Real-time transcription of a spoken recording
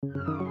For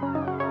those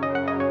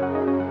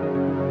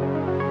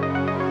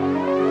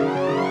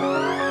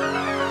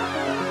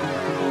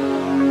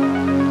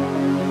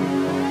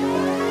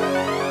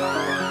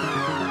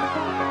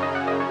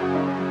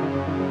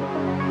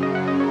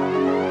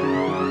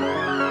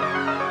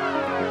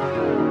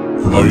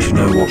who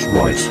know what's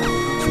right,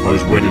 for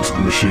those wedded to the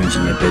machines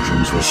in their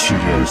bedrooms, their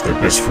studios, their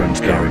best friend's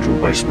garage or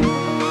basement,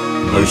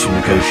 for those who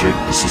negotiate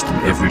with the system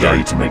every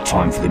day to make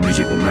time for the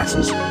music that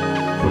matters,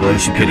 for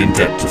those who get in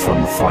debt to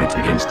fund the fight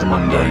against the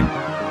mundane,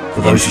 for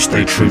those who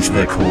stay true to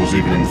their cause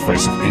even in the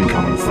face of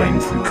income and fame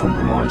through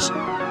compromise,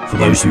 for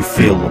those who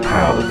feel the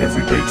power of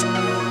every beat,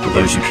 for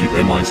those who keep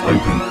their minds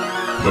open,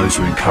 for those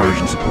who encourage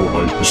and support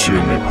those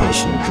pursuing their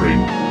personal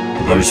dream,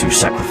 for those who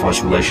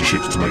sacrifice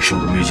relationships to make sure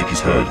the music is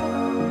heard,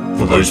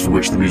 for those for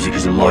which the music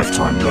is a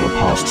lifetime, not a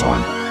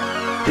pastime.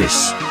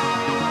 This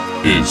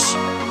is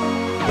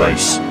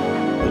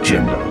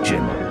BassAgenda.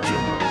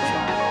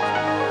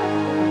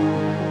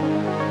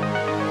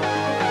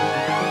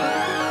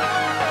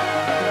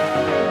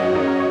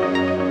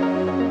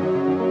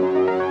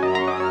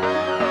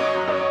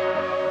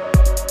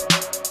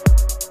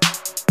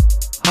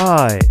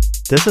 Hi,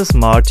 this is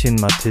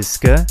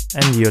Matiske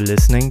and you're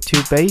listening to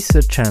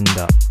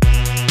BassAgenda.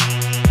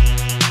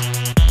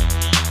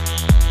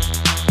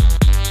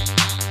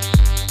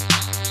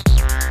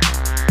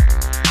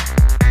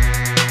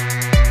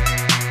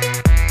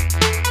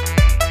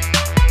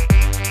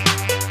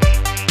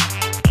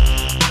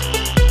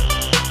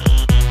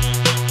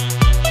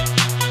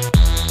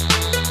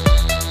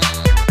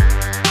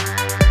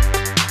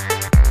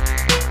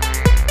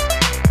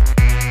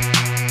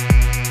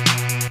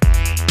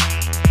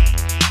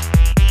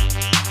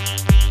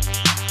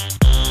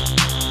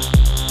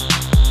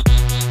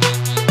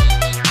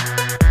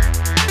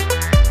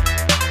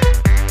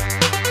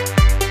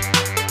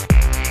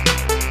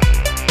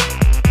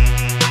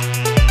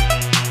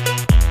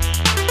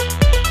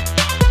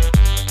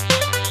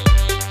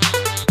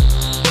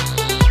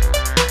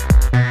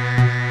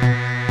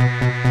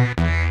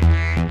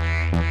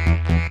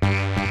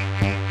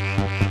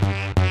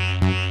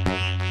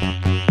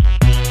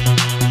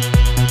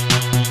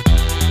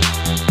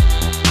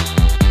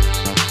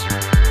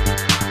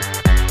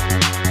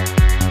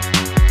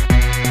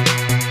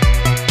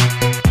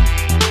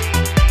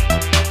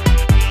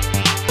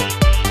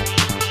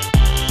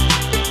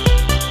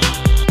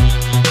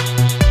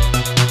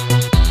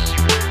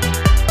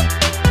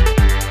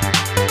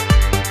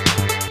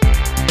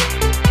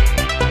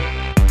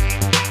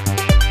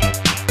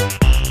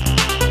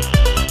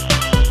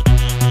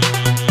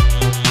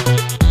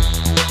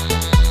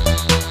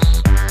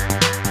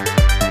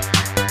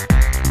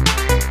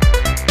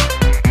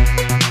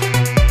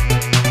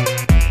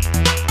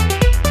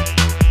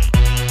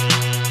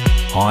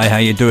 Hi, how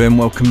you doing?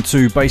 Welcome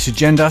to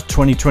BassAgenda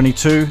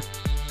 2022.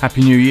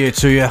 Happy New Year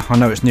to you. I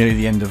know it's nearly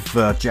the end of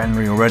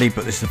January already,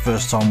 but this is the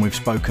first time we've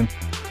spoken.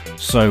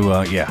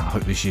 So yeah, I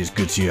hope this year's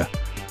good to you.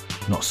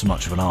 Not so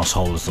much of an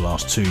arsehole as the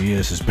last 2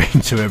 years has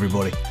been to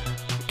everybody.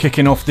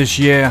 Kicking off this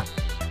year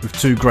with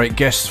two great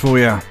guests for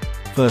you.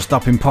 First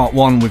up in part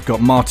one, we've got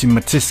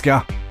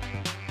Matiske,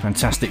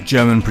 fantastic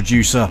German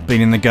producer,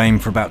 been in the game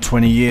for about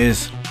 20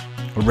 years,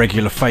 a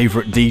regular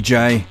favourite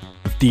DJ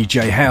of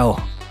DJ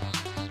Hell,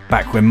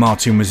 back when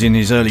Martin was in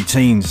his early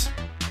teens,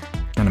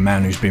 and a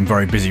man who's been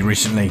very busy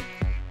recently.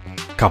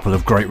 A couple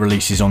of great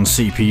releases on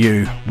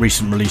CPU,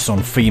 recent release on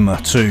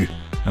FEMA too,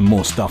 and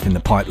more stuff in the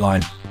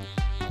pipeline.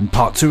 In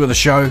part two of the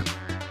show,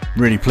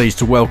 really pleased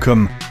to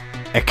welcome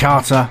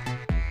EKATA,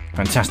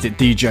 fantastic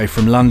DJ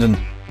from London.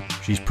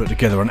 She's put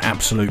together an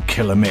absolute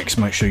killer mix,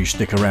 make sure you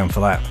stick around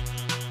for that.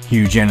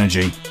 Huge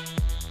energy,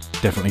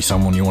 definitely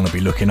someone you want to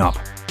be looking up.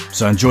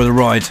 So enjoy the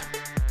ride,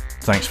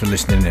 thanks for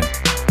listening in.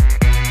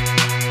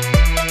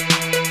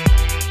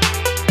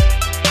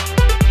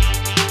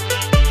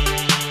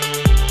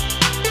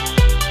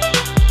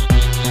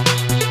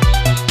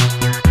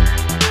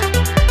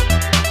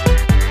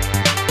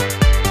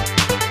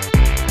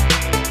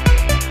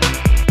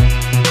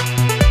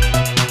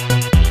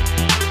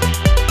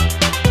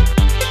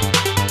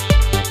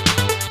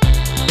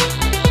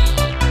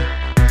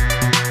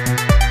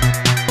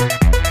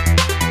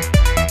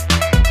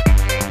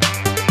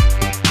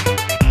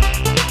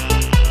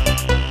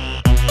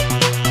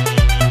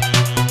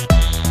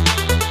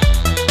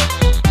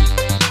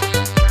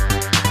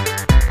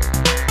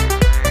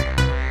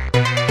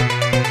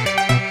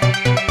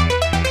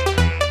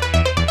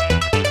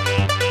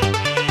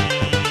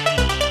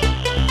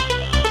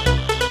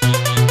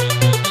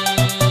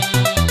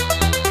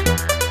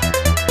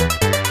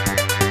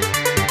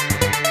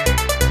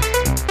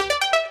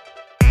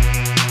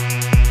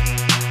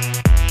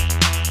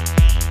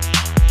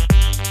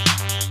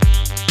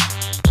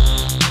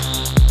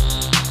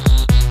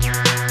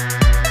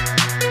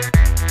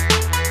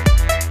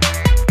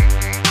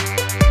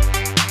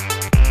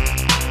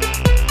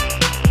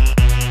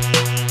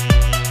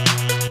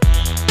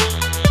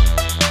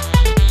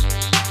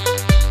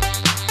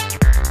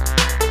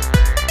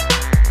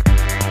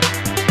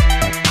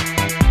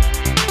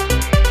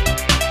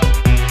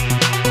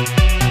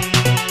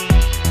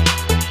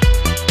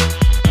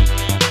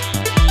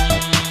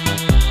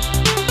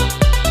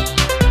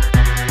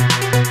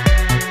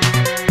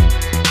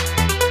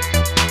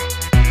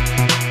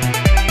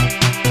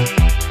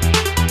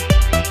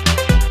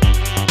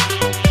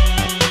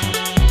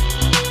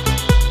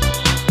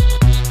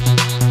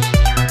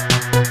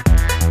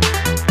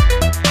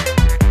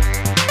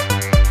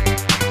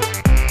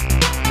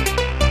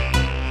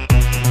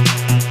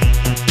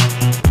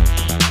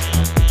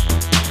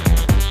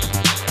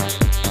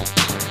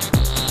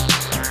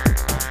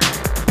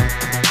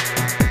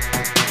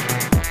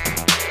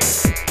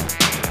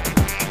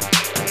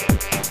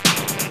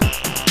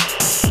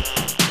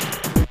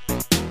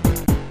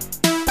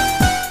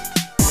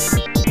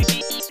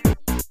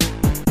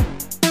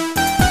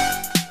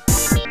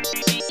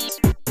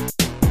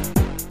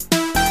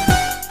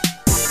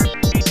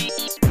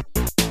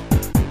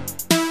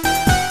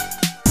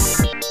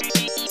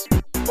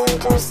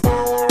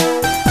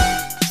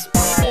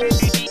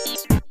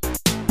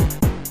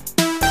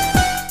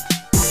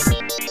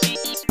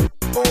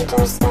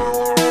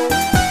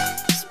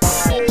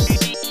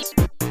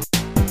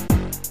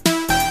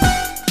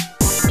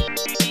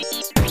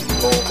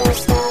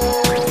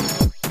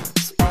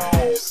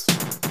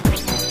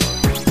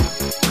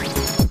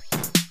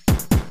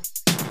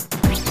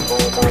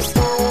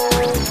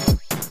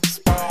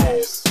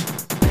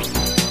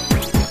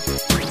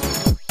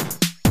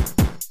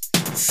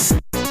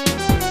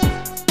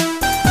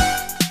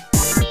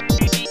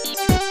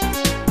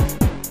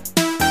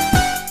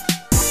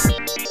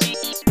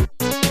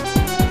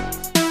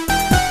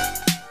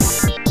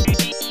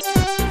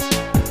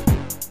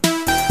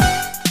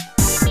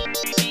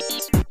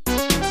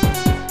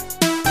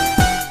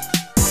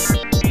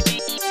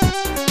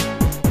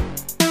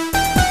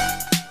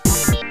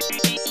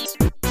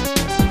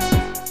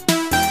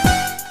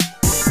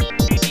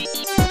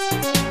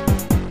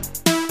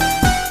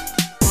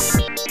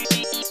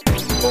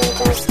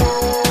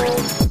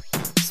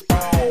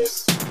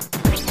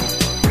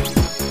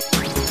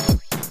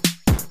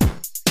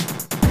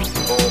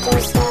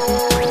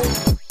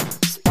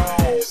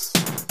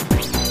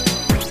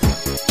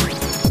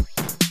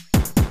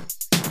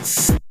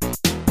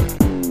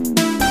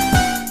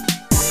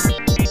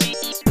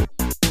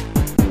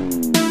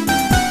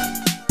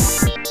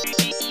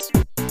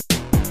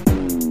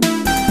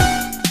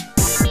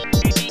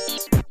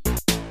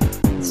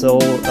 So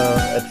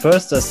at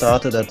first I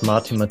started at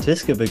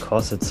Matiske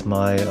because it's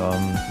my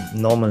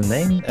normal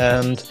name,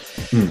 and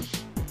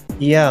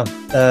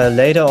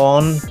later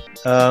on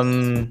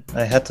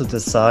I had to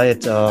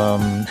decide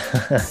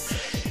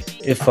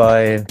if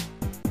I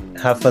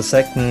have a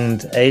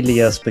second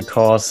alias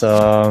because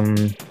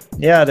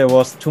there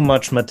was too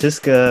much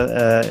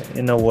Matiske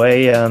in a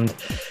way, and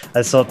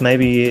I thought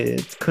maybe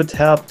it could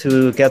help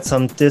to get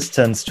some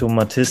distance to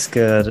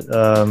Matiske,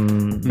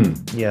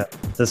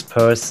 this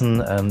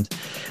person, and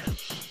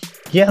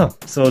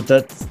so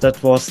that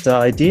was the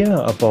idea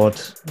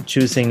about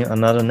choosing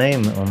another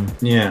name.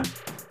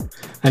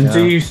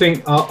 Do you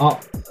think,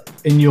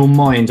 in your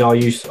mind,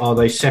 are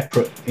they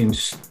separate in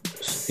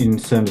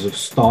terms of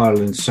style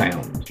and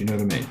sound? Do you know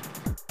what I mean?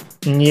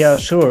 Yeah,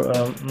 sure.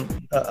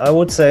 I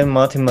would say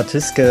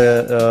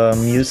Matiske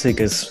music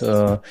is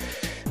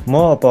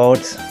more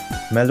about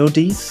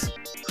melodies,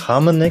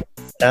 harmonic,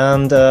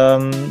 and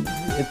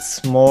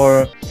it's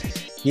more,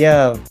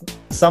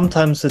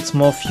 sometimes it's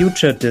more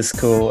future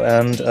disco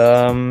and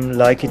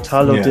like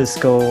Italo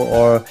disco,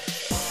 or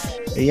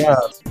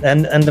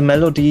and the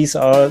melodies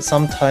are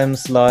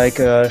sometimes like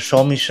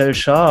Jean-Michel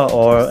Jarre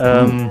or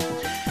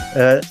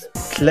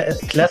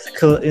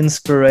classical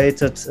inspired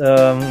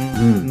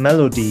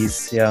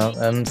melodies,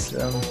 and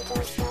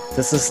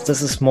this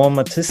is more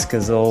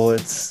Matiske, so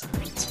it's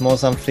more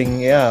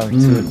something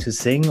to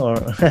sing, or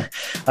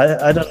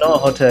I don't know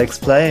how to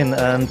explain.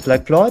 And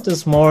Blackploid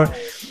is more,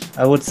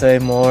 I would say,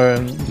 more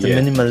the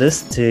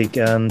minimalistic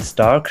and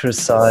darker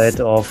side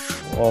of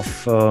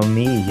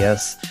me.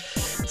 Yes,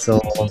 so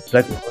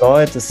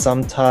Blackploid is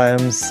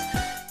sometimes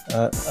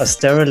a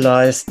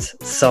sterilized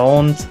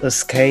sound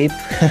escape,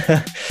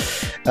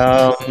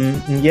 and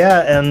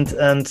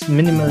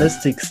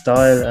minimalistic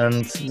style,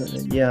 and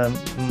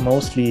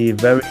mostly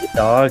very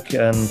dark,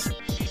 and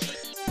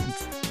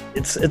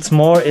it's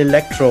more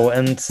electro,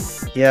 and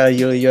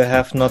you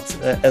have not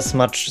as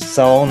much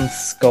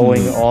sounds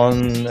going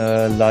on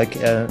like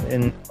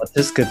in a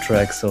disco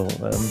track, so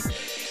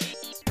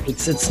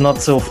it's not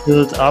so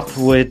filled up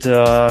with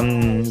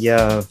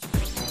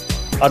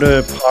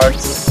other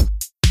parts.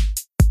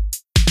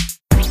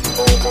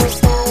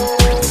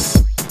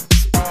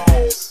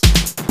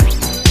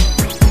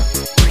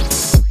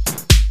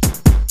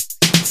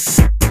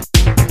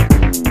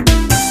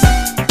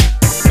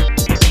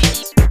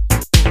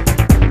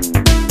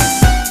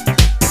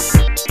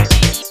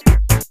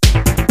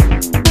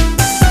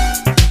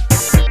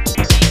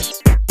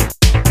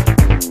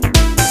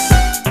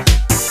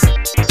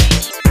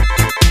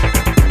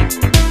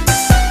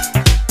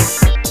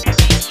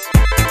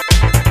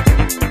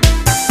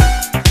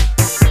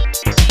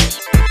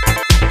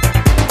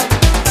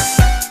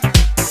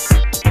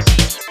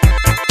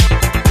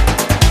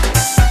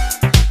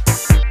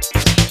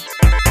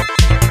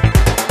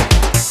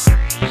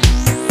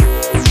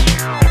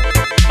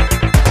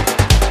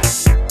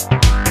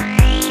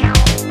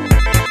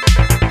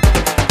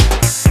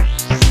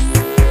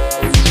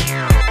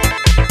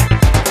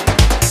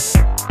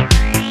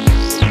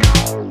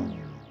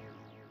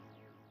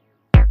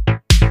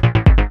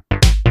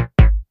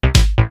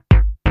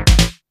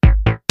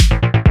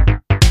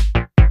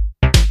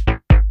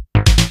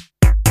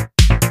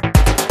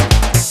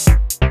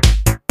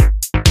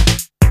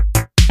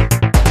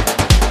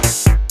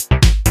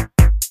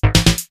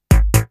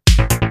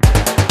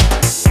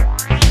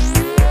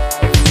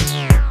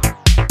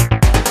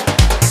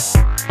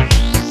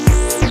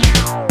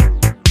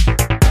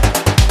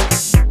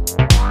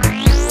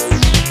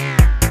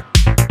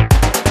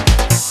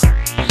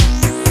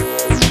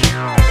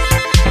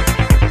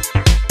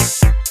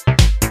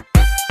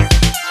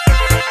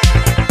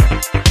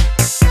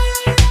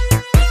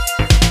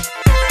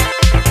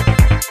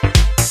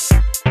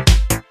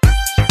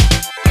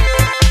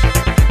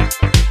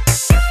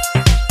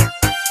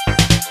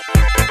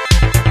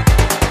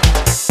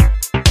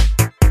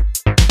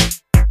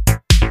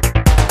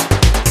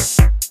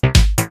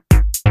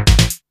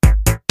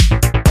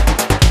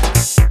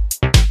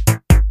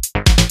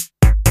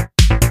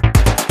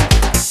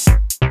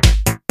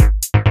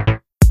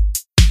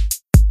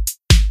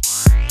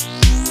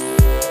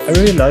 I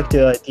really like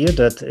the idea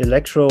that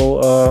electro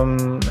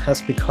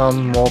has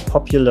become more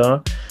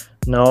popular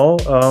now,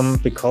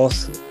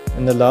 because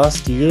in the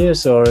last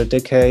years or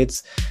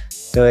decades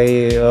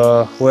they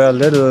were a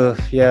little,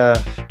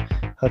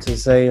 how to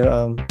say,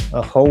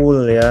 a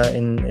hole,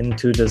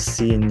 into the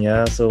scene,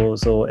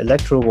 so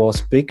electro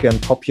was big and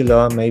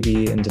popular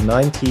maybe in the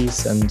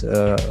 90s and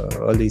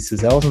early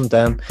 2000.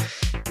 Then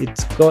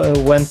it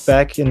went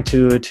back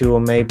into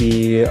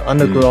maybe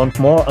underground,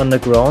 more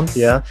underground,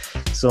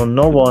 so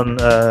no one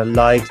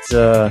liked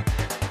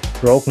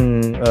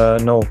broken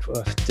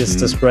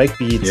this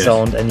breakbeat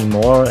sound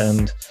anymore.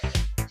 And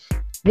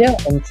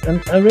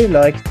and I really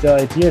like the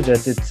idea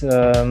that it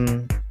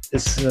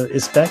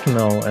is back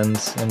now, and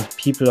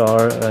people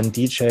and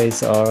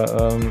DJs are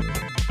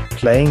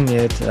playing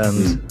it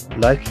and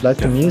like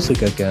the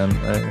music again.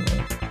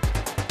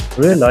 I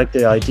really like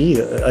the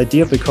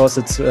idea because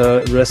it's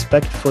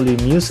respectfully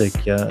music.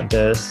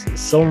 There's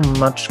so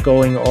much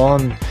going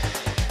on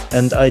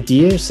and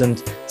ideas, and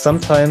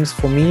sometimes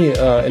for me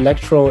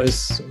electro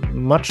is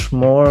much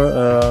more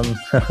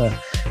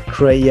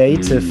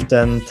creative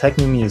than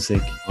techno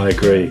music. I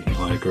agree.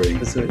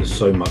 There's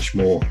so much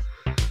more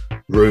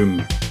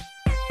room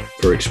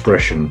for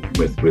expression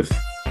with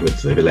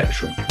the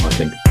electro, I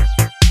think.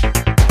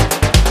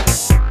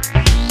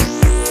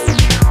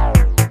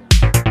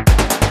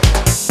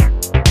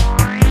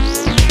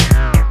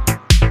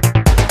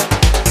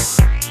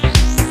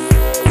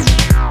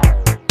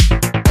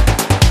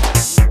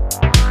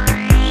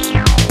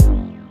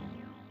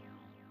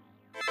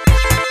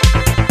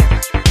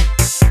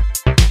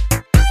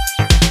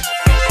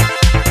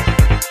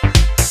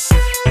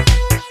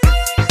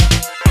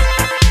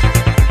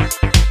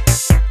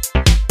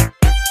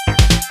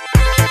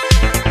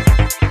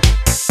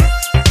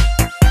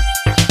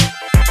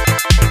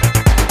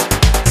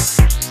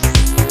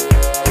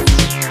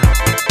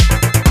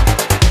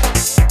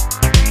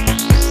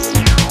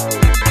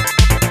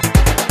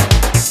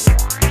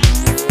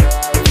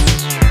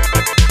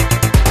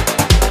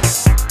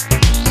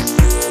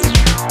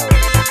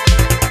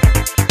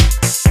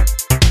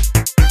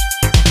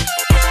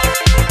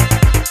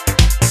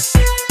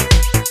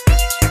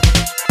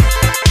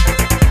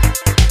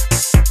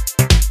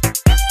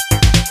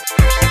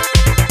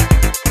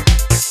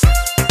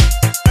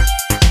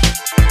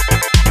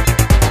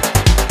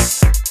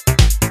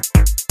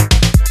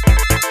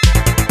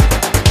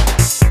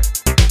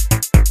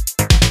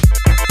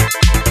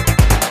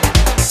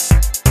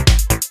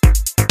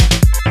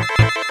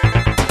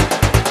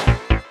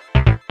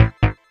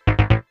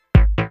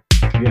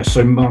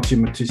 So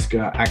Martin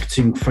Matiske,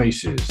 acting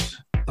faces.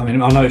 I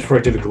mean, I know it's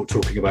very difficult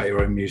talking about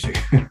your own music,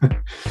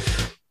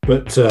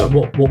 but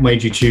what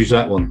made you choose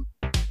that one?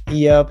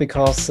 Yeah,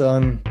 because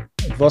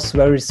it was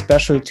very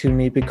special to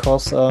me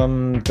because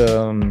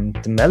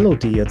the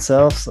melody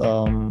itself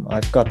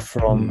I've got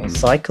from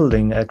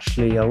cycling.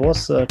 Actually, I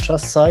was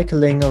just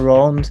cycling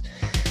around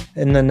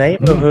in the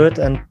neighborhood,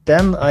 and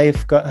then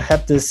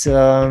had this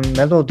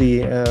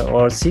melody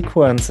or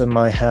sequence in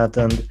my head,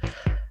 and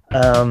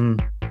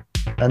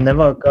I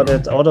never got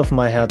it out of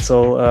my head,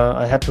 so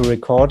I had to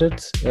record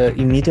it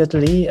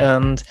immediately,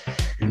 and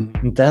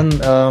then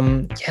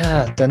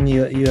then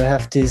you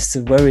have these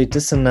very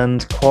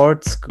dissonant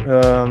chords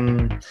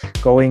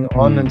going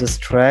on in this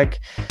track,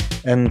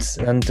 and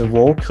the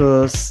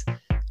vocals.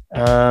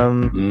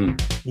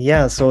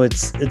 So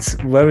it's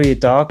very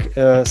dark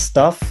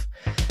stuff,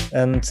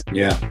 and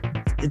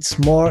it's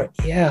more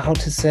how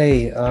to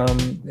say,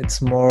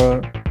 it's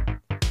more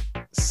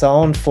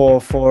sound for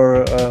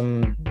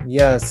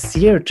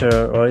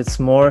theater, or it's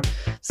more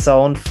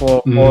sound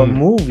for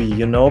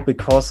movie,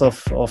 because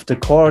of the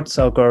chords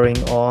are going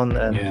on,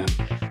 and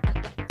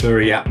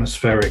very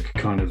atmospheric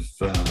kind of.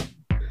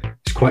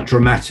 It's quite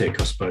dramatic,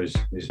 I suppose,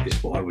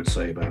 is what I would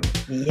say about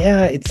it.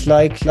 Yeah, it's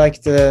like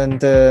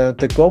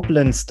the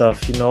Goblin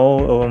stuff,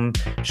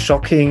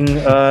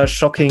 shocking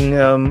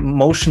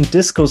motion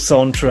disco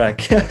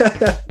soundtrack.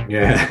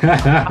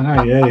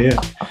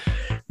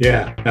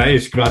 Yeah,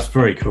 that's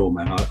very cool,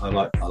 man. I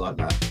like that.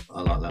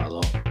 I like that a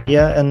lot.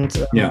 Yeah, and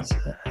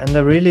I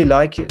really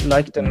like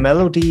the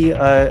melody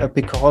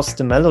because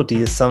the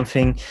melody is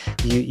something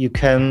you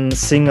can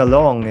sing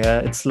along.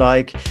 Yeah, it's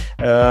like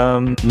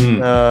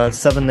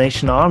Seven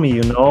Nation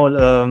Army, So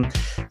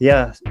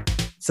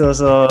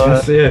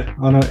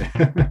I know.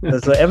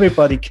 So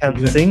everybody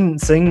can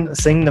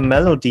sing the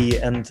melody,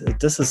 and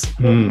this is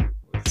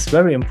it's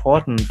very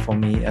important for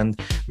me, and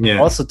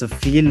also the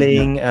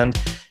feeling and.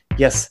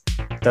 Yes,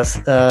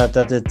 that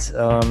it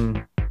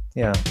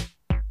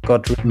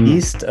got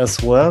released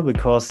as well,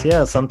 because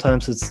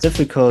sometimes it's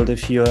difficult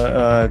if you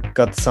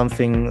got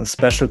something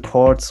special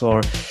chords,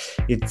 or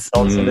it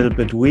sounds a little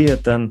bit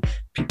weird, then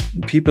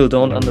people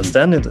don't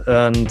understand it,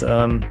 and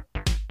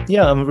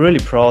I'm really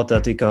proud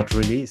that it got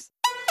released.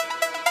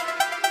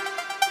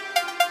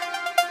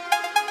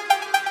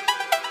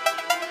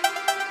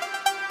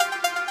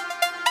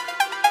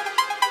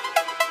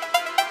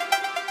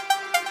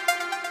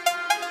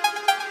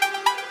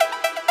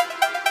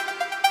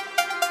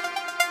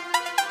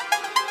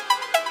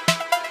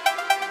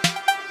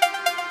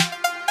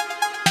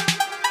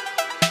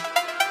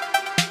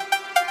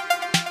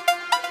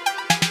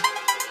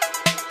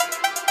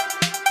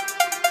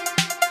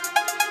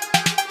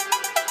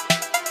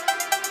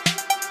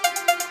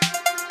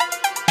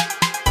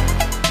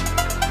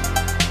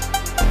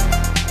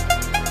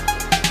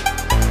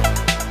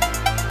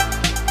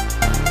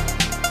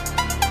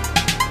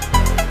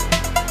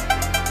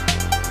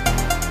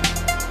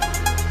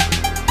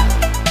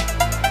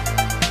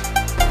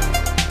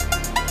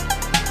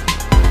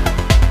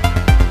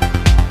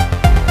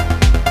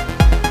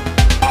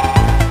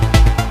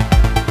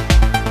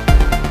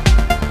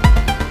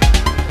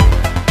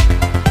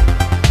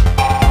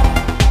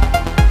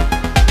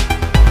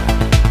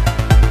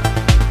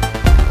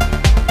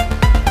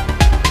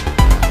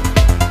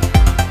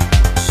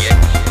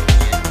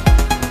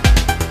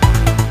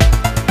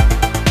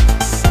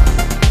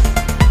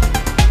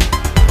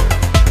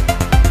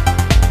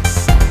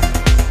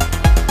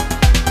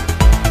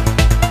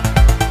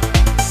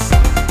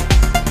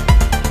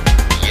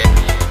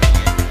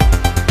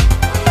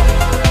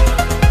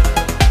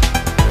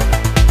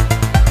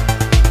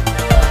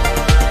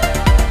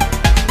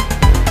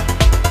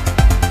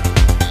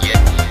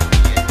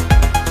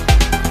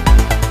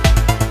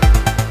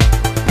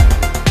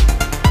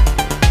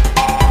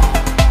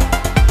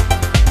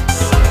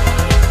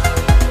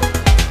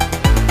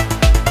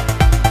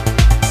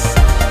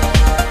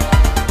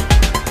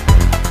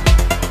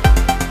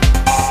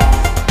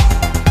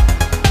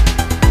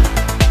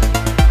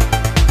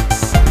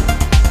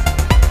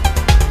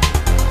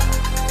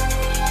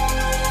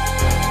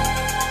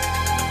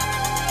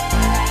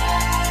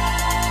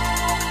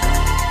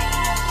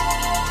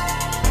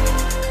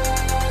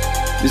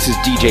 This is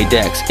DJ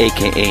Dex,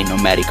 aka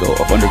Nomadico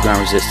of Underground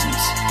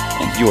Resistance,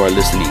 and you are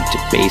listening to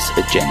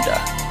BassAgenda.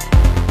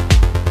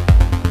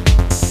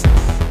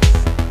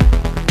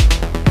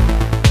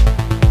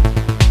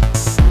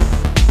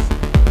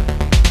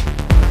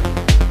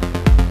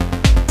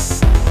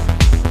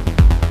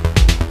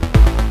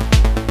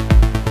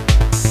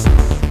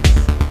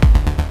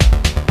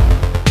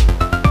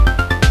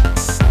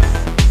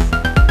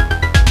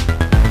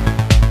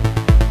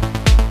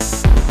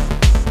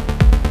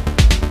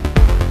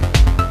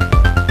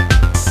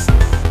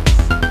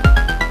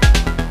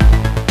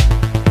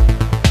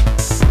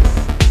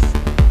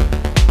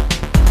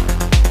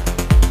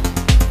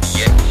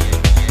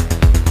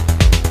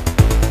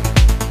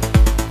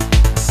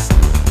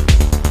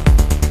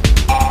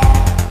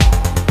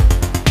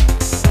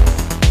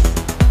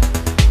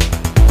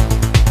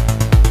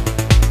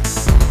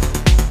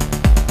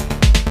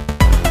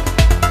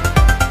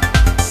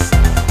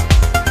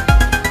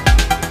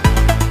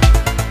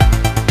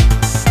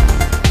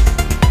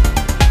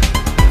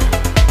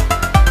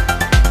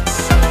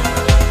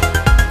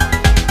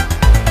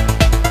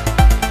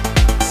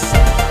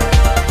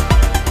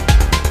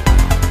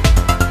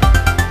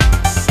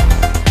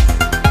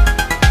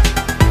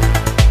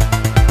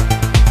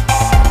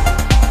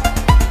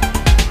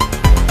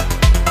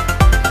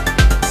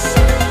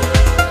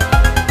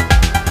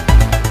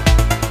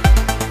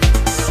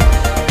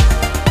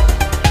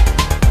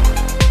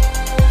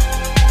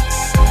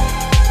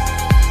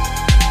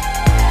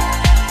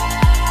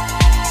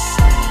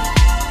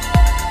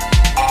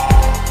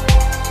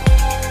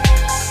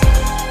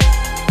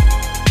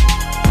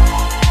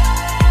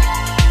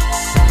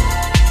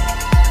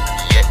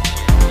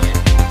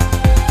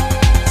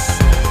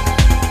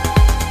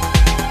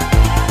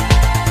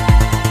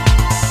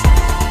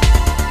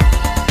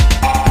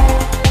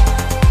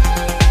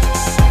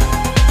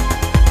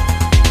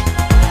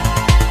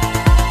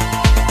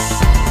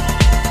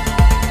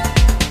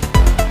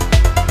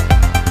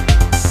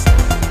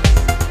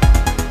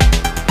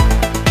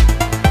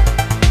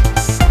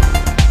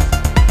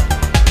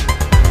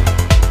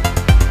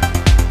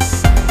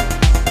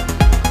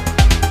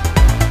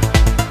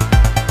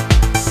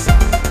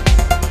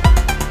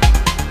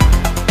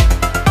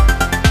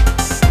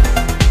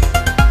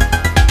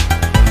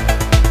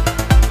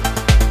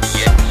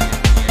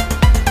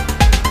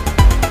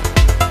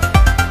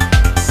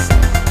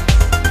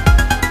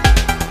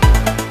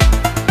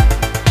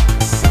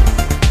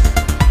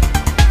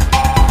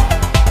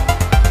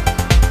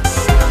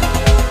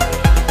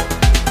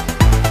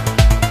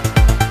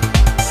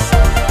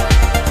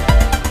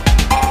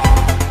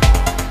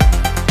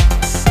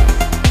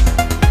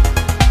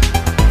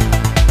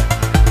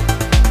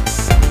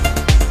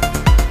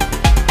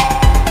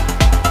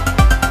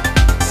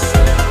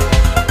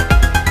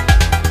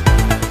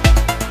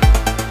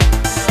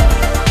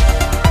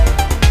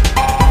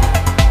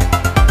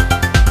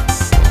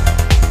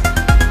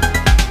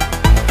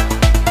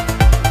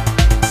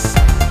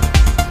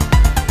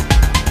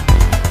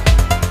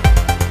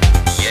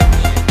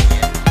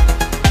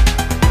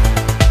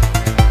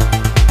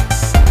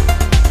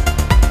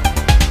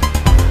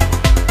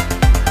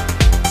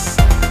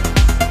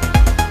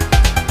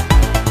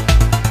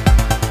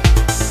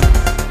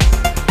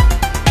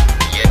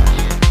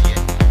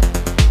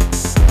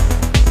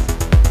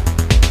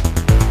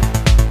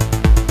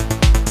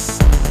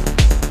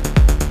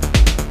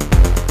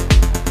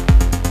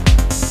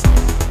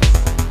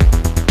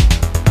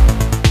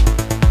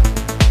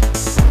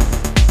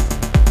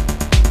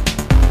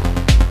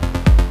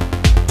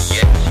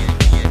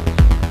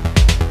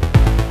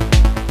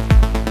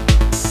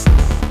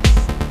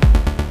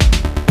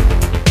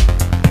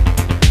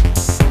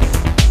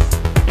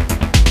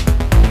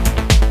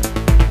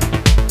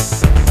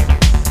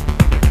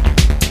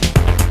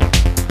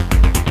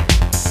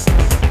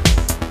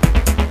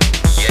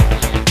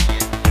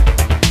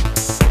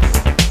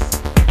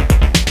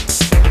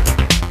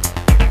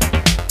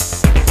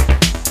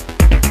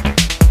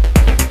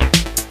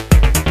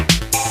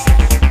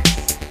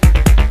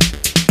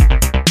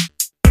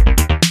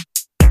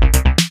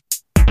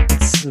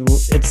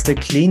 it's the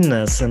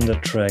cleanness in the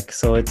track.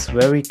 So it's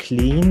very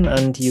clean,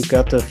 and you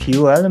got a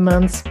few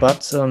elements,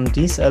 but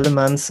these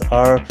elements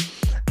are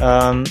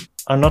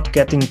not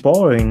getting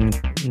boring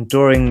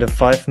during the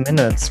 5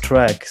 minutes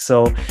track.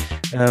 So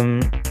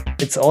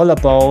it's all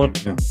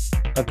about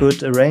a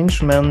good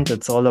arrangement.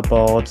 It's all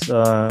about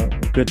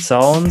good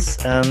sounds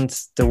and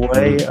the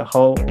way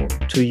how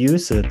to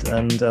use it.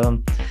 And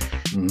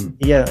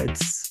yeah,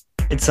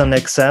 it's an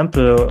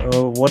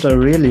example. What I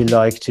really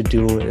like to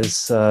do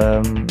is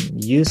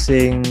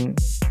using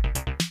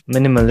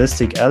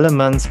minimalistic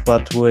elements,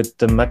 but with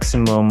the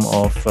maximum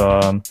of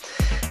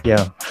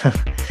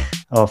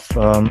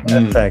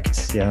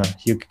effects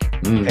you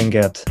can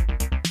get.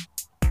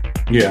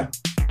 Yeah,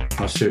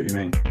 I see what you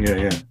mean.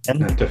 Yeah,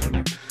 no,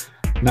 definitely.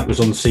 And that was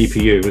on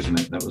CPU, wasn't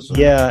it? That was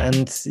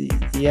and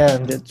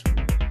it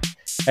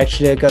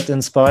actually I got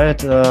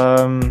inspired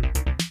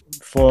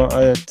for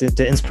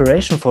the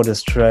inspiration for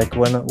this track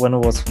when I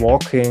was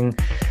walking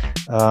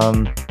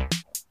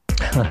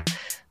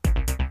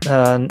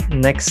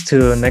next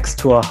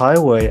to a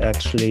highway,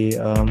 actually.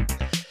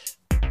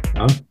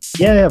 Oh.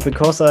 Yeah,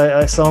 because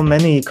I saw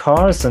many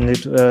cars, and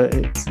it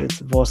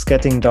was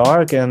getting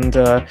dark, and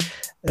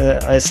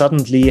I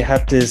suddenly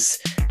had this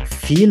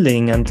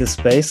feeling and this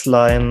bass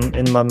line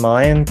in my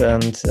mind,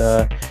 and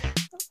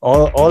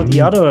all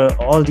the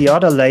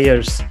other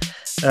layers,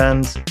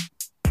 and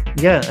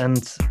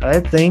I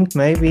think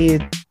maybe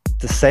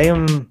the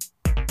same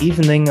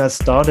evening I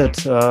started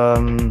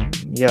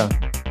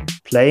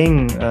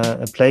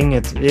playing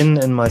it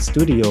in my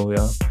studio.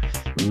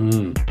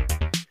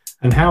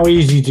 And how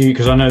easy do you,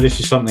 because I know this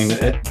is something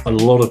that a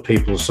lot of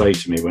people say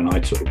to me when I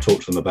talk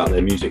to them about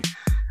their music,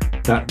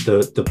 that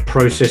the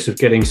process of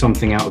getting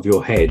something out of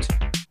your head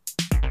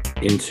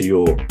into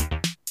your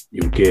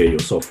gear, your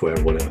software,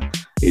 or whatever,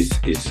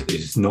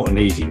 is not an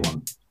easy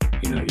one.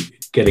 You know,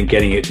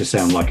 getting it to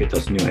sound like it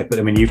does in your head. But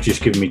I mean, you've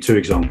just given me two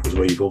examples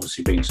where you've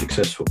obviously been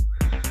successful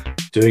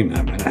doing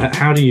that, man.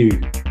 How do you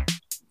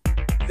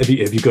have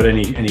you got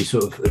any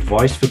sort of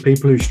advice for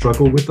people who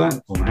struggle with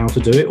that on how to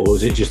do it, or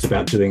is it just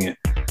about doing it,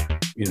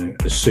 you know,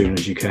 as soon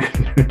as you can?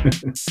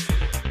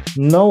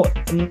 No,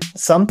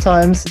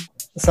 sometimes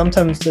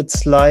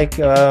it's like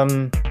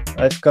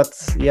I've got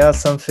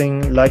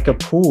something like a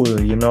pool,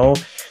 you know.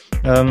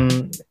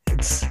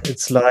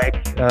 It's like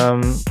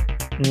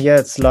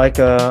it's like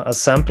a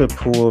sample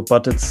pool,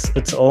 but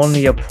it's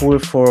only a pool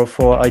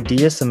for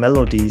ideas and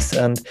melodies.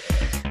 And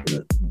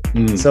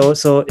so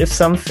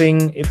if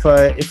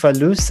I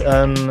lose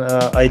an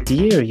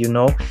idea, you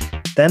know,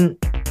 then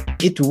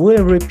it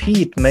will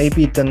repeat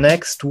maybe the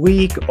next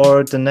week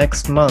or the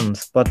next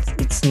month, but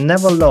it's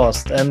never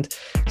lost. And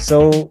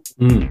so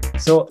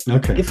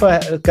if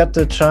I got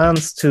the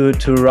chance to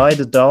write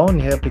it down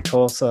here,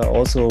 because I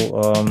also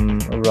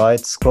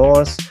write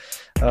scores,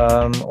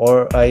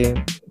 or I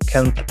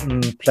can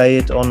play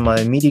it on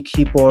my MIDI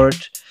keyboard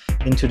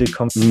into the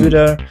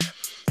computer.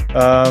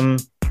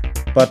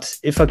 But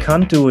if I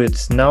can't do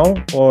it now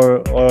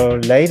or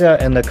later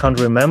and I can't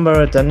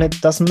remember, then it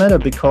doesn't matter,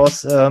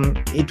 because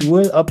it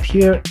will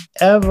appear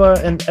ever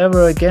and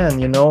ever again,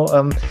 you know.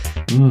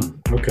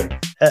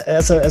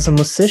 As a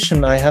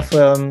musician, I have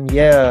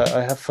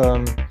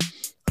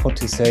how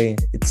to say,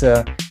 it's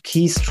a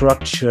key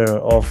structure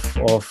of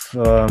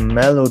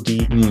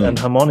melody and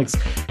harmonics.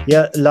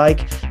 Yeah,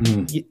 like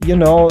you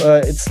know,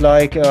 it's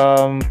like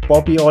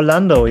Bobby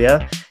Orlando.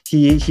 Yeah.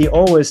 He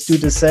always do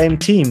the same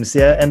themes,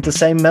 and the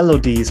same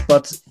melodies,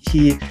 but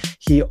he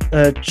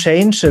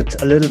changed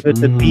it a little bit,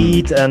 the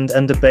beat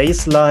and the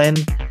bass line,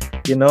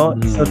 you know.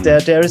 So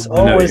there is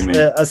always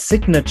a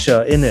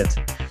signature in it.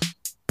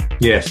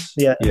 Yes.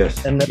 Yeah.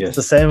 Yes. And that's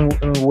the same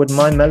with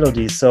my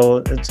melody.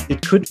 So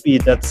it could be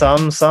that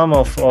some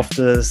of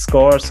the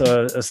scores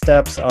or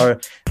steps are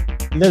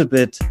a little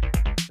bit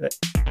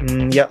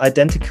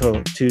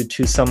identical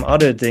to some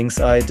other things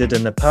I did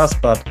in the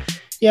past, but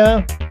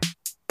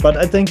But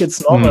I think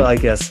it's normal, I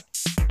guess.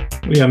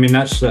 Well, yeah, I mean,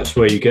 that's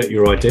where you get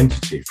your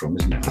identity from,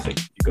 isn't it? I think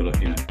you've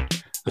got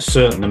a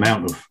certain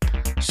amount of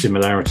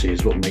similarity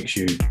is what makes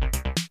you,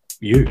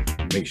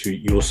 makes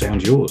your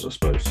sound yours, I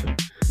suppose. So,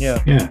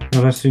 yeah.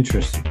 No, that's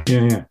interesting.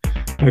 Yeah.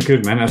 Oh,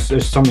 good, man.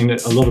 That's something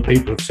that a lot of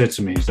people have said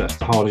to me, is that's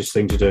the hardest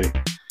thing to do,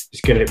 is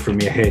get it from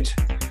your head.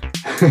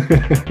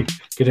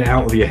 Get it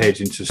out of your head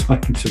into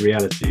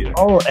reality. You know?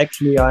 Oh,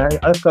 actually,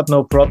 I've got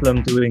no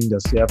problem doing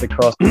this,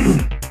 because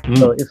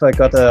so if I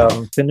got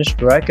a finished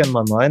track in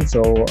my mind,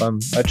 so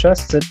I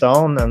just sit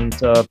down and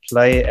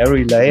play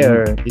every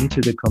layer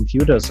into the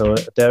computer, so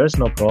there is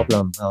no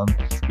problem.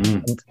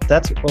 And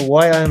that's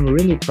why I'm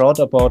really proud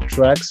about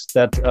tracks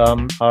that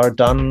are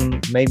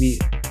done maybe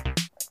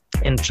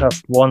in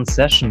just one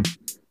session,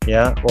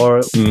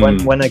 or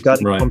when I got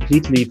it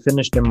completely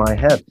finished in my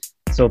head.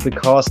 So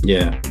because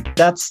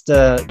that's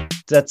the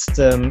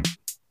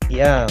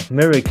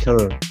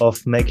miracle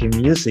of making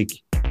music.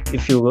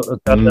 If you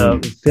got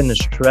a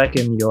finished track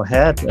in your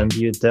head, and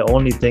the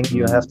only thing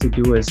you have to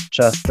do is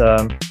just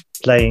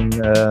play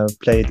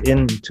it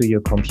into your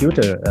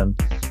computer, and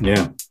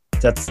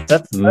that's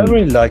I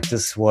really like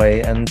this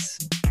way, and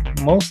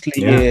mostly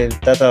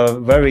that are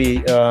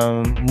very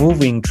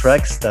moving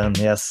tracks. Then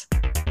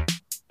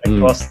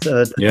because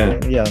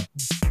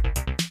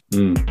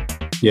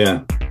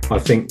I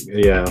think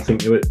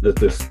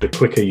the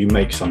quicker you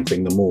make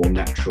something, the more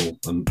natural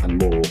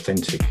and more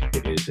authentic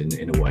it is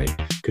in a way,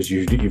 because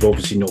you've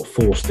obviously not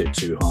forced it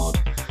too hard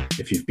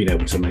if you've been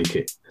able to make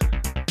it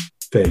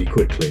fairly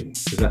quickly.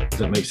 Does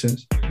that make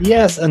sense?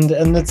 Yes, and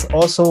it's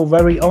also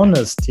very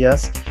honest.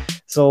 Yes.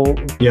 So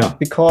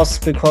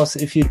because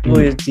if you do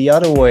it the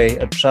other way,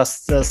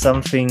 adjust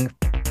something,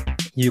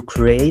 you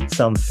create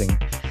something,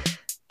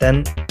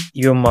 then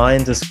your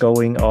mind is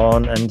going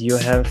on, and you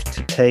have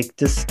to take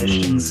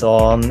decisions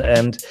on,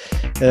 and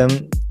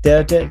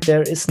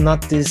there is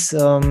not this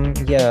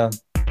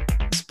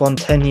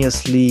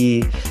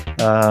spontaneously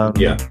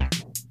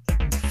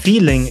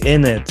feeling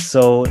in it.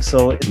 So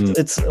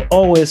it's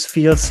always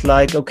feels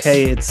like,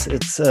 okay, it's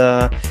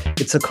a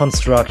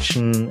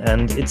construction,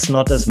 and it's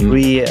not as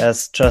free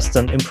as just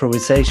an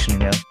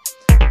improvisation.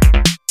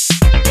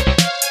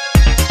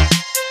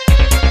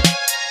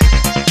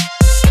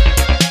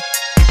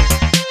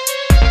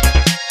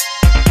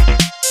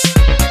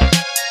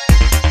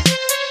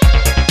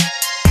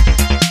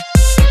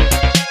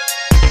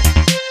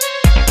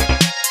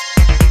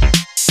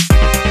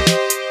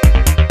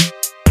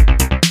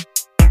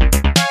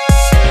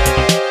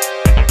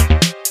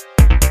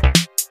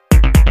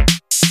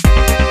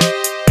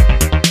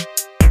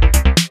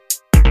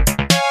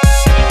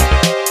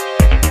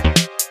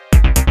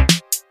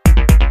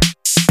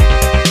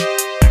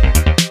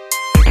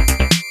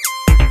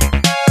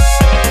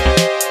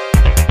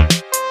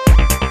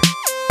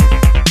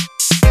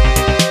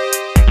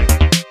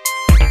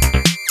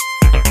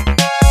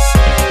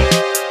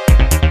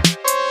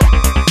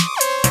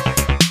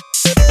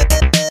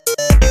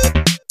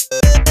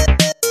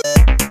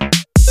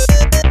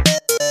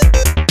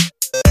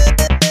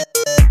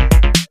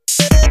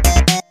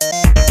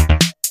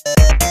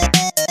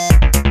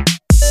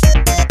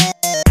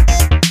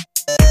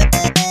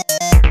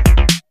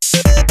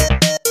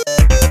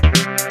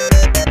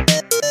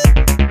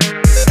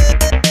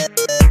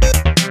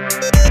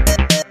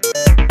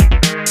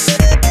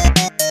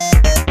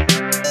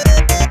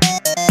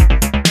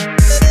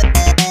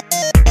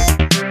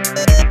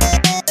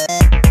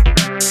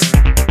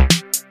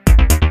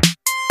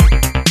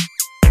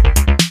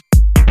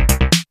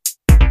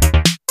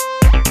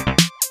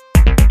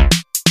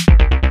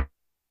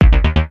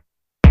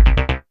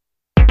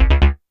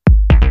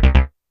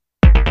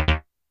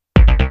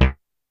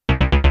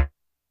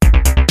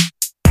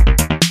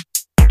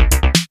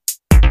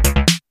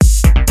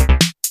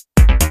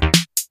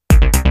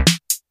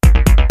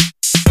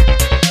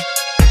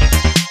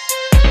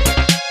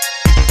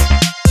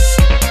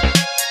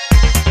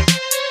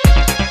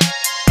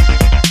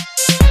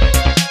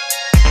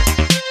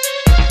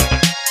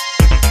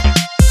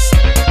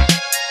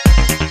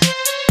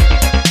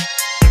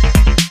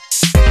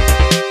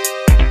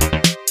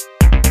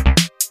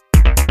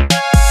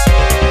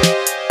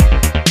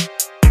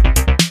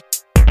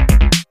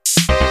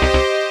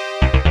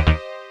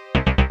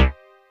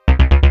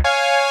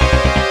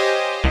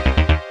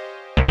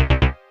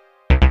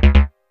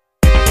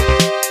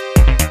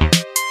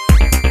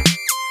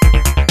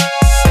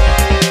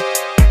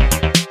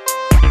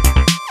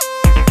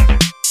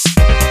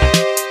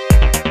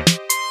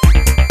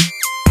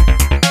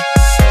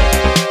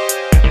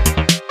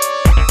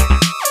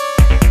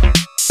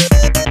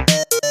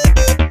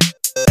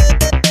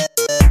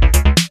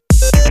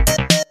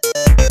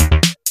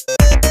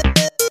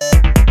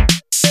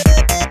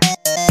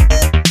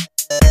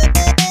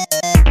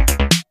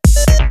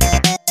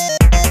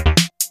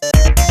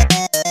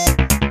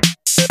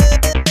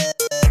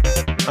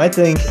 I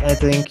think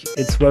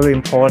it's very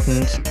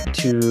important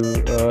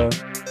to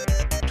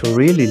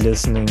really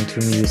listening to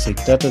music.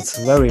 That is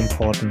very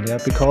important, yeah,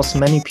 because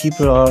many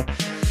people are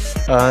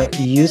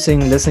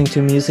listening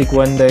to music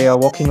when they are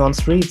walking on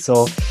streets.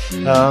 So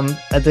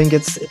I think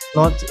it's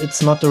not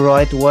the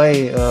right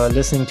way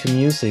listening to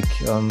music,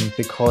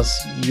 because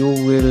you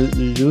will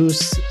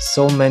lose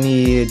so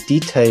many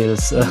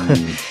details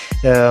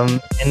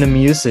in the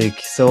music.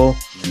 So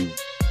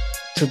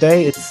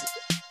today it's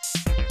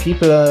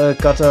people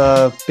got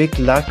a big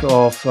lack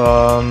of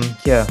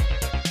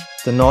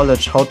the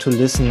knowledge how to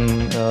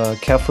listen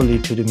carefully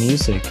to the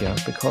music, yeah,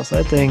 because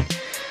I think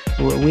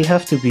we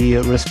have to be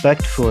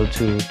respectful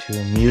to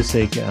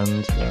music,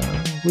 and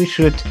we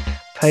should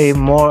pay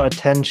more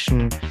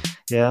attention,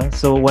 yeah.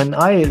 So when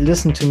I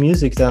listen to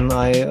music, then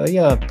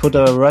I put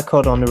a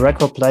record on the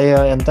record player,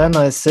 and then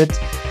I sit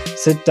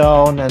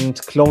down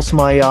and close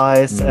my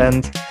eyes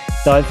and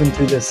dive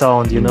into the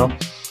sound, you know.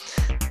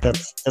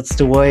 That's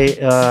the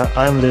way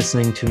I'm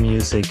listening to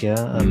music,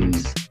 yeah. And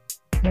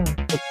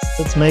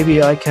that's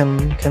maybe I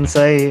can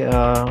say,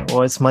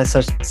 or it's my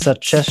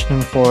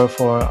suggestion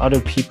for other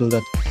people,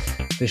 that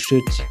they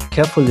should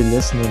carefully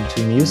listen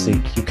to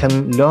music. You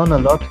can learn a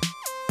lot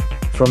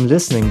from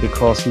listening,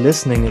 because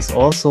listening is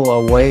also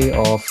a way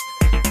of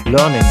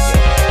learning.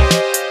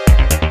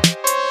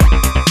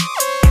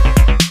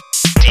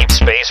 Deep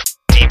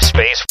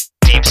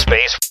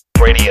space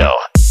radio.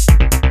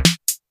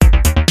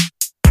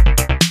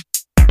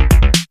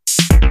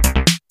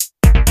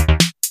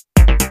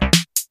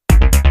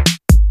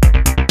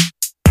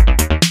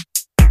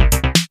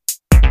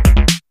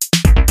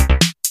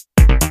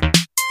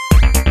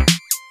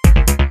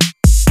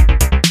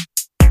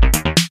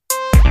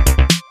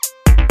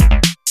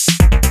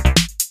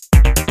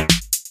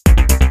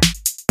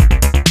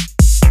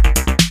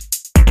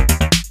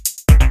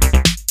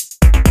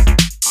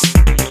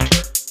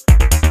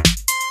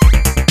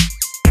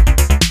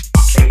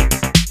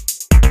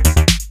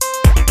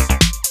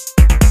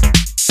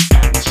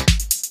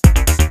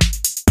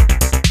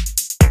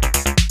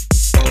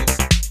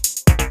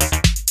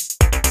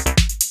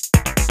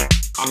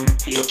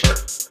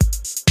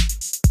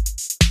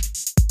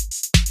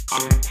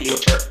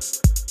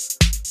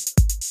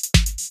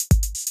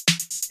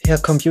 Yeah,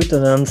 computer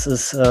dance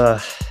is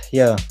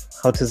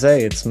how to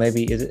say, it's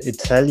maybe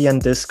Italian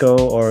disco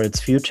or it's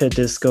future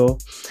disco.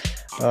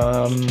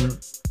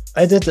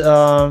 I did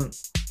 2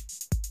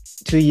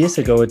 years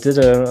ago, I did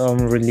a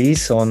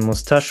release on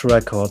Mustache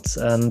Records,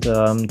 and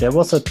there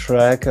was a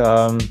track,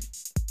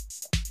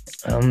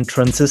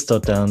 Transistor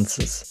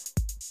Dances.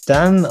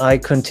 Then I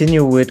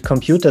continue with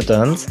computer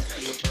dance.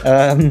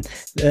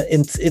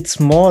 It's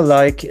more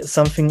like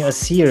something a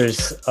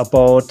series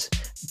about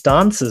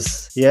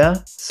dances, yeah.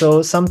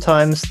 So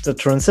sometimes the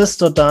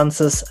transistor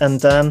dances,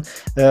 and then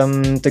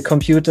the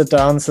computer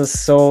dances.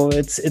 So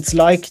it's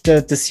like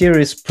the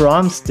series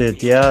Brahms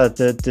did, yeah,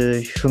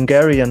 the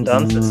Hungarian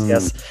dances,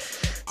 yes.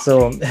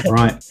 So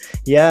right,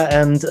 yeah,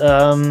 and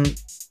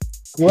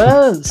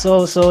well,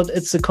 so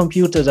it's a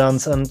computer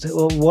dance, and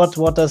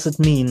what does it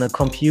mean? A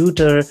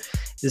computer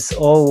is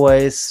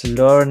always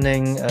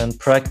learning and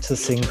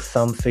practicing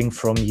something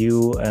from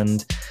you,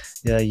 and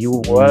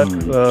you work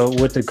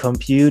with the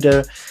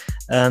computer,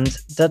 and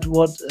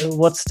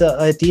what's the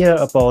idea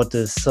about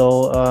this?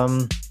 So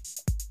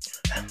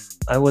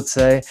I would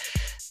say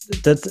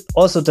that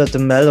also that the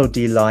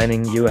melody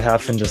lining you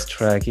have in this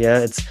track, yeah,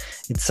 it's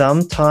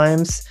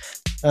sometimes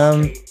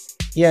and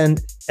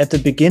at the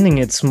beginning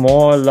it's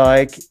more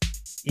like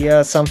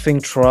something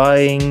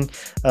trying,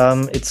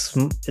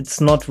 it's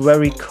not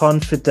very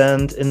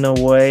confident in a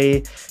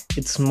way,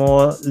 it's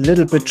more a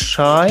little bit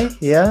shy,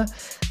 yeah,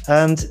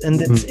 and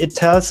it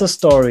tells a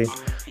story,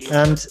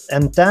 and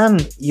then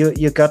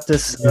you got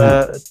this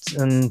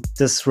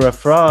this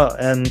refrain,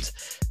 and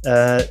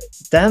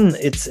then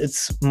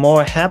it's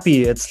more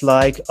happy, it's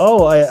like,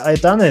 oh, I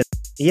done it,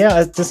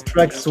 yeah. This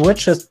track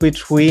switches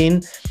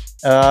between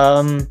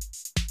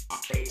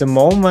the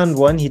moment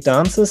when he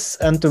dances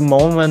and the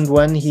moment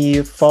when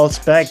he falls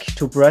back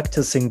to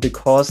practicing,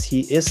 because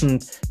he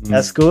isn't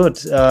as good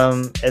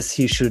as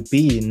he should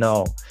be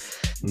now.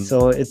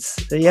 So it's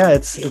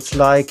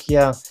like,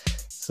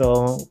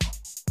 so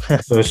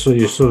so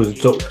you're sort of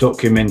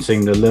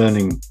documenting the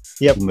learning,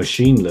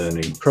 machine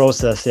learning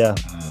process,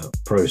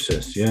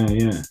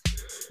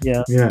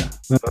 Yeah,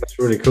 no, that's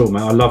really cool,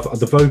 man. I love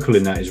the vocal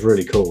in that, is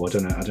really cool. I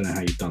don't know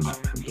how you've done that,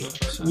 man.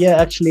 But,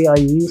 actually, I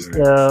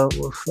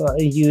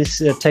use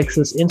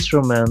Texas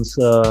Instruments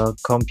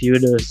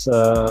computers,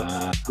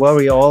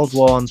 very old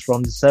ones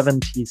from the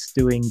 70s,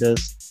 doing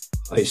this.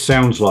 It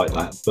sounds like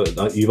that,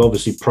 but you've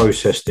obviously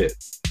processed it.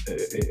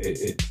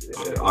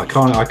 I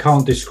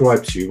can't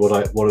describe to you what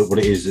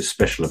it is that's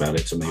special about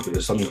it to me, but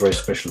there's something very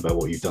special about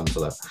what you've done to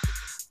that.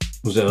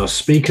 Was it a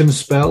speak and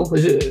spell?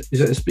 Is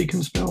it a speak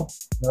and spell?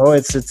 No,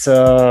 it's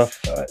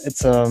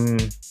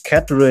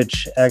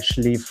cartridge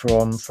actually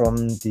from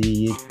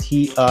the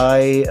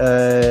TI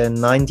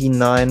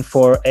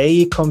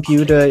 994A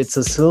computer. It's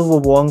a Silver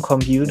One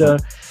computer.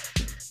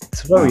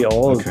 It's very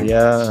old,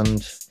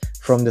 and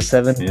from the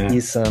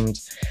 70s, and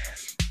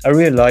I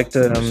really like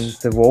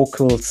the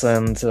vocals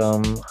and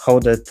how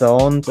they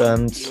sound,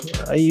 and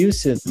I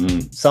use it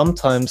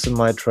sometimes in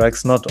my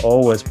tracks, not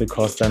always,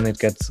 because then it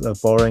gets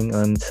boring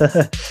and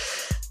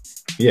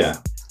yeah.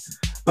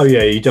 Oh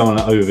yeah, you don't want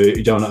to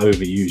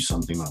overuse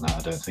something like that,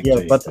 I don't think.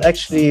 Yeah, but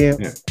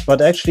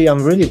actually,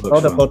 I'm really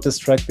proud about this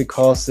track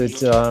because it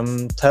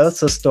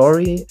tells a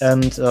story,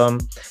 and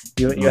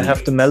you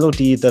have the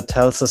melody that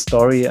tells a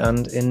story,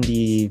 and in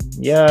the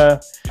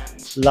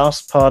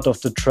last part of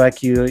the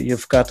track,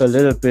 you've got a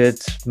little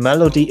bit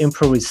melody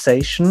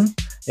improvisation,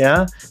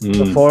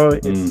 before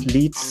it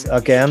leads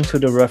again to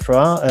the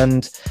refrain,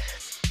 and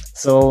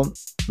so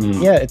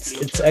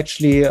it's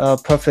actually a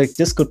perfect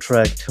disco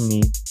track to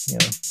me. Yeah.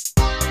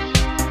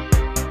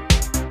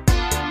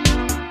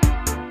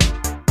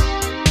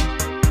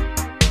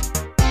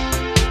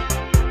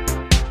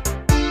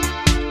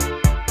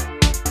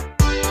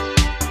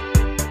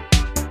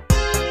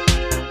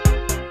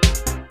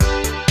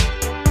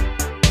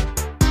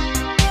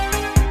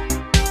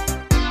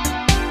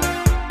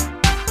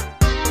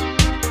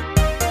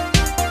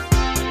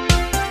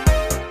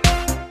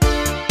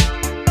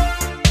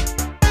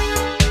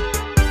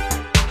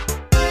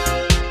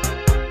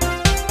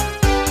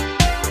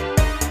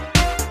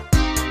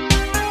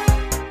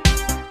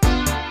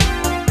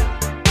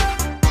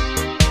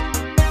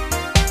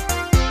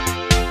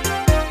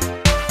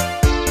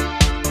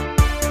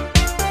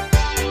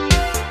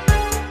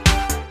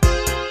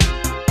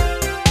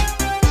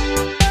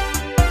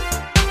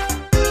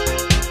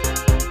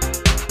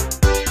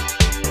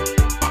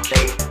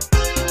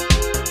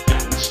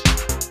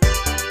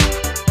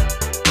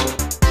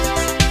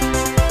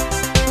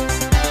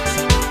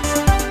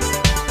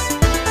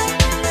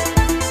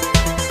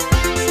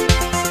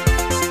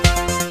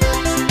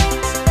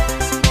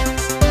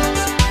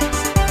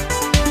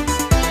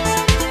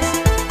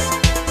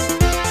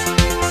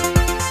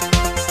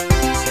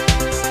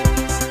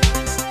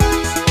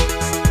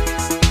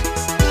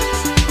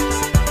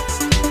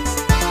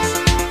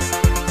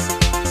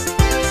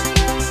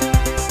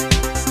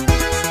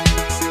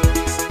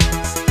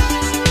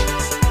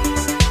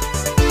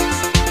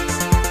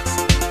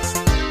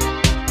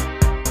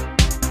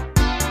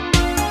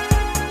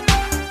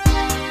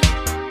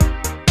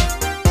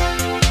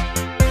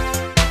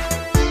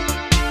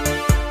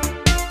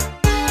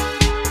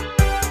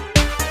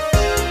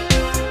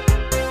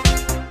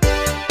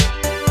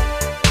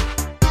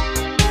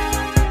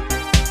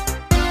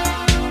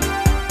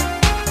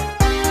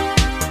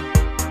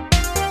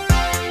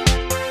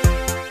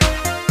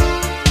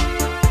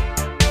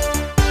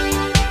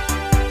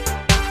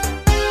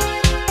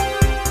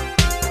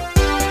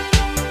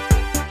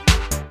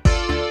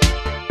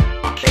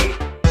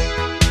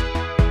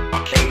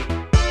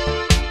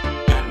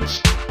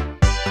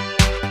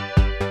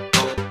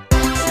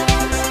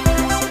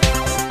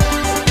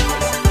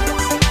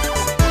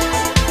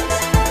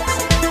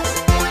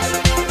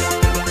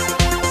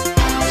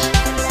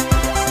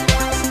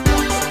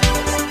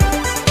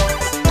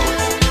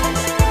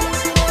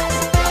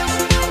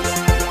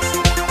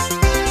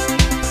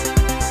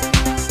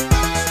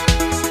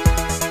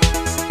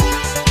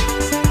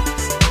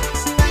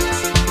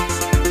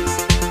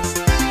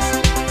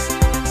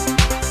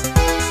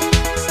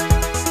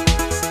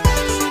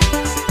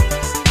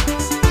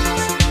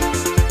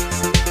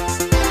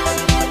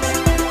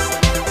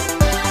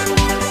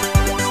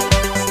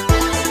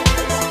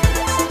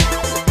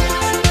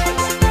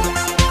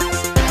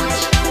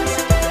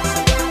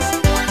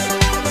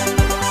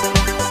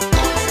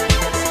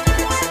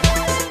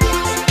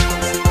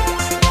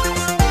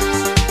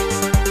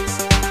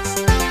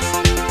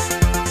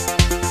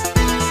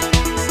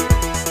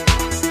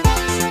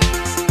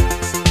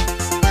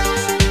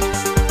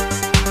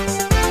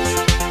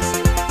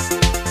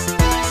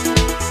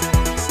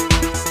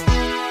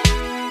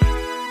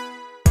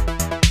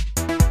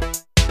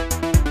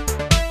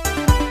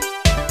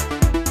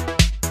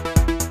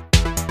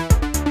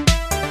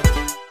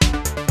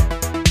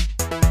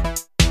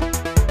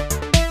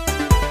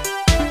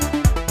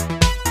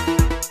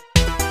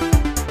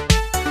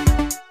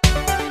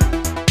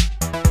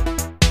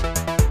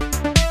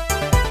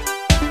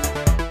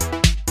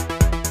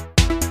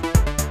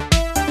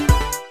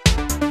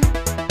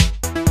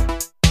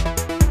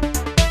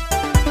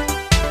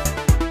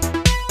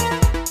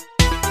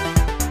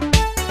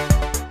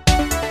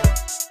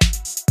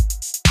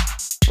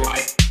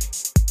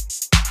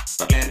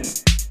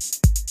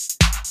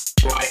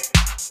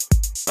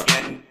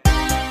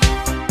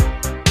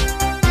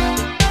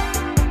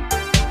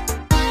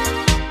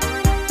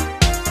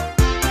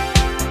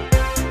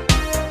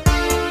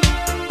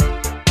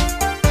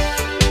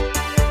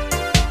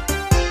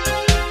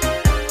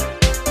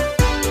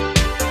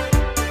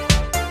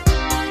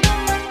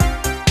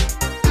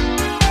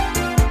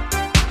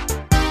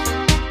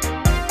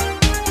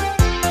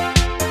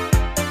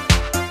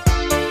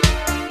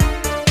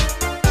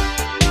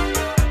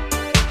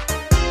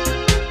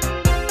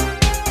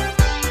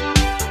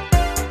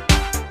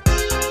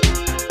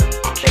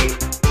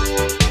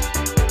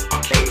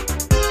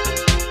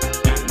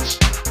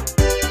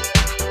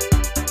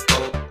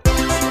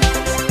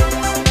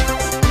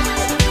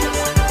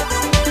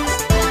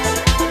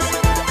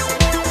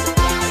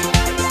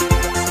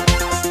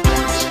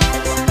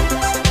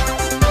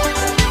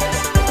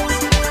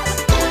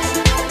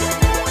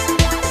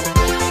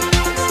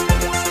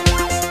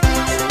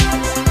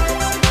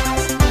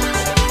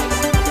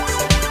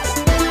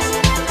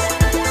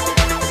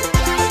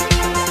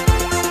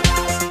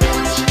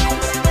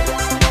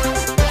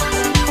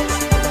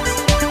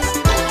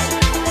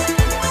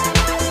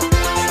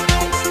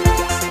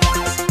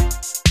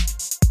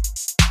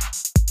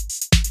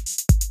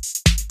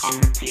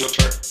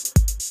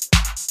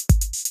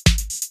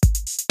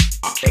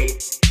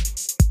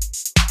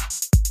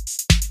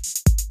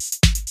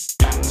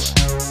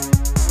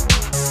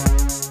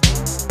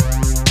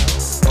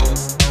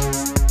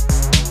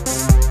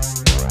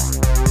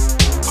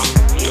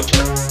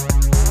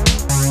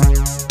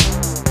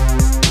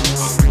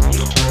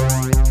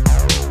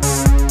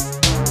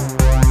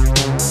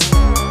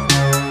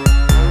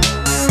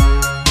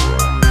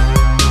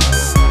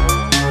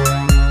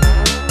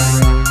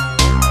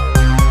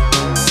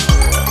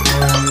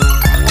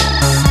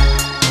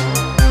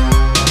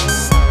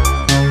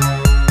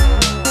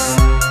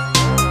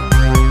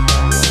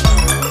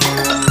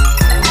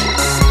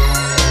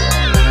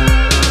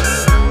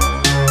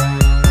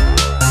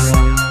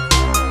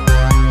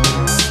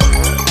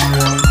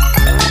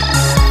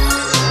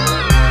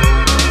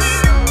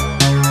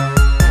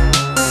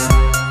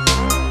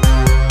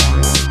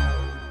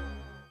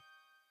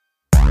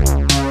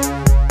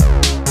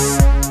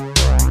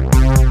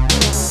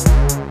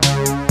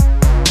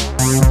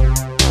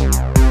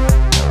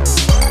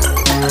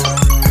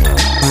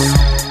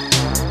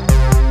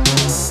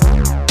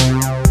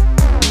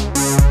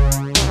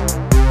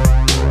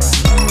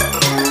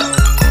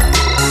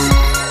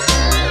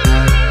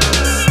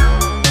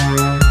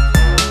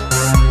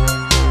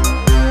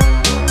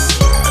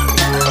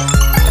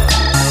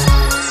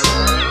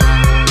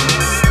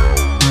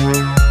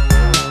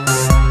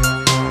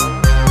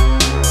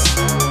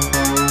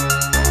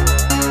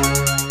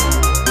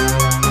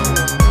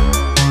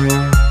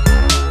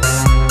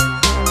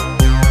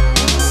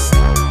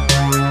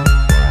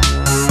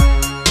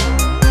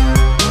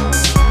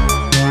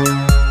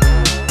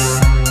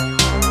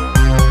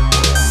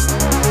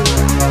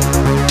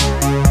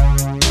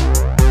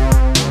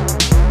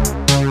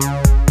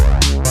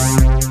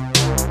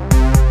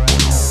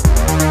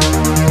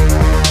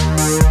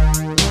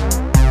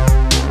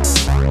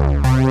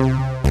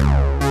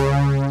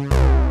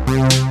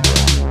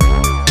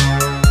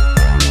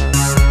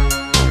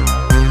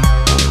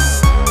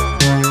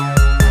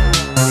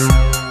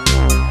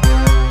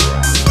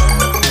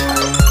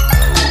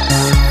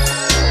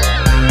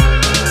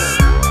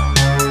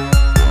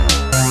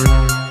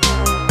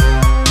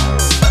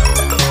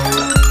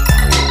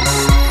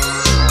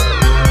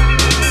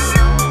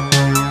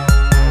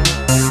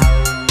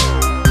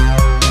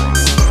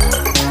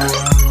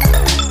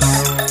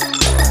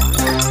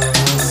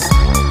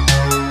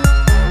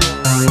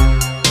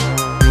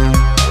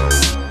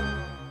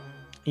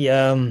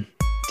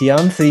 The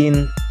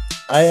unseen,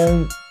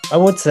 I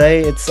would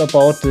say it's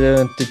about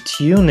the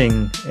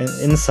tuning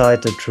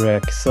inside the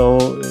track.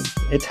 So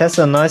it has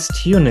a nice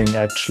tuning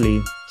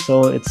actually.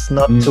 So it's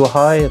not too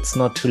high, it's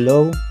not too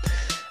low.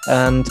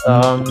 And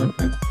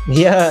the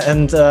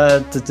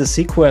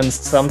sequence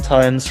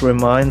sometimes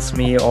reminds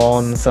me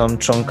on some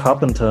John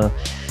Carpenter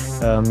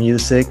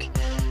music.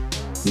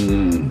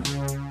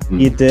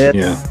 He did.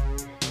 Yeah.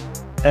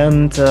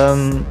 And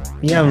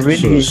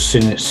really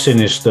sort of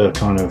sinister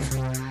kind of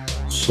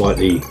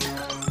slightly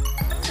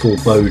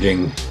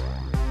foreboding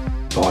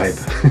vibe.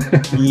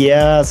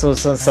 Yeah, so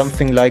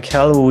something like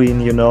Halloween,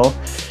 you know,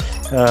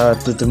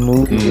 the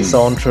mood, the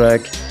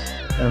soundtrack,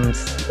 and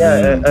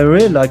I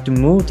really like the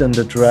mood and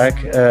the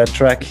track,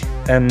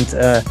 and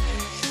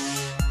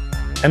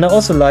I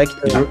also like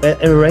the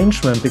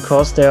arrangement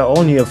because there are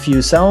only a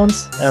few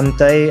sounds and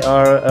they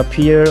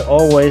appear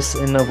always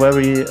in a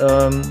very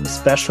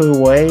special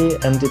way,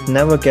 and it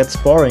never gets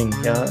boring.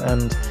 Yeah,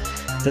 and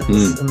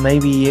that's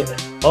maybe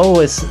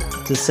always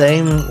the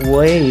same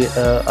way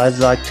I'd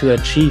like to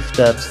achieve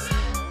that.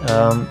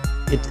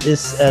 It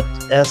is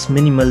as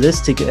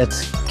minimalistic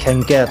as it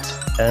can get,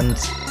 and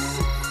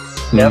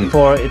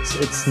therefore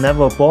it's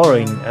never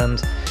boring.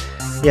 And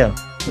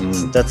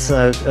that's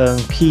a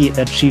key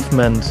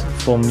achievement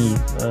for me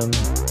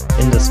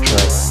in this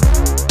track.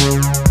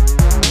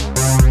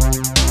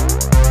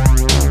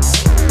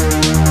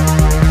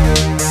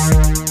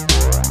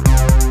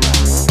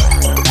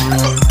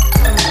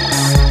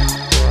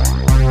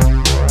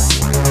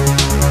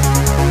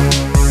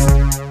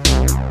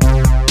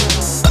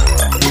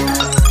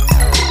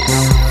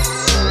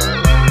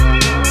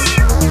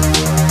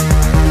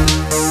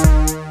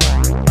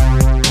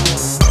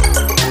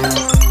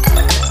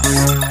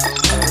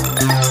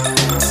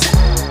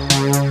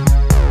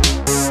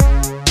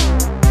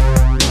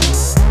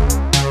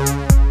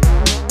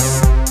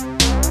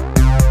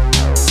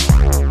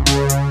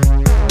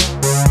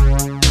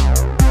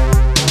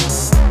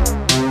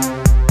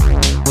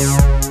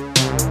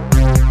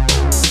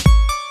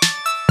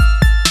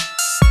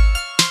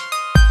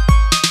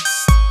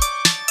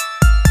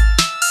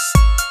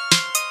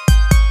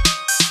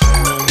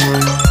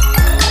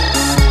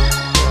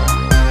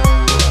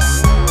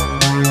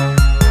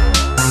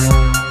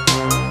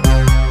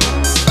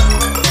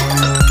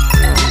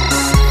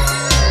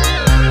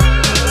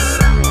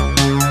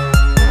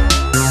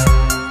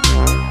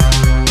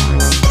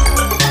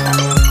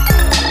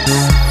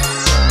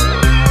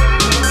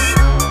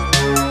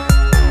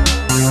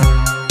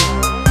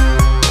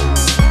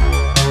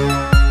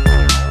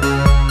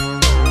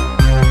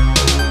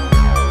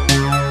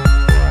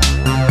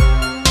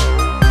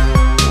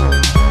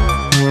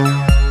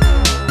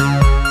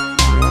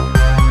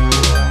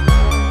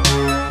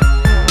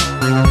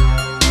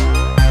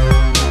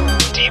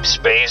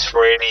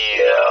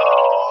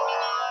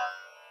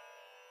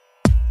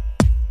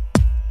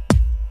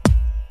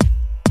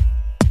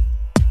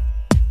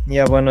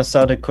 when I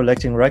started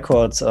collecting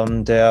records,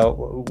 there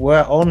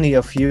were only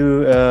a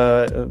few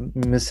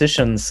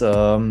musicians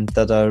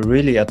that I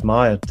really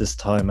admired this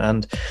time,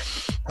 and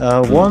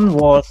one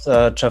was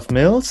Jeff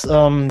Mills,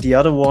 the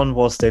other one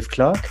was Dave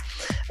Clark,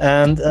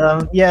 and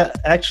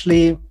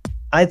actually,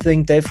 I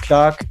think Dave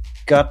Clark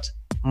got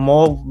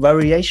more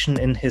variation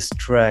in his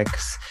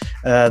tracks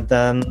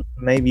than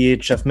maybe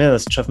Jeff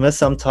Mills. Jeff Mills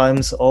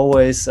sometimes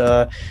always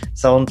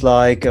sound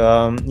like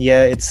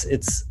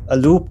it's a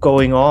loop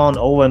going on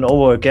over and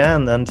over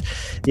again, and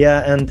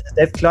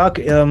Dave Clark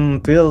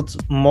built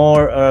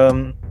more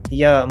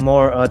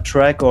a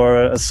track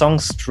or a song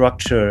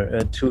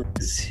structure to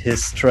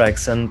his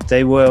tracks, and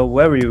they were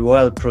very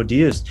well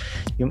produced.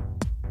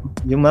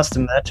 You must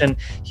imagine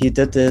he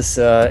did this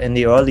in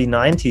the early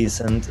 90s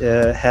and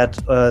had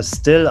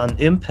still an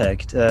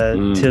impact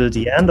till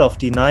the end of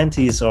the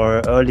 90s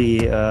or early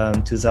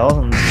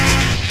 2000s.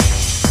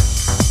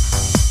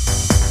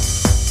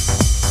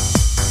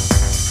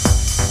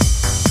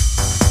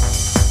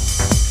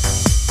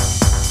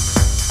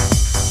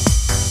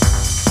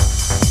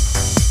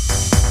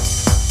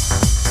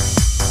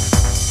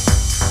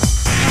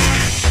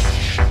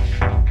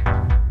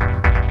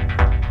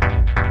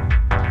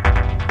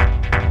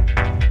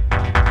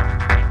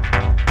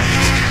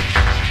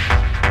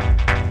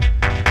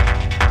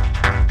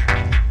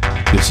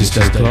 This is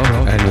Dave Clark,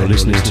 and you're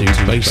listening to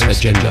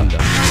BassAgenda.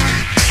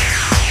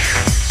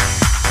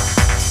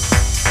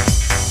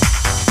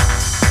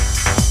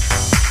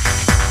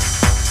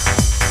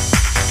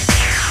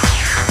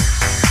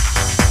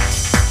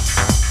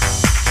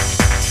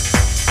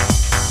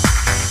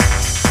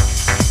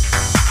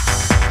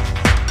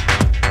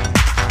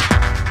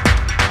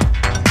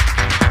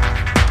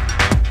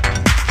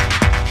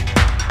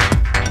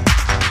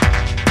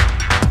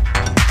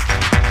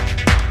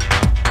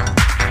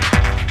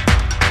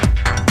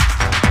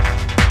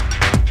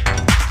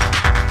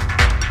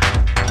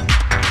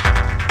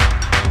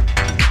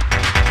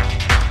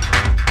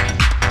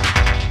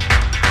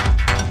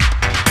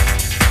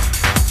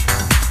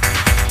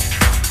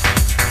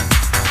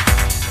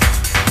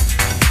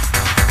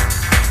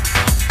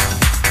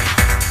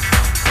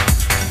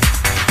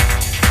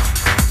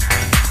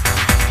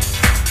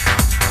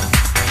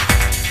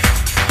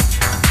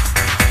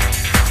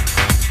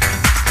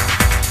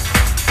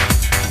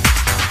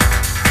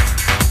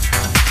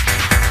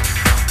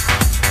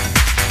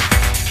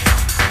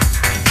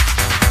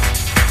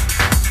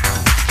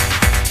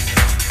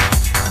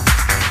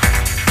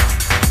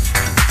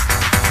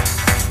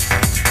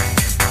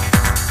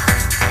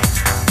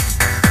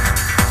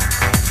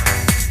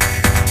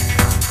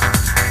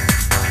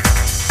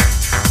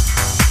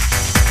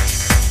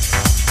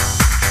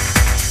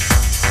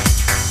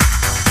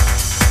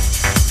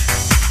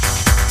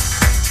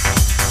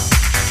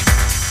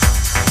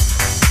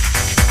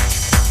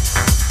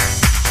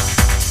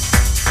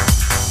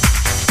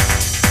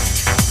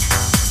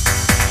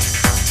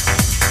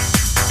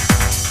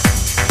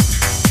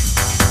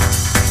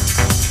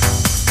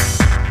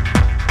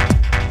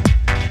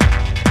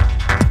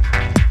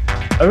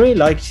 I really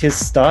liked his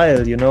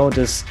style,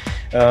 this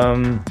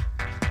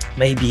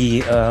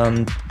maybe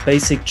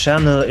basic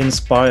channel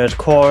inspired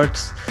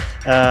chords,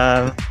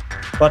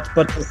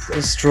 but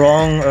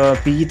strong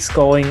beats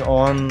going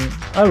on.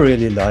 I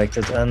really liked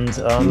it, and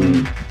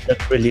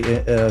that really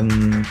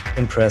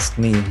impressed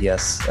me.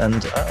 Yes,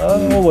 and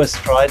I always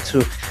tried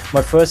to.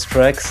 My first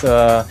tracks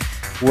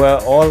were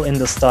all in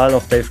the style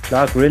of Dave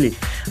Clark. Really,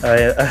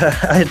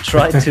 I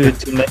tried to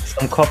make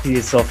some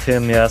copies of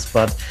him. Yes,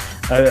 but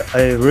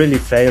I really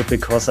failed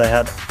because I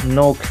had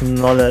no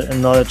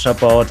knowledge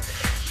about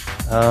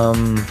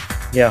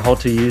how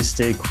to use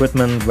the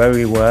equipment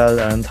very well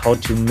and how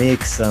to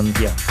mix, and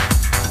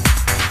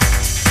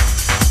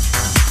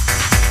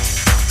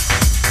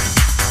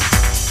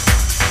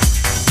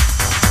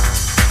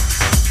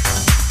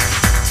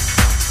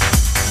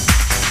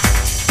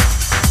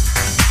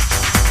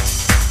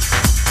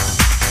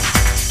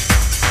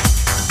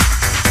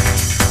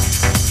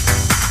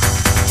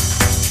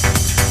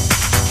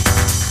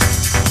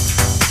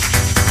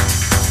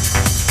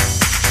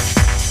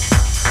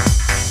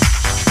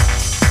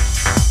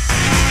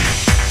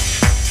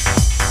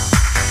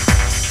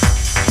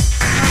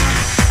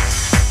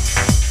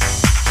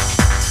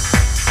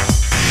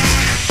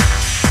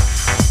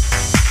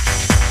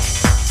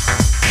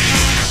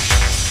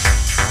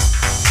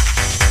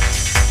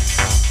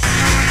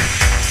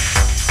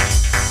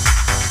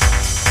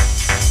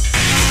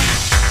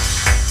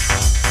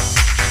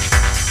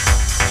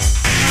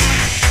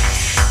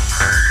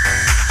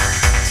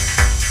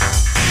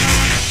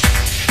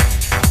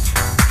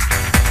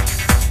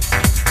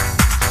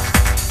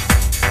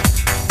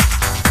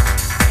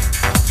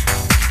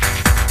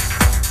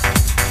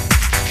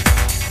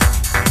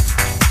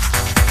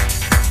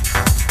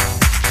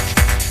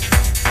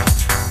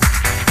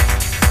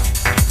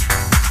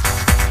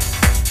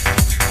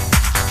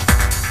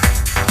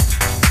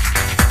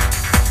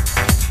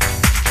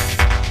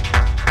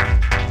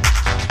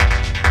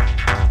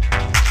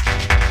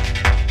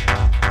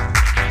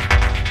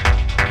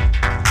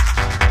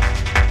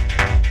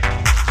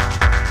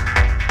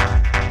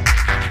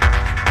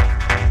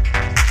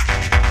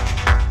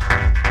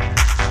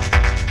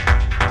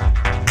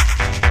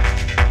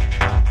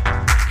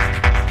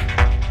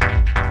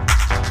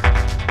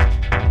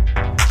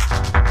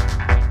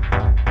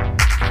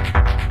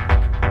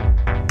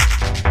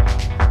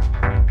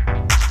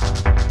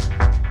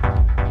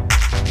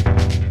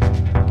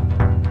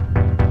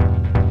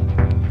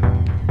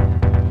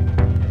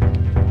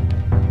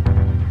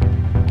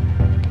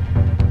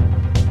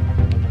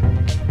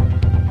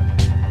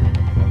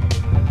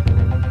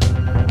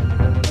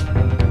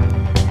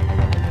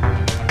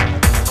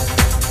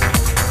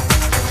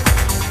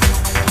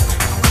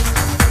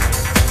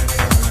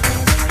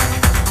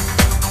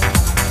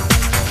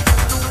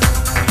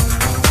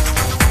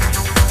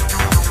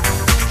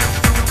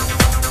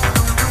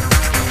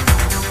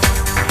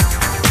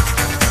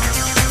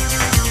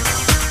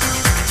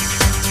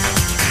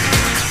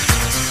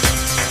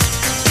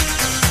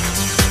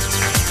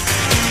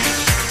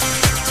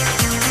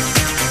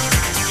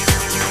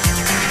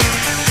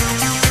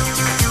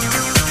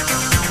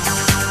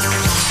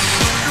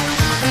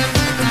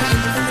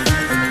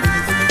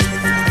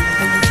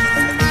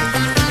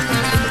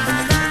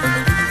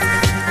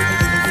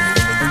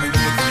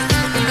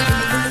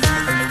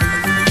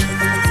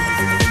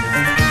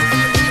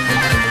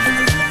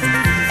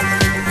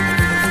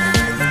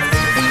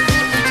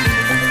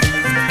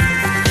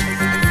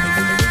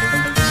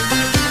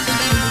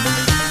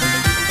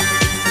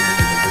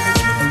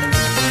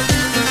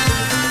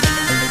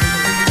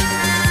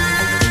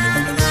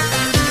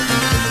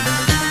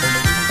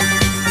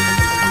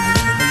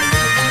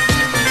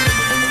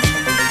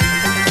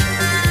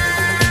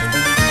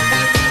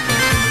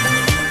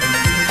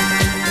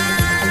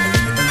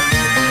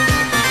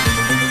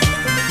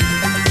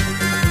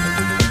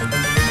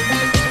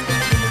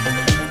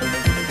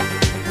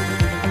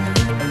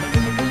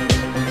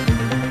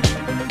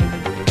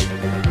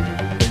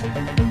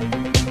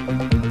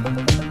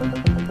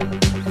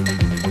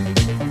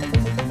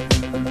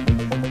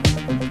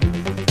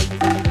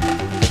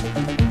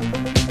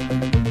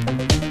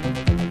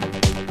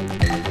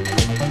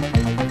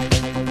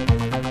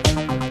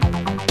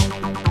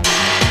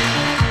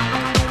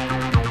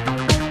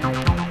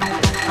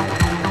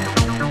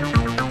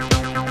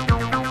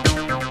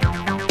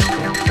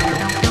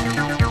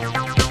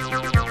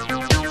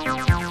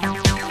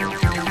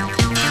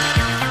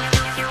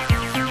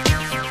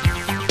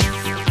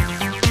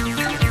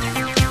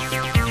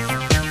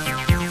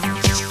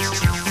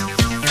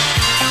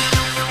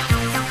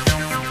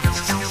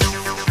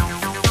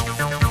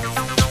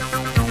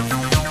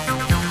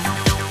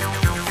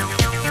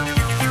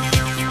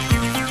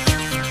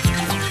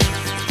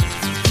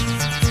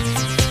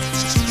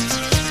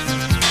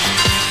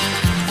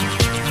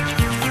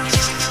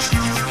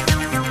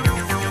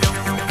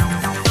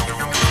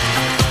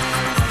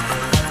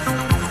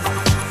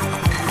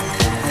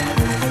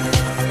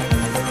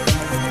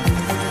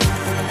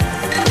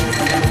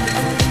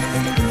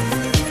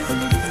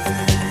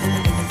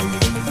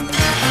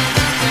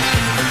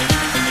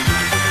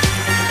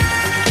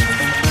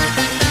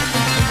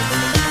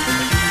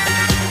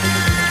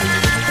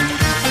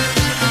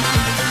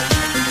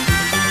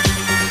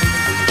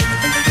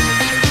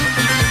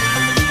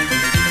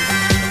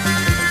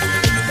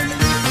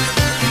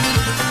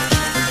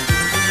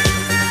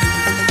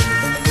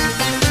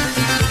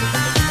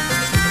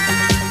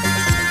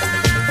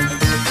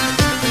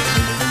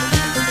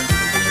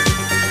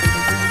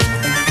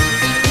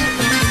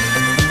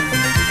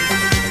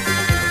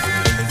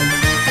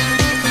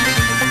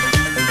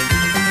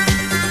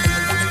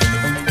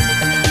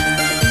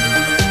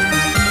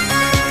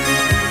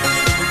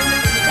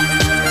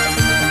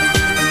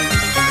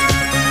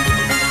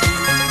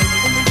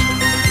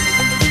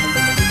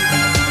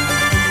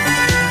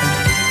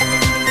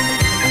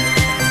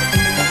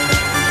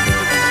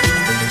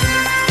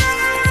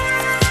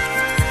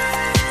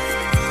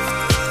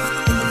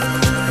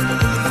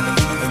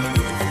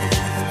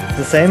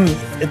same.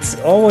 It's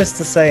always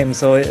the same.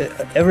 So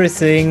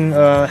everything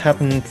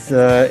happened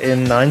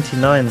in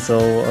 '99. So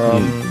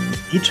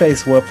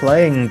DJs were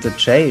playing the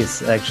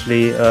jazz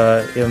actually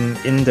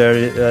in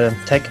their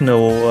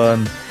techno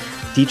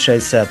DJ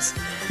sets,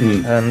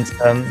 and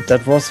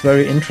that was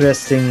very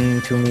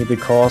interesting to me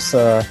because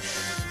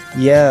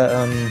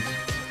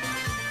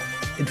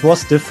it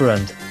was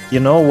different. You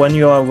know, when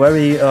you are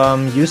very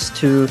used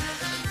to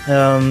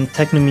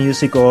techno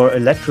music or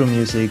electro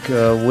music,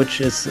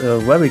 which is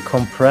very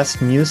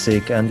compressed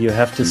music, and you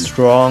have the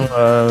strong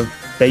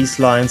bass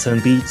lines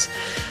and beats.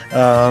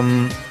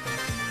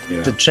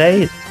 The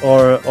jazz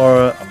or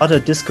other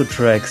disco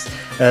tracks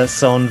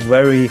sound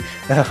very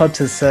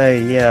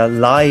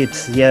light,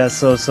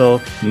 so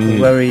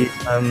very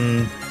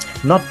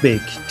not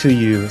big to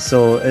you.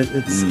 So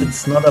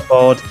it's not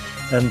about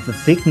the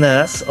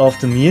thickness of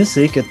the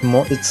music.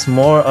 It's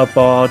more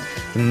about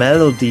the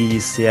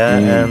melodies,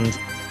 and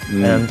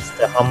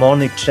the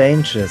harmonic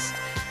changes.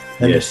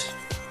 And yes.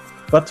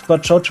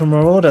 But Giorgio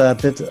Moroder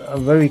did a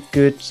very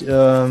good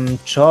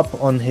job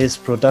on his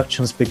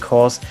productions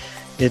because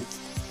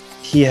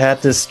he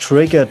had this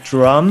triggered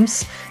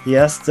drums.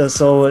 Yes,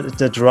 so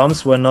the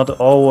drums were not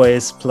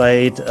always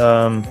played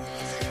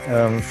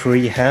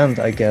freehand,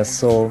 I guess.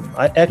 So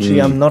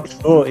I'm not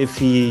sure if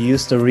he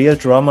used a real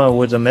drummer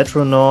with a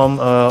metronome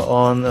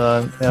on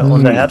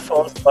the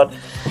headphones, but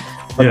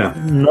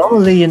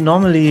normally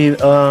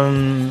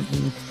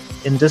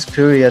in this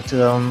period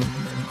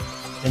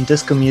in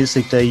disco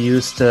music they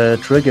used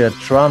triggered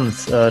drum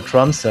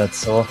sets.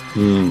 So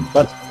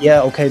but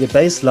the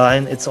bass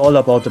line, it's all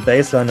about the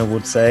bass line, I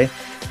would say.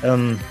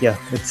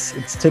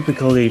 It's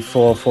typically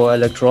for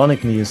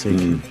electronic music.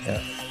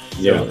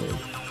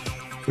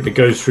 But it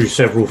goes through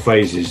several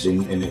phases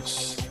in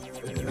its,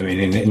 I mean,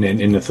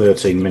 in the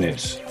 13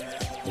 minutes.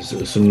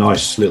 There's some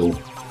nice little,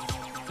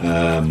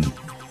 I'm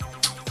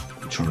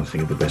trying to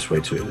think of the best way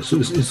to it.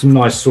 It's some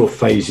nice sort of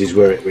phases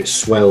where it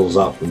swells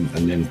up and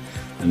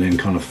then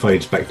kind of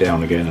fades back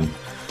down again. And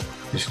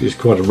it's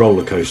quite a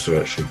roller coaster,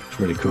 actually. It's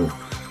really cool.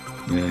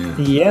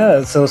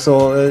 So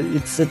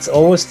it's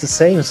always the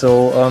same.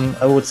 So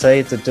I would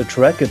say that the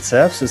track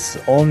itself is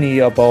only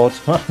about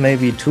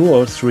maybe 2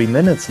 or 3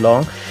 minutes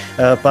long,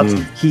 but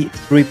he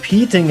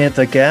repeating it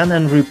again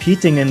and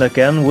repeating it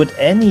again with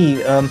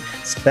any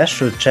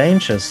special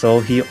changes. So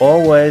he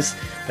always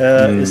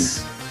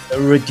is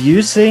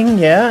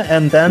reducing,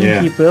 and then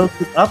he built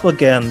it up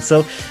again.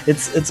 So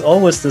it's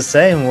always the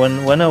same.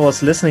 When I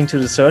was listening to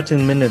the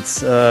 13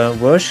 minutes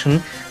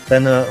version,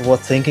 then I was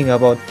thinking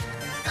about,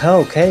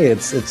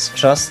 it's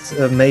just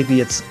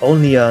maybe it's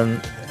only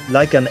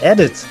like an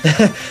edit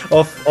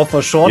of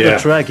a shorter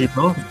track, you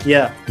know?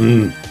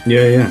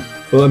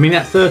 Well, I mean,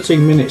 that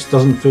 13 minutes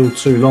doesn't feel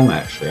too long,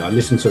 actually. I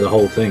listened to the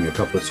whole thing a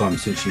couple of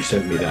times since you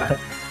sent me that,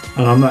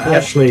 and I'm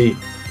actually,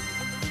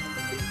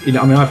 you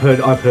know, I mean, I've heard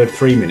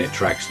 3-minute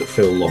tracks that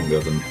feel longer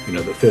than, you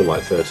know, that feel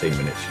like 13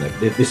 minutes. You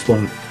know, this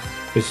one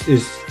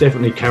is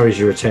definitely carries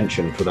your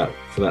attention for that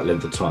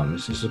length of time.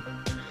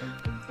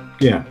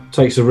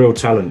 Takes a real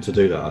talent to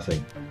do that, I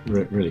think.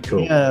 Really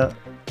cool.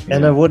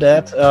 And I would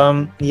add,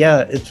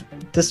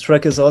 this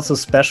track is also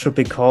special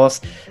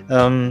because,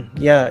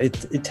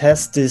 it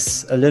has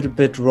this a little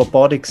bit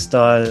robotic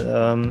style,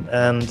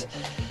 and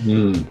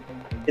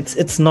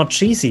it's not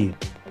cheesy.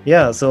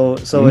 So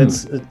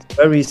it's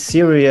very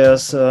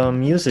serious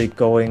music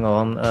going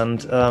on,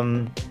 and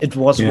it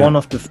was one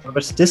of the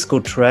first disco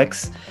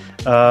tracks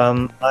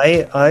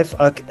I've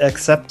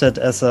accepted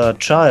as a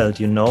child,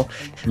 you know,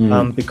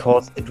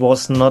 because it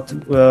was not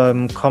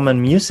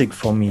common music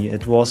for me.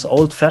 It was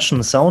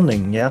old-fashioned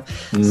sounding,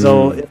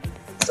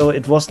 So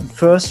it was the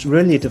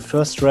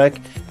first track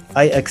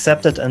I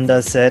accepted, and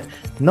I said,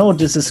 no,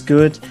 this is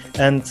good,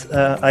 and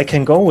I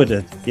can go with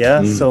it.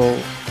 So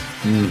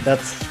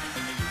that's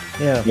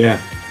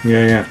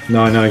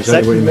No, I know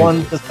exactly what you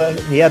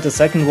mean. The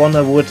second one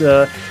I would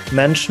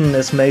mention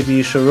is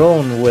maybe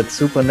Sharon with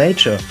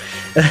Supernature.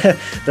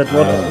 That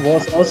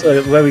was also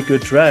a very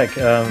good track.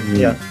 I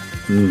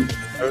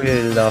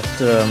really loved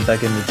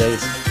back in the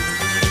days.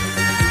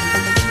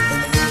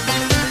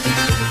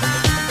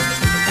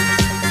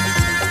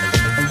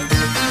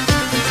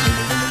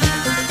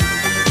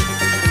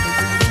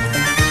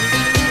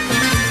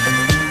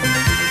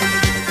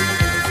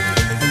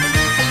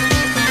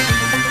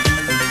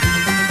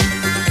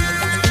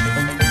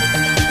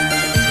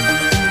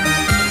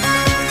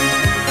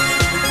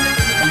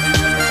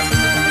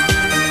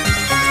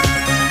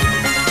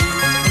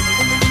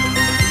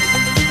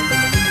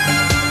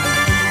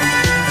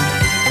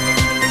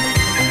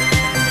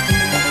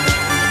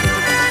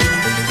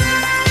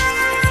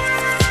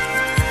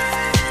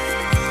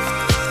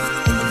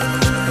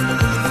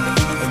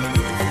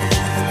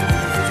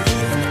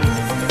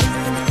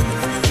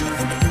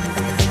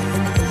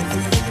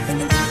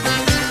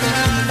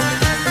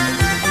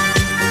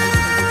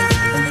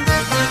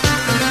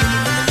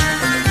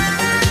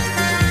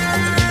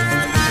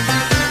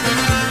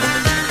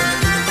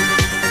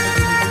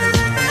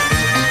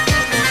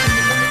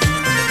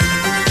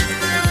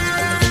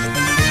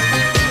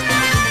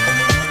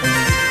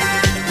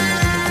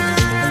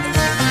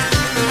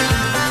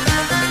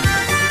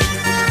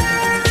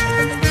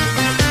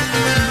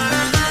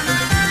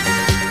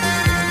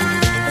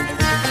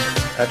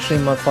 actually,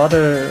 my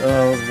father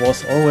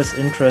was always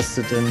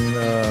interested in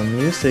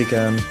music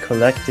and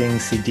collecting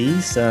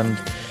CDs, and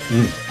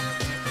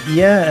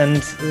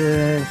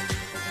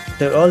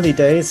the early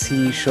days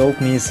he showed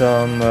me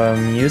some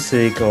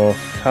music of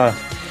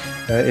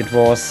it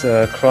was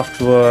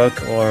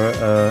Kraftwerk or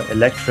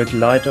Electric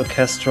Light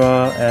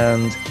Orchestra,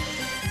 and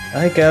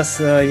I guess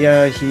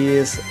he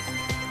is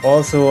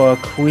also a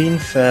Queen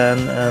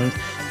fan, and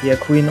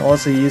Queen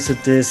also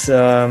used this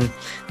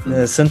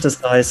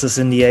synthesizers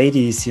in the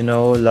 80s, you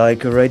know,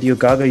 like Radio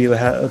Gaga. You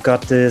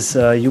got this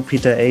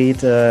Jupiter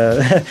 8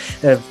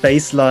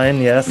 bass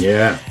line,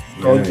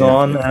 going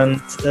on,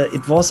 and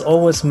it was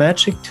always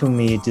magic to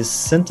me, this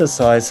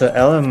synthesizer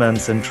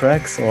elements in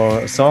tracks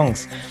or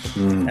songs,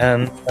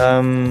 and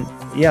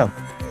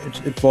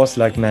it was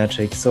like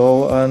magic.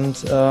 So, and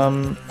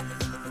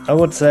I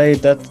would say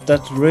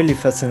that really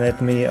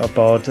fascinated me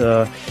about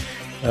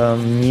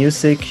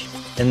music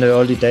in the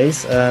early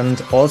days.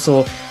 And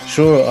also,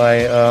 sure,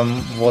 I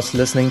was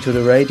listening to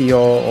the radio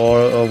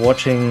or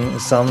watching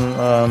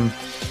some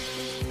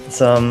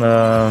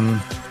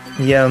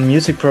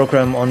music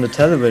program on the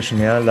television,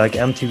 like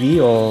MTV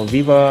or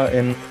Viva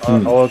in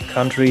our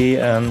country.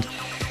 And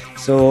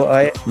so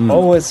I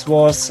always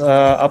was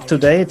up to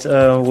date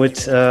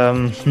with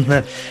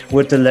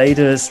with the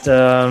latest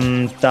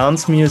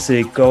dance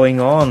music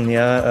going on,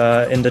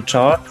 in the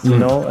charts, you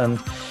know, and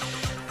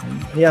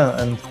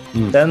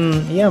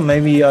then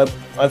maybe I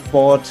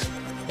bought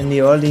in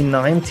the early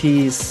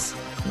 90s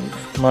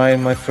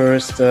my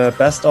first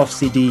best of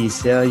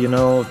CDs,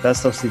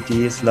 best of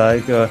CDs,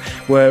 like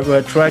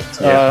where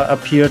tracks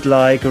appeared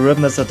like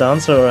Rhythm as a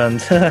Dancer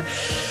and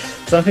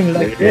something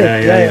like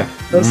that.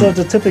 Those are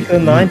the typical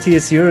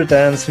 90s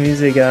Eurodance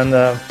music, and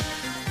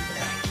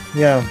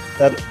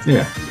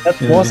that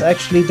was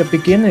actually the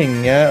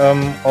beginning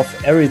of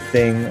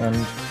everything.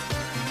 And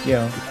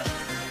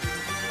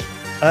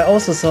I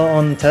also saw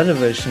on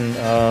television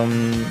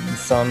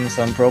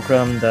some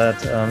program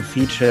that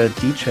featured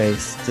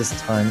DJs this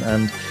time,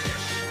 and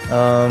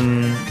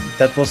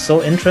that was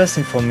so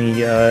interesting for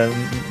me,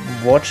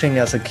 watching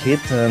as a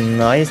kid a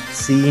night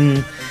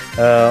scene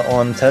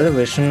on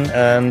television,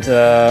 and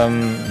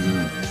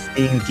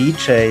seeing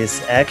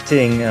DJs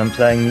acting and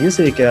playing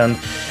music, and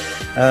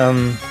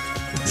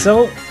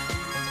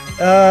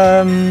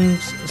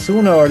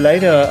sooner or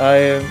later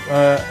I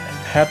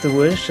had the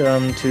wish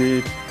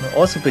to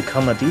also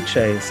become a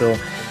DJ. So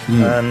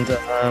and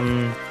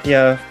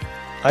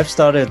I've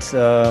started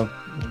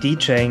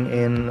DJing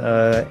in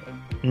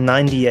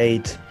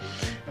 98,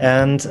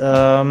 and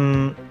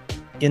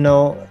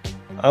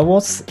I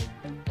was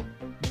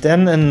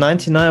then in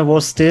 99. I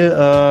was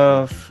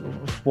still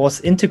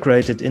was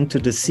integrated into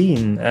the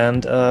scene,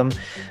 and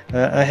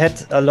I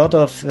had a lot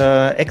of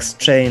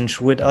exchange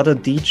with other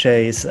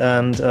DJs,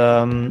 and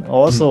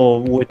also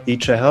with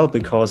DJ Hell,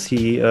 because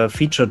he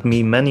featured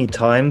me many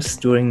times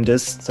during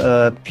this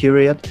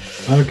period.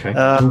 Okay.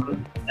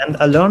 And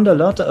I learned a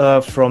lot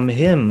from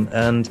him,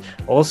 and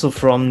also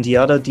from the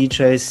other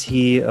DJs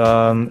he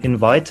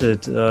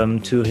invited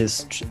to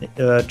his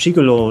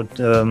Gigolo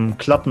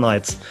club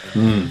nights.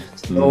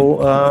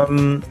 So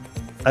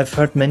I've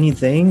heard many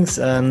things,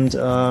 and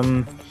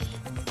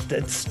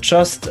it's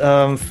just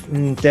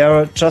there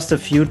are just a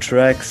few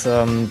tracks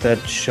that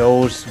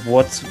shows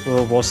what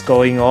was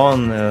going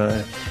on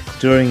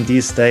during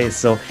these days.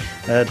 So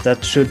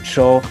that should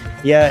show.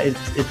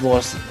 It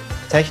was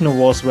techno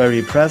was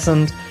very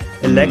present.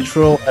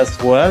 Electro as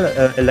well.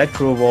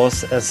 Electro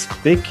was as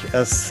big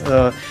as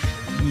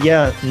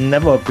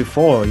never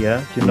before.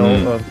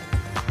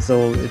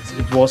 So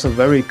it was a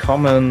very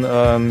common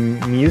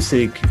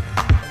music.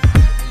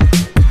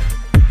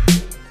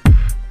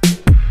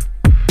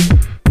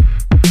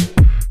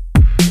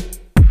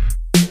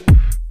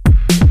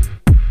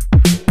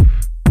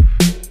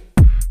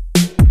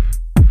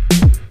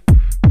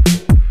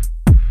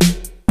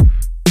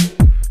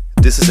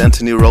 This is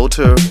Anthony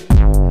Rother,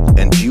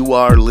 and you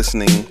are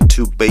listening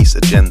to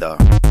BassAgenda.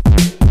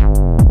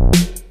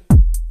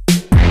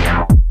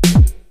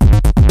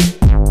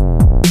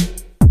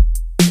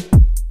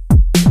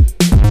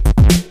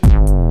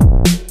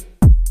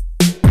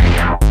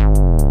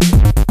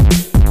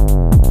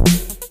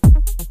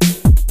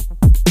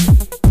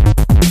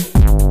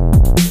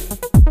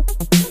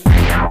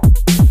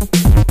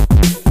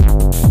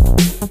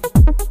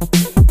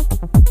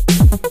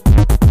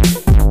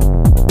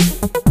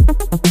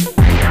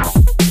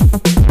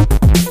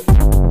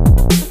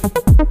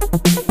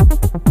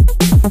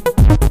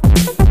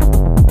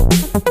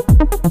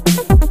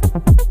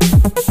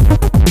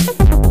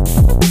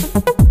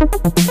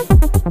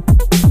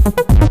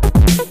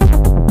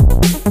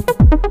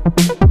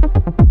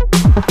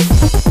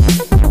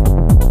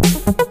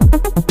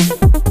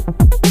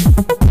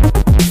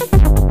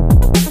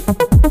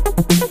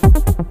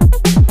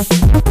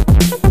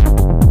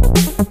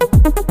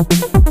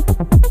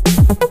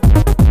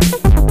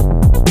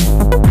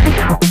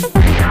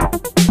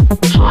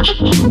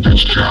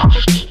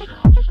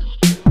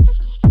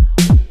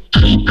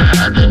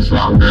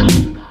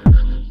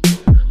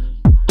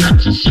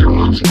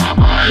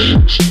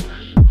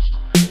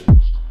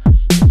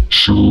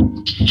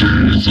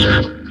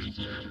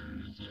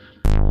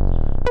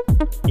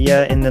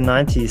 Yeah, in the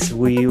 90s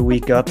we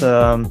got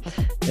a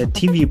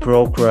TV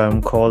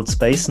program called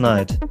Space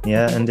Night,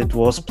 yeah, and it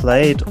was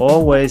played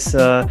always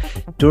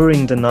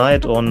during the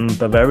night on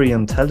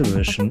Bavarian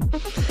television.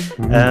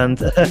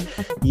 And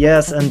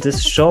yes, and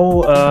this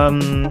show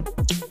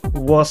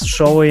was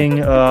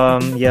showing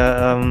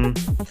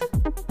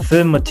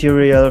film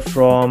material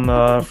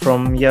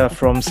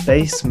from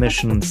space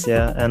missions,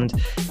 yeah,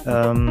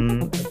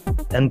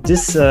 and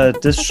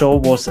this show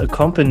was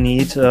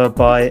accompanied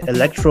by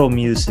electro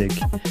music.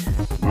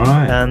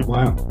 Right. And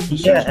wow.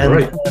 Yeah,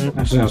 and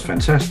that sounds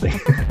fantastic.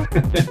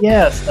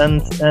 Yes,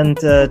 and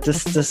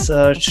this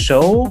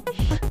show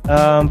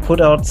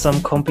put out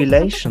some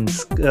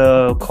compilations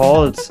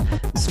called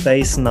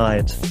Space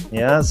Night.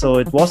 Yeah, so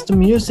it was the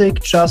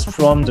music just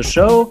from the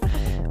show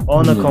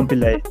on a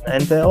compilation,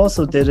 and they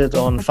also did it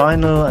on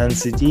vinyl and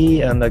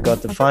CD, and I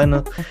got the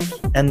vinyl,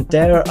 and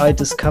there I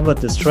discovered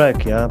this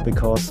track, yeah,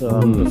 because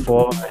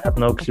before I had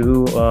no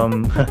clue.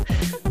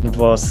 It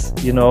was,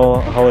 you know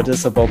how it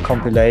is about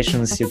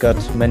compilations, you got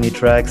many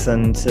tracks,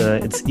 and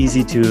it's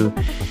easy to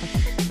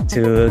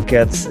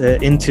get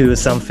into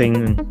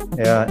something,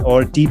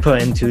 or deeper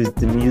into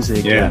the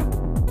music. Yeah,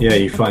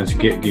 you find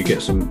you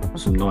get some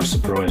nice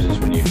surprises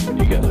when you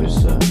get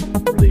those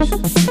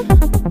releases.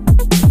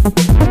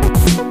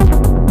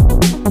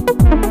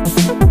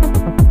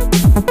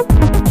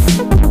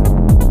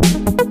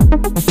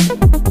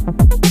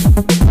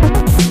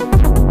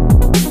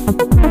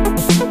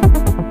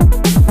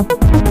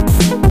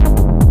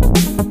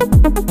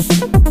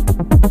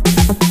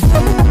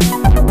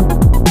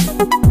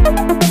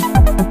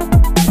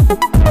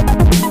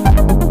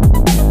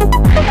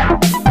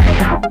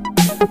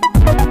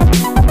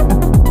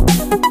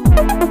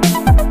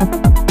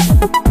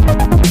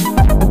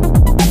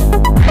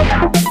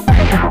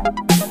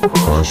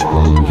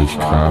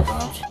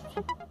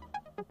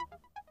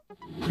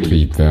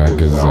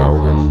 Triebwerke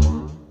saugen,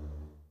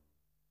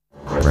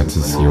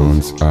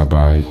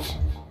 Präzisionsarbeit.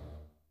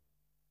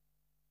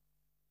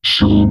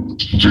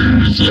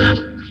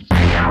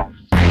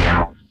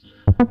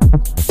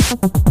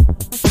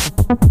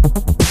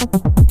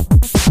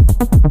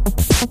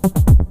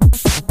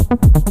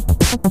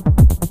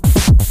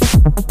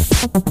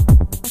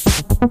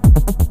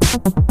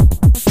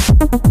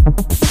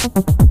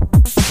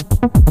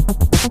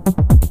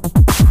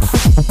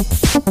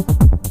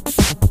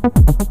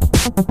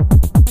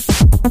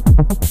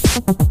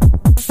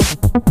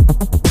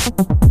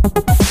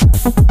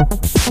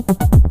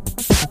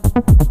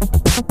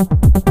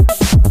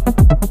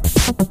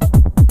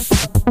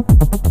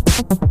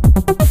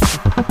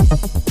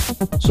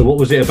 So what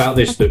was it about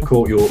this that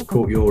caught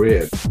your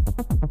ear?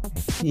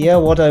 Yeah,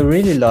 what I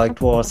really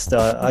liked was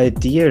the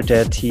idea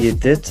that he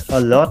did a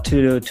lot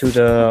to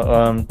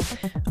the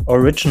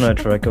original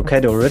track. Okay,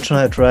 the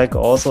original track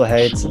also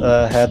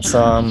had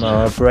some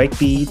break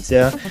beats,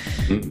 yeah,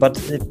 but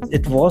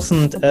it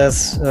wasn't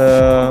as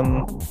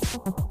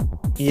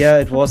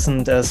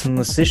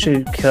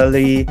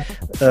musically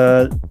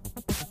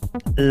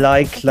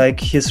like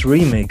his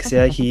remix.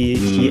 Yeah,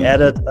 he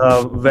added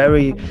a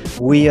very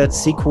weird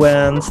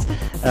sequence.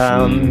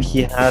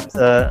 He had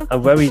a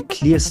very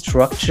clear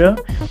structure,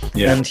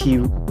 and he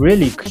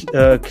really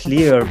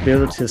clear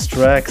built his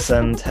tracks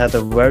and had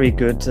a very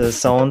good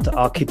sound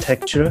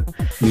architecture,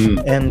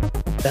 and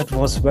that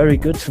was very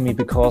good to me,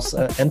 because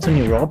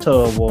Anthony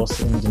Rother was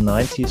in the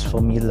 90s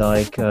for me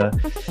like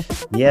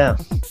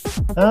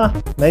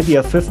maybe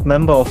a fifth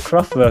member of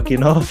Kraftwerk, you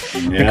know,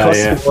 because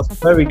he was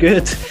very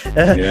good.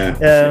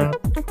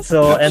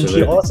 So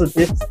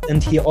absolutely.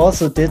 and he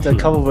also did a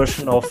cover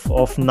version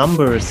of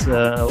Numbers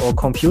or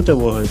Computer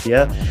World,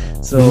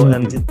 so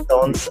and it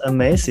sounds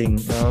amazing.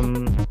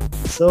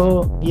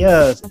 So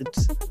yeah,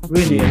 it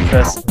really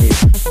impressed me.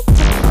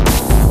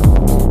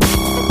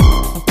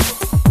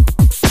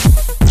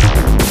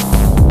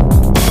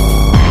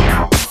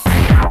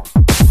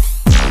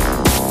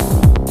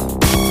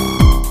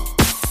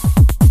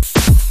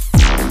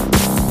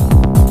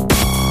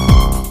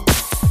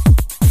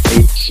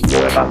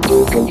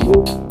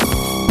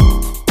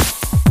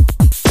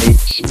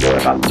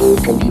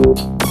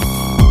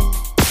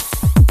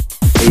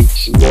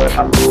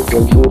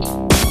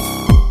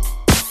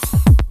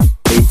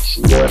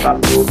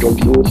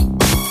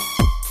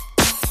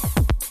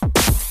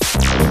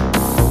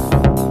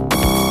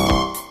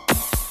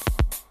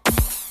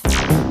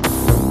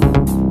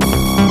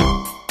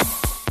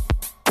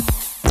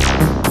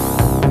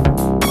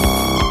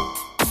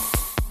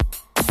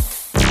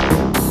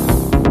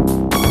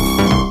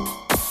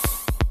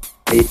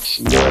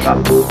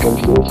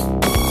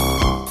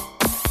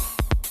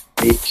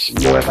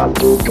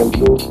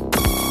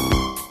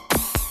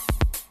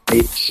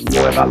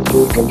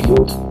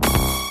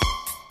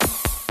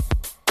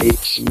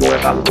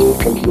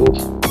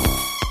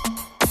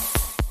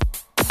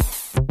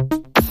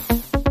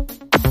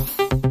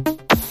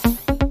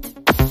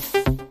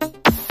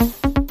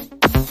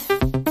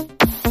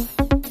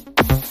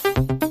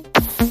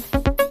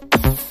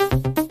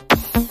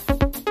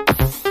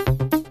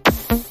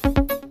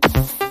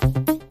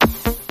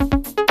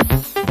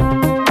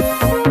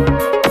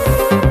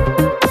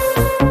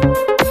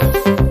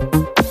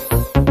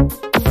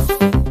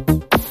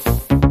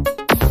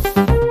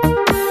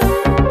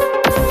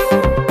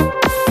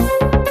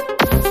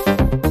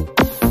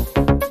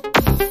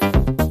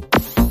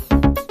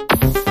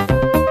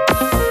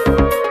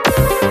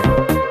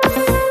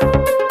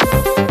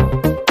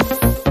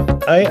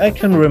 I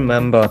can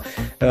remember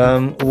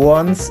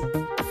once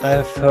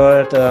I've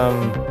heard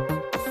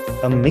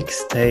a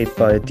mixtape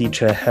by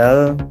DJ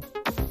Hell,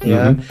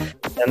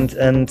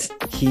 and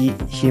he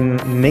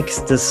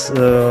mixed this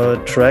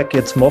track.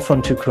 It's more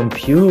fun to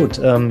compute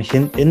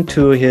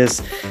into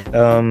his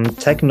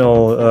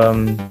techno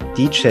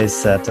DJ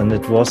set, and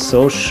it was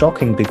so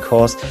shocking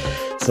because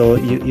so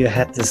you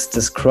had this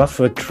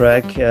Kraftwerk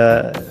track.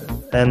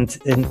 And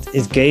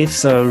it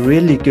gave a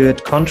really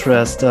good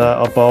contrast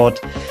about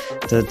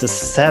the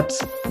set.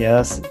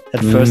 Yes,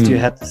 at first you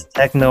had this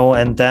techno,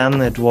 and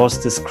then it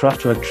was this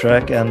Kraftwerk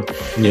track, and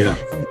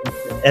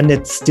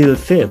it still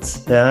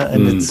fits. Yeah,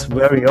 and it's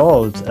very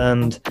old,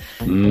 and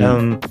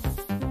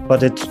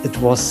but it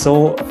was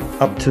so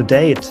up to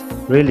date,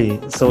 really.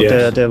 So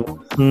there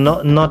was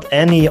not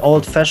any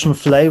old-fashioned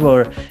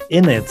flavor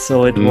in it.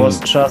 So it was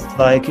just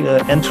like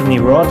Anthony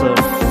Rother.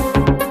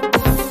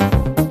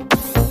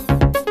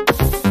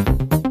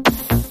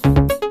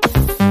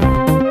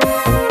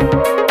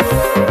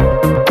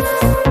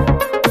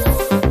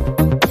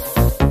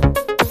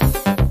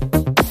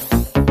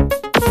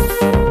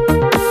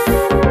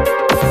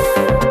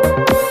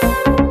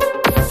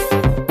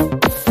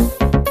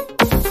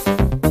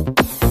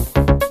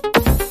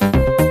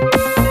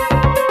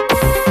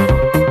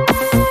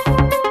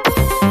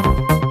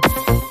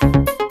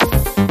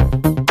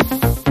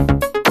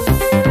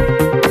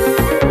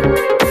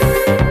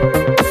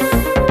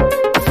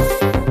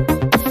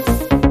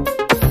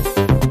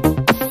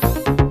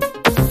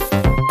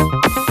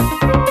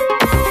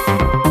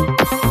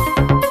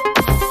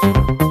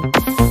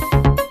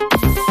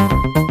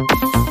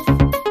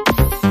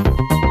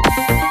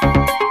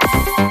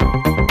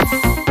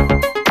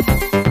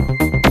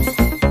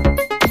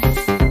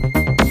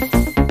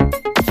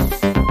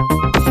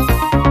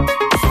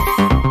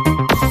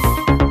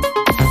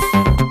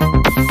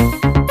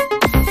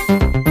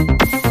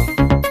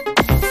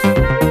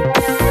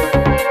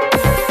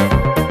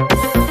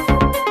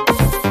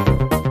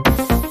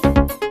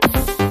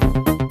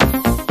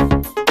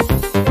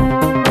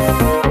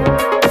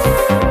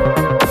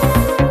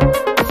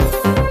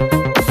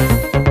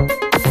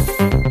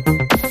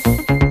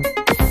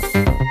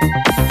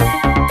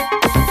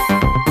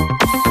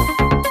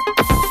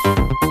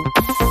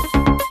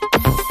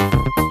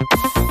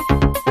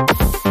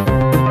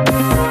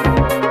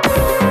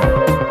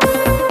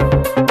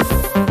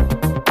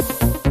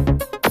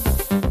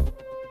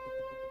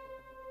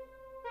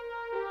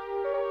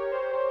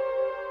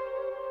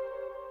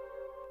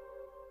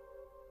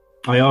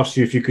 I asked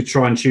you if you could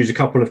try and choose a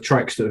couple of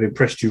tracks that have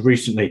impressed you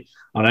recently,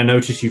 and I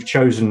noticed you've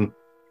chosen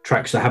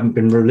tracks that haven't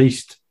been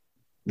released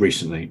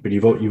recently, but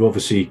you're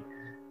obviously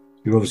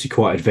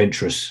quite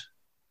adventurous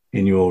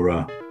in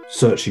your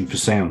searching for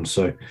sound.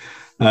 So,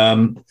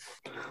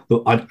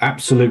 look, I'd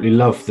absolutely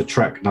love the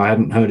track, and I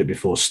hadn't heard it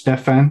before.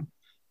 Stefan,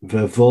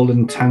 Wir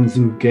wollen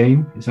tanzen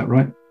gehen. Is that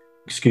right?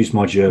 Excuse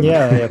my German.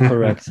 Yeah,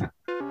 correct.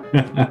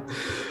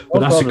 But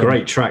that's a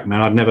great track,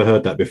 man. I'd never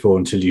heard that before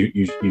until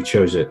you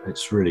chose it.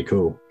 It's really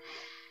cool.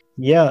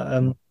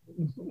 Yeah,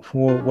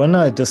 when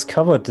I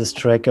discovered this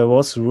track, I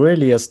was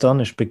really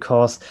astonished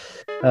because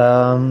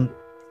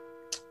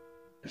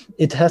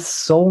it has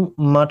so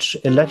much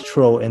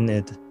electro in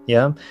it.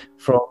 Yeah,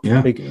 from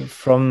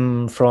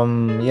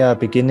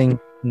beginning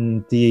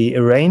the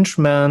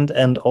arrangement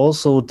and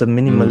also the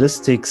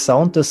minimalistic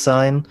sound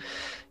design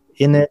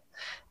in it.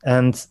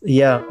 And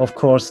yeah, of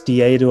course, the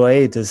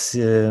 808 is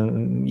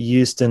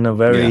used in a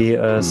very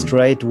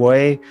straight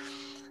way.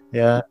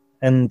 Yeah,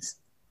 and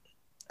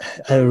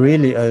I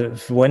really,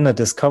 when I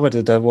discovered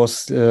it, I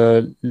was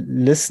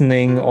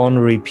listening on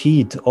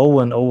repeat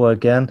over and over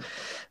again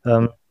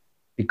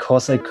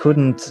because I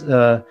couldn't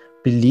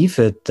believe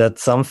it that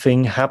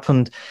something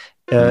happened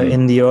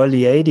in the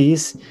early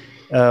 80s,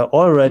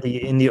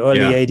 already in the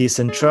early 80s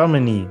in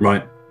Germany.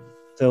 Right.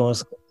 There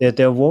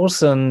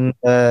was an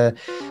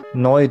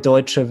Neue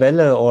Deutsche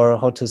Welle, or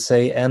how to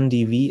say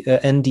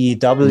NDW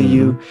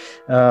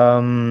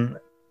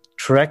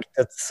track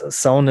that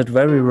sounded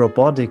very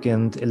robotic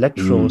and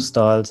electro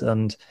styled,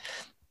 and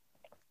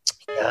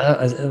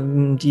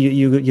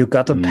you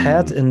got a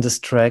pad in this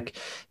track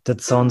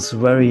that sounds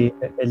very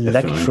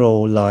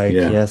electro like.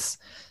 Yes.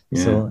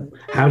 So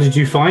how did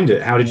you find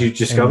it? How did you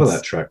discover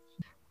that track?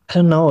 I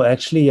don't know.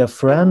 Actually, a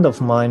friend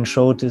of mine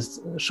showed it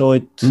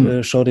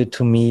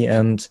to me,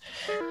 and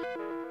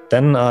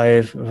then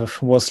I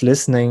was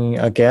listening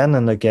again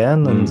and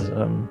again,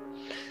 and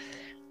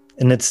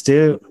it's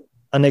still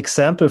an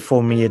example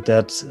for me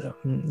that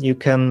you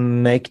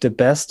can make the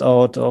best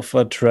out of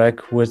a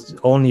track with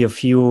only a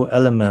few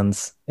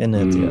elements in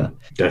it. Yeah,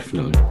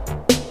 definitely.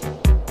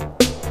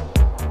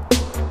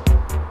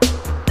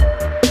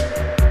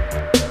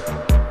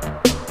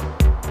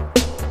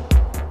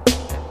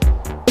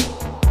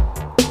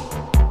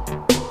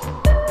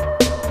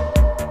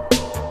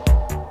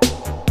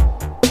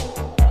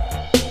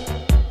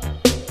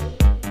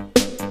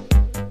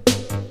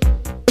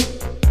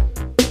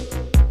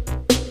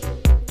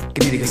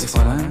 Gnädiges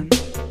Fräulein,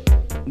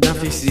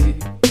 darf ich Sie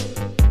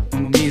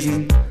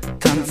diesen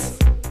Tanz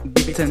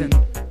bitten?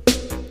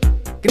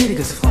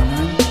 Gnädiges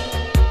Fräulein,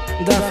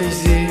 darf ich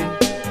Sie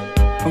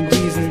um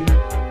diesen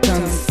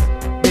Tanz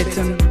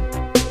bitten?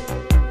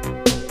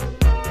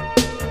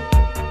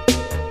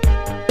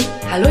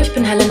 Hallo, ich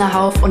bin Helena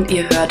Hauf und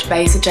ihr hört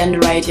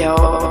BassAgenda Radio.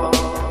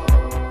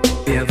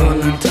 Wir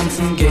wollen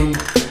tanzen gehen,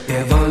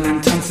 wir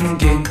wollen tanzen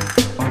gehen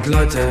und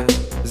Leute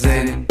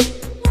sehen.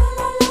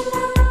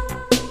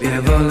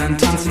 Wir wollen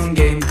tanzen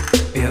gehen,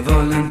 wir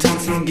wollen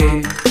tanzen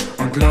gehen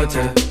und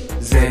Leute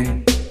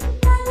sehen.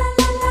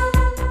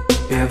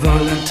 Wir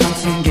wollen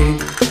tanzen gehen,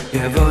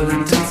 wir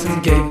wollen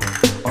tanzen gehen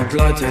und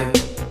Leute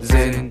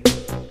sehen.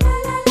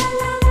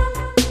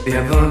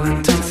 Wir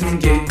wollen tanzen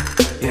gehen,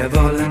 wir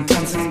wollen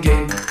tanzen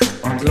gehen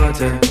und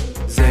Leute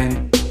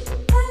sehen.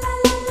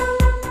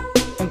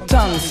 Und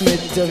tanz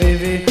mit der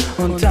Vivi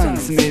und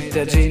tanz mit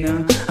der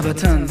Gina, aber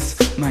tanz,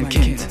 mein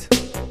Kind.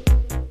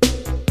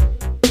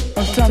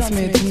 Und tanz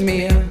mit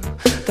mir,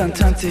 dann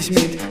tanz ich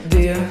mit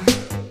dir,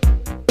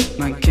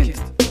 mein Kind.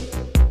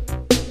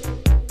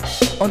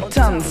 Und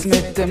tanz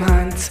mit dem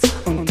Heinz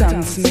und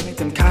tanz mit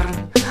dem Karl,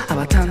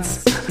 aber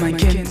tanz, mein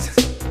Kind.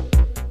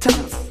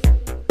 Tanz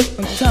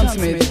und tanz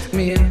mit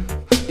mir,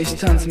 ich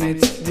tanz mit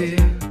dir,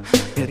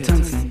 wir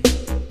tanzen.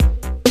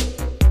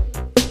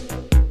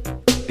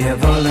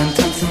 Wir wollen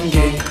tanzen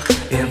gehen,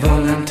 wir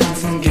wollen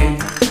tanzen gehen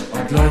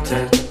und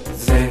Leute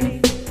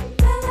sehen.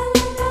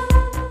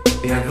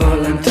 Wir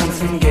wollen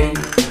tanzen gehen,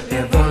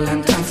 wir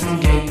wollen tanzen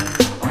gehen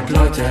und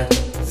Leute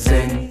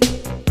sehen.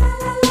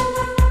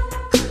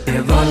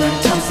 Wir wollen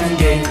tanzen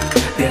gehen,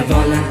 wir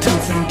wollen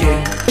tanzen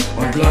gehen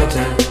und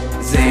Leute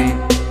sehen.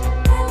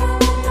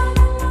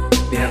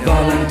 Wir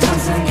wollen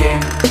tanzen gehen,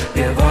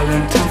 wir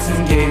wollen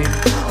tanzen gehen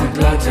und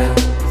Leute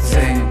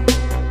sehen.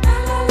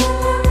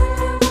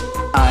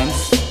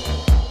 1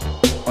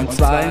 und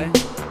 2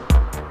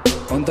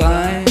 und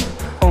 3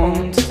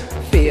 und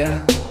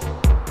 4.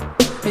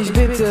 Ich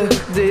bitte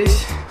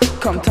dich,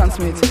 komm tanz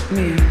mit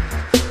mir.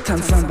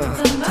 Tanz Samba,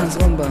 tanz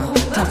Rumba,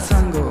 tanz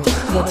Tango,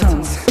 aber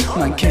tanz,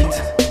 mein Kind.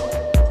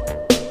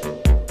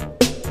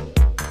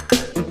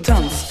 Und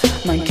tanz,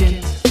 mein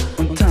Kind,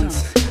 und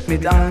tanz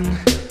mit allen,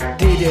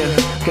 die dir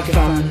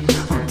gefallen.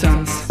 Und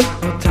tanz,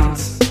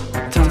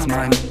 tanz,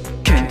 mein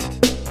Kind.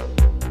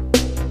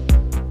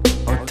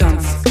 Und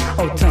tanz,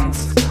 oh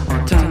tanz, oh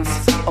tanz,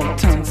 oh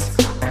tanz,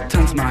 oh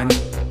tanz, mein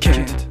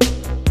Kind.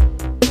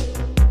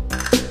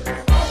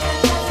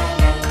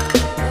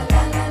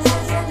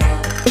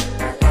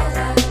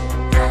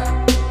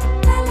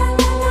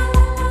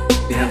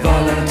 Wir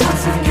wollen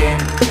tanzen gehen,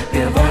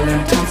 wir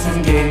wollen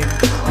tanzen gehen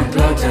und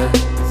Leute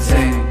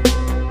sehen.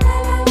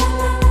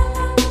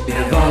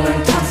 Wir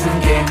wollen tanzen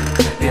gehen,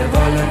 wir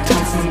wollen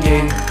tanzen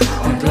gehen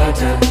und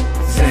Leute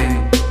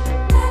sehen.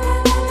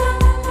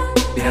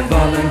 Wir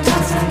wollen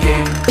tanzen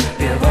gehen,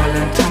 wir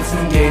wollen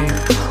tanzen gehen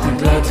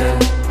und Leute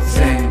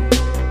sehen.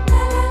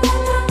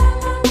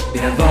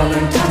 Wir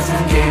wollen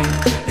tanzen gehen,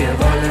 wir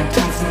wollen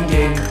tanzen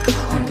gehen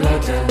und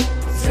Leute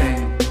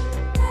sehen.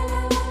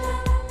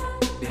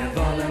 Wir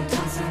wollen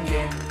tanzen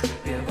gehen,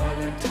 wir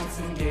wollen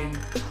tanzen gehen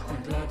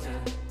und Leute.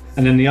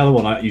 And then the other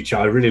one,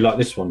 I really like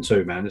this one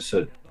too, man. It's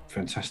a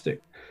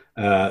fantastic.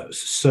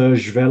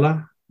 Serge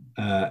Vela,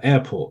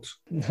 Airport.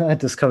 I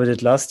discovered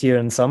it last year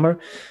in summer,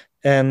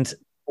 and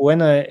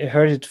when I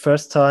heard it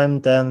first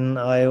time, then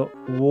I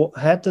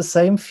had the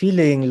same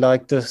feeling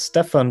like the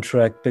Stefan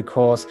track,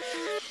 because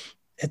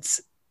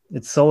it's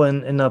so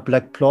in a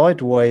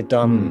Blackploid way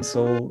done.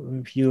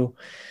 So you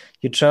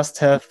just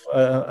have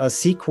a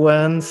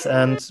sequence,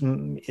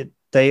 and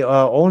they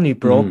are only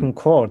broken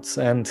chords,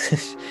 and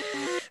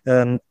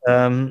and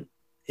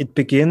it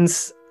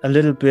begins a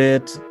little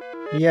bit,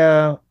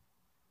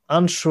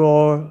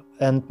 unsure,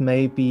 and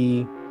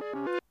maybe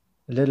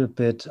a little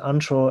bit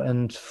unsure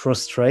and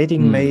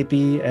frustrating,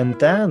 maybe, and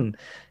then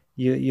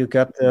you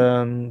got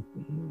the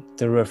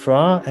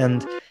refrain,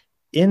 and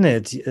in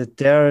it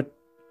there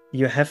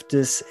you have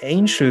this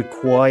angel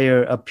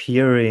choir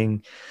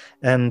appearing,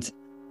 and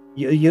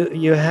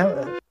you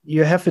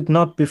have it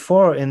not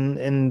before in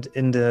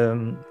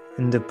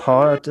the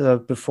part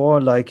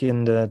before, like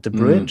in the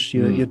bridge.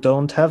 You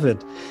don't have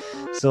it,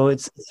 so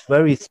it's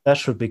very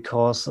special,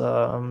 because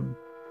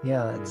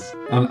it's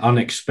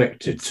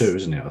unexpected too,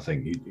 isn't it? I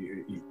think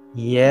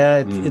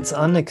it's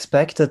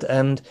unexpected,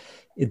 and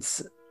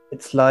it's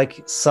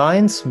like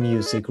science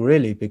music,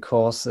 really,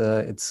 because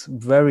it's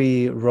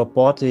very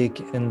robotic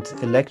and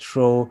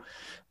electro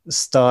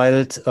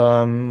styled,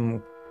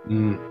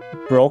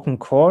 broken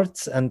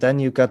chords, and then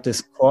you got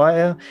this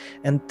choir,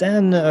 and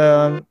then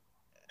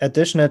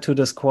additional to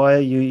this choir,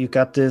 you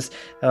got this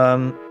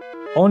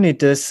only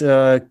this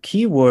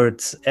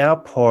keywords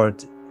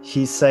airport.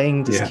 He's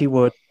saying this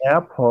keyword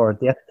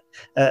airport,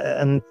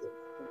 and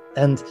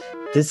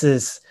this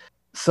is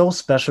so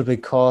special,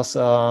 because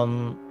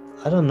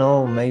I don't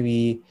know,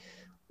 maybe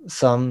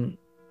some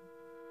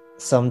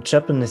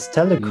Japanese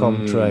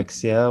telecom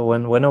tracks,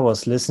 when I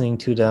was listening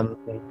to them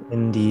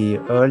in the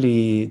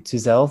early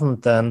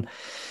 2000s,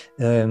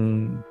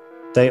 then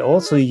they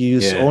also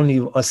use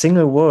only a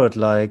single word,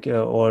 like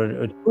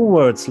or two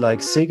words,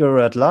 like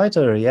cigarette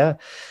lighter,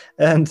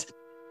 and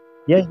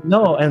Yeah,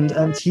 no,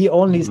 and he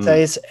only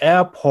says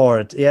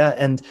airport. Yeah,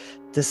 and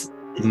this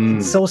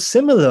it's so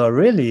similar,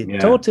 really,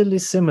 totally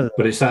similar.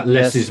 But it's that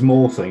less is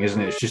more thing,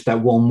 isn't it? It's just that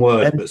one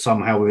word, but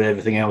somehow with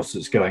everything else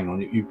that's going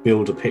on, you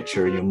build a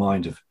picture in your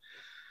mind of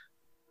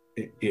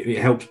it. It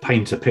helps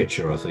paint a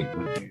picture, I think,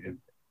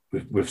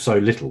 with so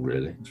little,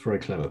 really. It's very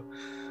clever.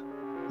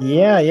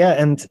 Yeah,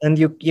 and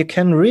you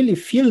can really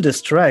feel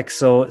this track.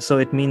 So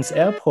it means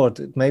airport.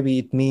 Maybe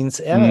it means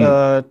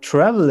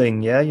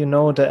traveling. Yeah, you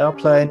know, the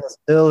airplane is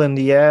still in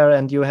the air,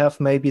 and you have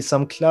maybe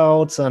some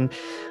clouds, and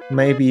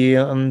maybe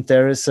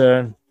there is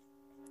a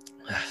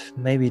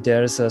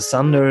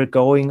thunder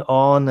going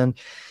on, and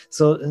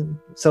so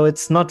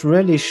it's not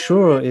really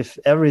sure if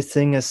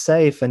everything is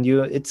safe, and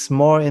it's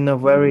more in a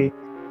very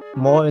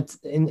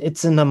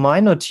it's in a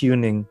minor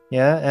tuning,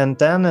 and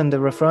then in the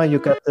refrain you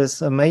got this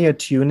major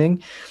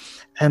tuning,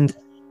 and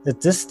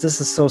this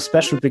is so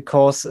special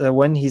because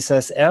when he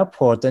says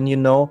airport, then you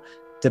know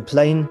the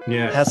plane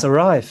has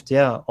arrived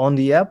on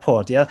the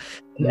airport, and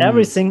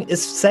everything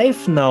is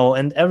safe now,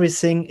 and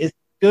everything is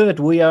good,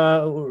 we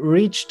are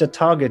reached the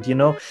target, you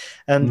know,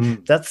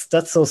 and that's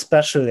so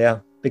special,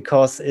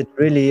 because it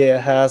really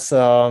has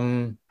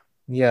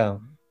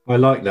I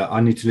like that.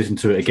 I need to listen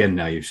to it again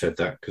now you've said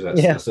that, because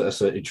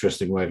that's an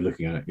interesting way of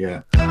looking at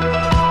it.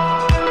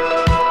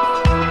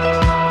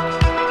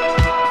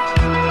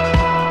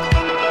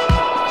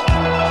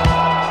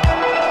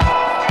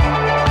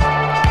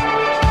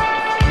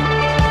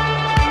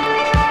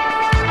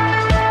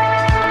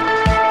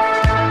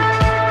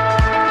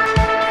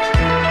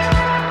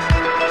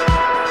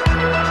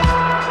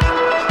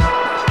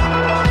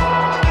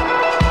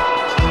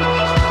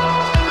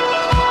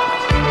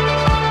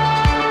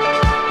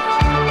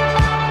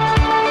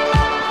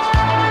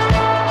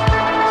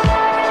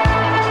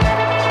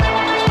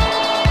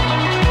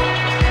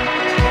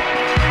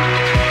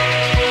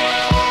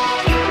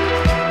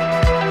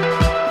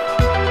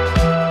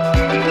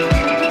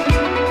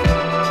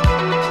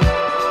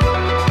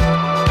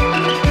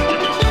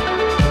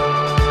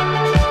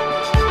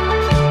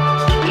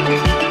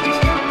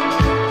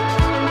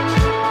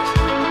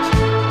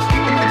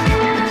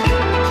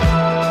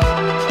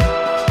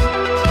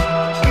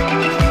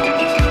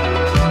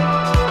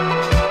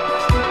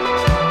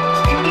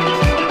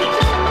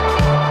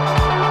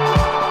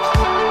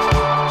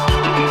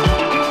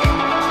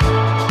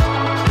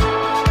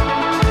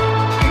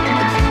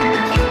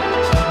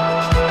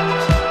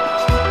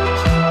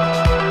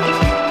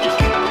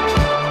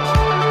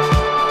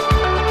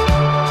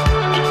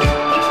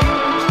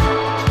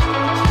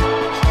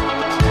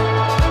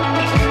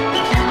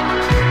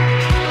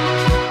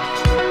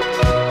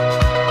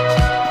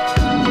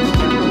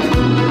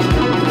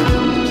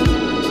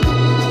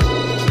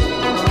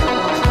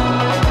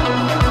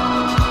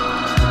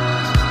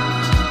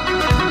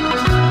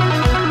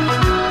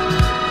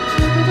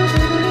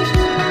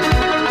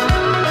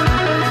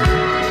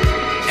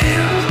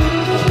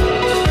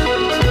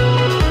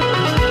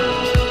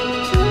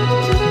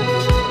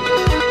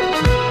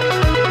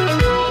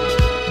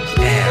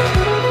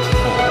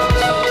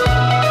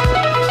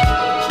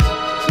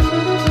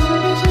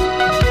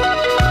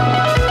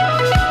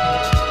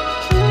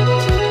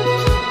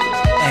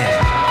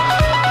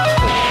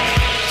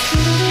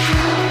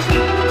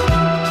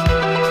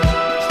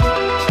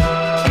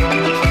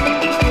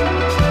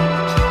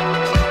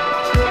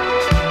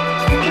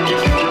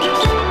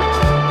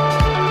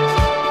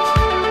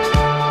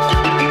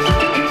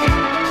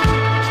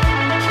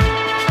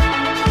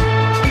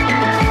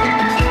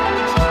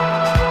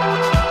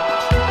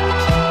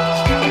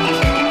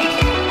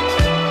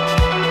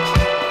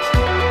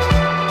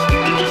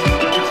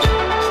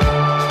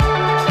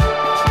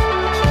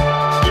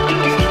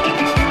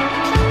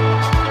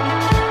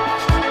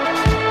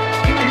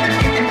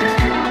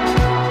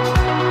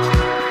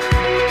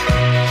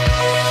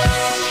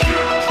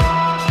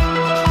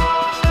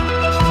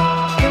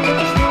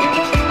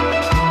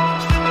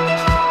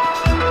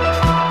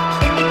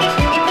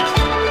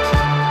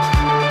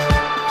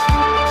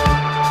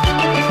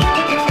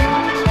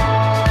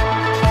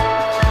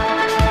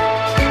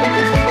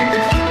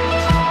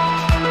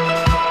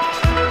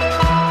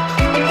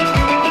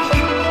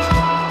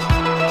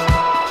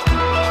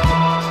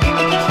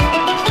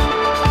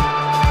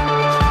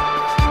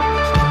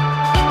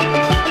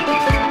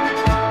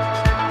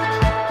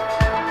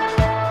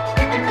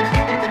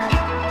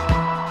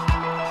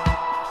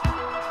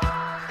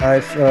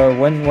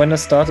 When I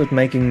started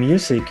making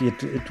music,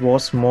 it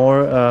was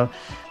more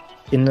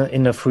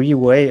in a free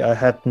way. I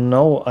had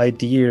no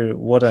idea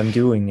what I'm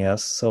doing.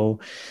 Yes, so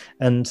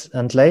and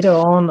later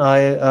on,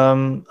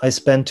 I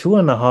spent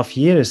 2.5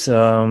 years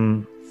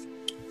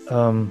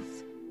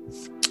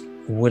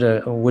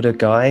with a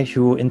guy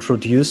who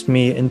introduced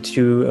me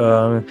into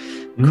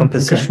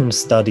composition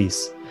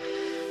studies.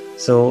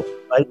 So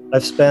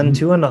I've spent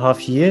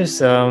 2.5 years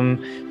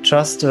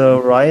just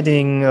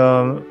writing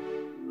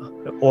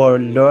or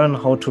learn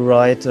how to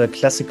write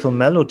classical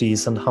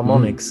melodies and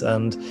harmonics,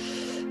 and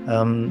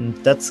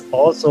that's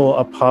also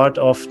a part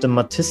of the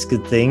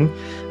Matiske thing.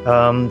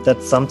 That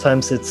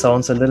sometimes it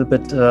sounds a little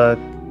bit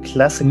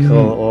classical,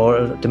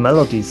 or the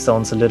melody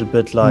sounds a little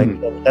bit like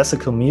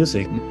classical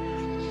music.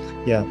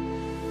 Yeah,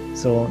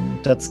 so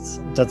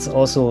that's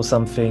also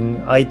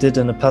something I did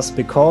in the past,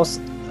 because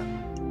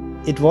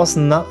it was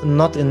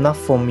not enough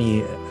for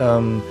me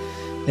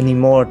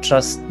anymore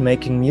just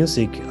making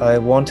music. I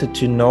wanted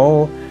to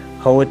know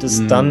how it is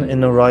done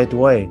in the right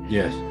way.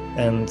 Yes,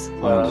 and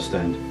I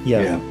understand.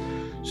 Yeah.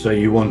 So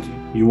you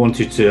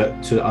wanted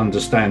to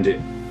understand it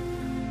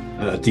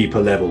at a deeper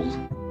level.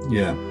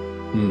 Yeah.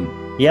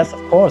 Yes, of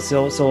course.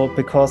 So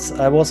because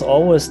I was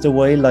always the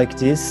way like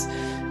this.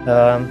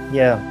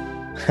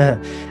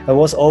 I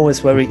was always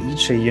very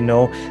itchy, you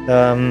know.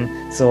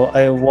 So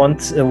I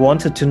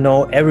wanted to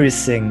know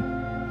everything.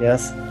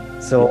 Yes.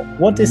 So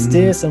what is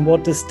this and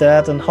what is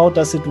that and how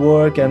does it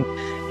work, and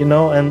you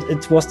know, and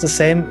it was the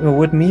same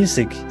with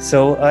music.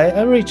 So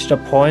I reached a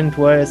point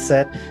where I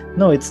said,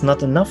 no, it's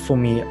not enough for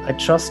me. I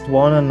just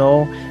want to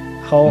know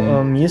how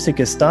music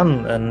is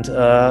done, and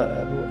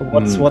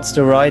what's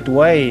the right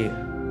way,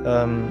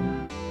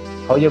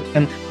 how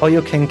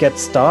you can get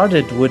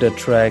started with a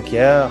track.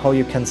 Yeah, how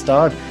you can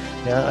start.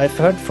 Yeah, I've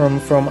heard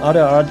from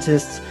other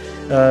artists,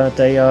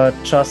 they are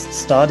just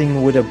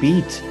starting with a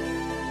beat.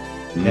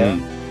 Yeah,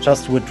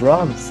 just with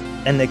drums,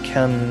 and they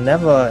can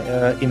never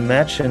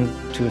imagine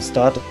to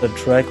start a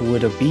track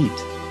with a beat.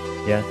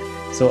 Yeah,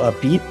 so a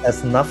beat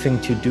has nothing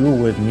to do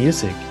with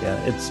music. Yeah,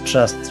 it's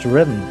just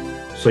rhythm.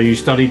 So you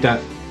studied that.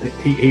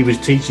 He was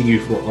teaching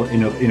you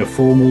in a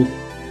formal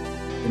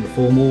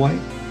way.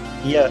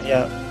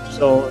 Yeah.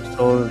 So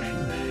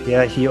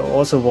yeah, he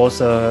also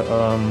was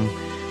a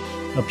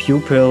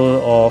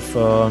pupil of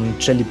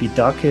Celebi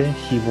Dake.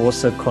 He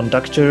was a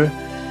conductor.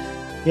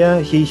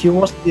 Yeah, he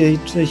was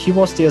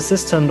the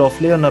assistant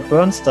of Leonard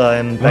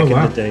Bernstein back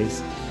in the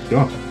days.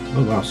 God.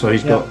 Oh wow! So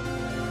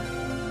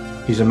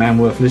he's a man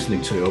worth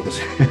listening to,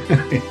 obviously.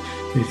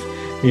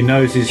 he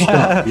knows his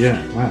stuff.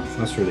 Yeah, wow,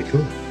 that's really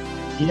cool.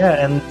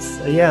 Yeah,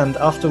 and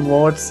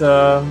afterwards,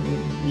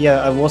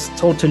 I was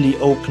totally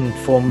open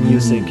for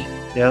music.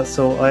 Yeah,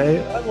 so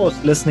I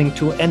was listening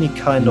to any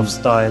kind of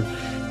style.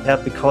 Yeah,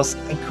 because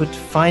I could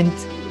find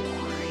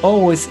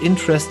always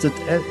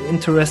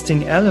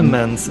interesting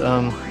elements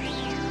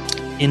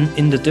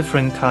in the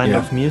different kind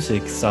of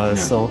music styles.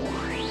 Yeah. So,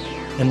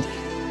 and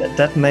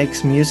that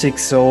makes music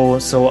so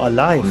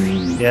alive.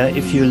 Yeah,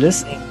 if you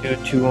listen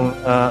to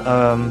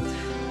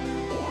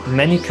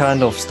many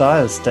kind of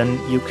styles, then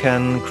you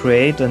can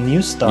create a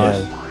new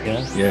style.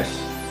 Yes.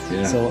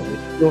 Yeah. So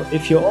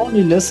if you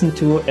only listen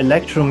to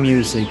electro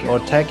music or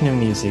techno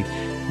music,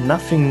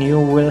 nothing new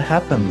will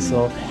happen.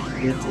 So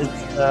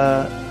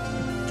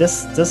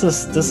this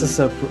is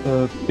a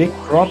big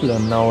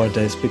problem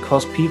nowadays,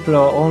 because people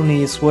are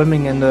only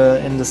swimming in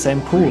the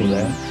same pool,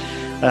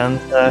 and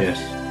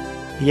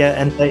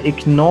and they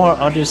ignore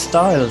other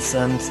styles,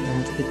 and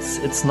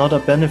it's not a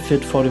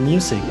benefit for the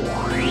music.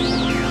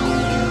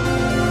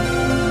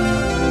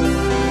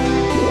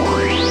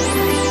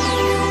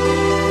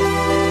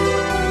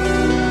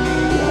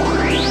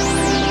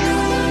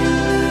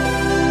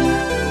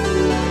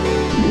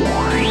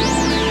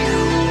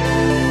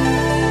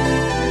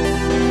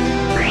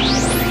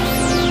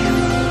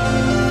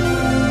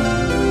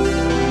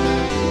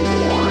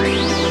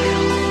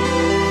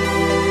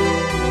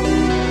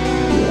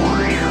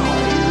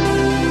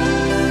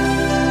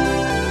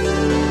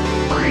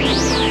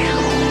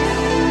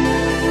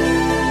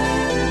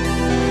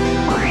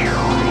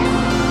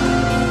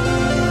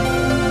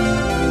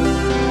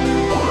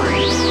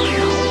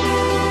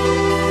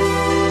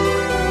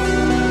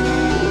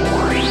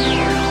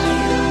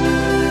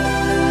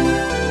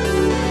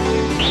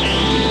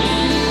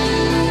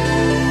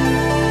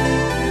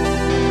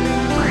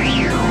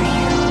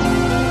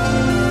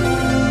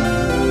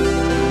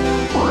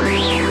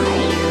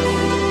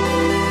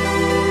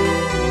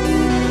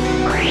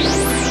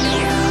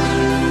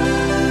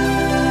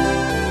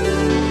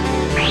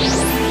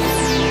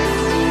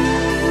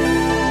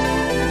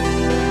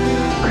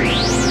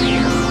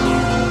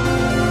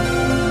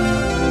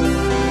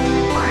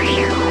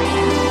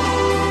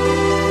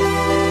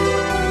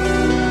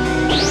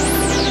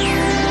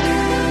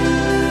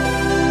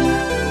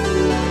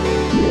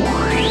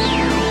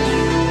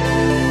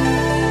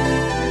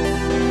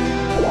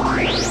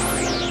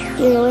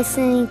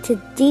 Listening to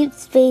Deep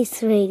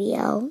Space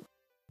Radio.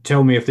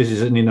 Tell me if this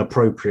is an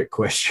inappropriate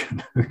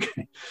question.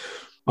 Okay,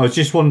 I was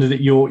just wondering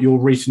that your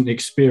recent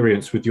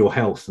experience with your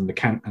health and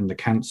the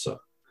cancer.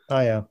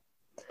 Oh yeah.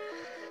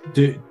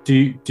 Do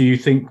you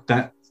think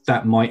that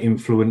might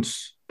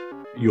influence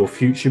your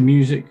future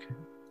music,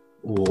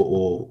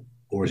 or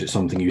is it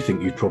something you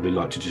think you'd probably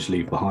like to just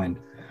leave behind?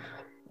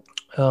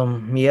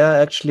 Yeah,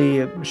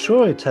 actually,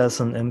 sure, it has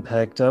an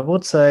impact. I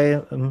would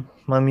say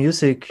my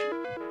music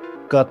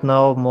got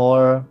now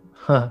more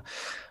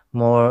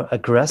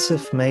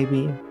aggressive,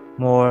 maybe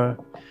more.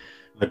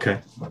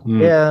 Okay.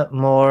 Yeah,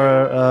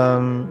 more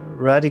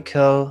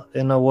radical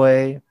in a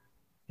way.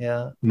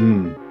 Yeah.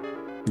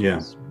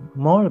 Yeah.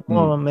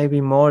 More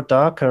maybe more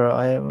darker.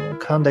 I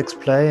can't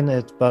explain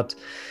it, but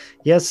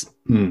yes,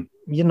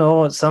 you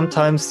know,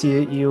 sometimes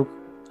you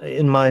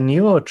in my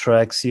newer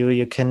tracks,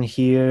 you can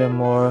hear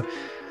more,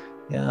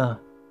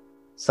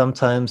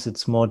 sometimes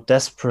it's more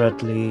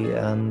desperately,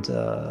 and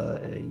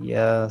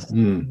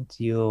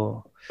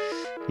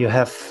you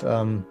have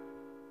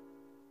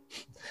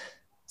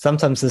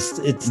sometimes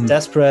it's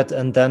desperate,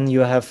 and then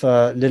you have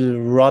a little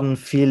rotten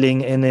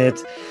feeling in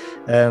it,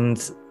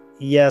 and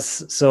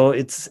yes, so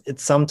it's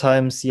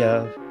sometimes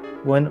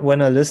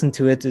when I listen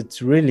to it,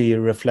 it really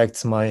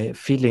reflects my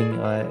feeling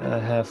I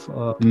have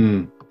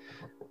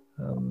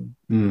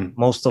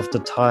most of the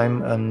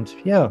time, and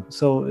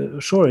so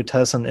sure, it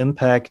has an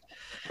impact.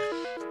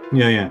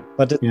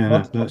 But it's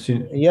not,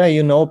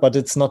 but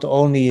it's not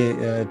only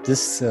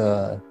this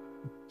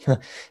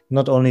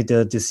not only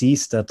the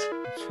disease that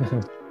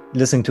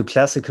listening to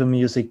classical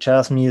music,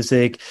 jazz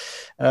music,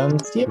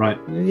 and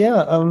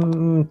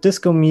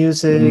disco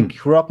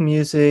music, rock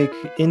music,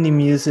 indie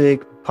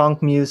music,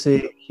 punk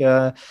music,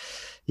 dub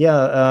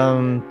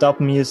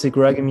music,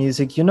 reggae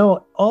music,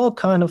 all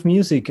kind of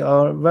music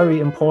are very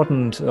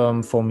important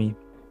for me.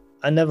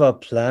 I never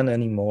plan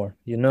anymore,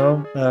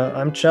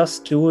 I'm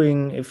just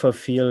doing if I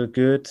feel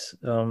good,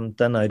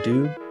 then I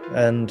do,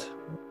 and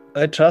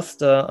I'm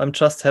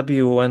just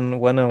happy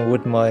when I'm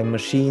with my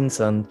machines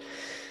and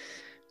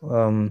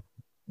and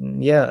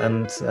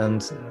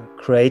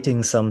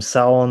creating some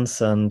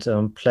sounds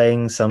and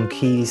playing some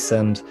keys,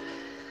 and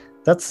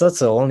that's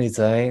the only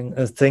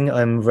thing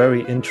I'm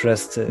very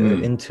interested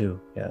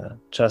into.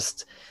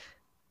 Just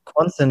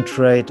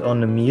concentrate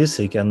on the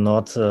music and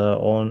not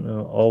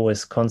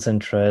always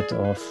concentrate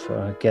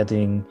of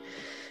getting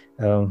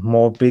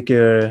more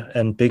bigger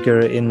and bigger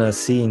in a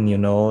scene.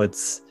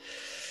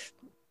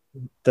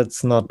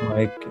 That's not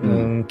my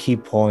key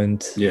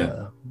point.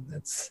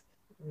 It's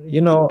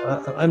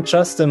I'm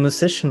just a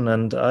musician,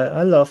 and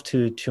I love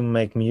to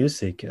make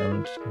music,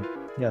 and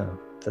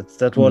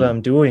that's what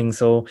I'm doing.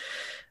 So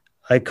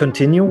I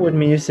continue with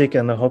music,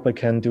 and I hope I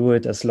can do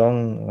it as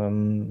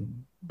long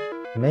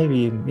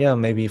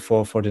maybe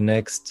for the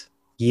next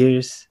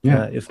years,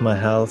 if my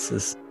health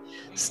is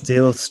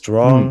still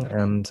strong.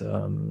 And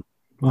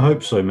I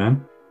hope so,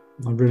 man.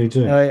 I really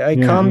do. I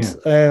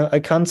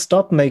can't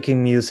stop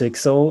making music,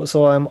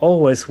 so I'm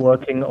always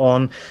working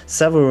on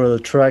several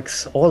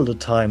tracks all the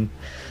time.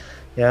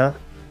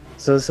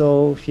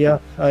 So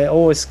I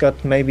always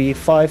got maybe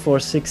 5 or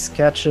 6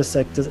 sketches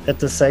at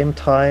the same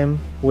time,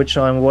 which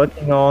I'm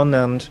working on,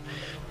 and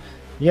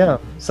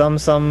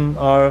some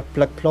are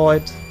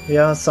Blackploid,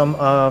 some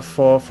are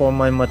for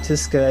my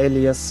Matiske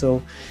alias.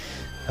 So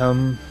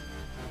I'm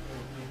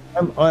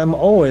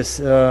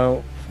always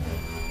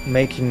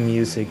making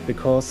music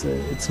because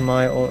it's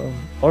my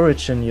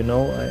origin.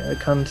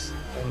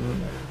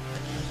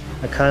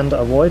 I can't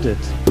avoid it.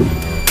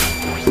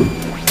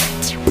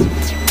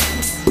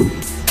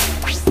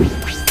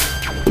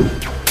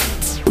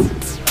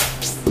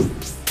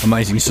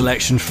 Amazing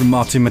selection from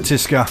Martin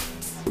Matiske.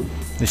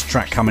 This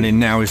track coming in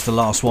now is the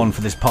last one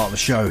for this part of the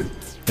show.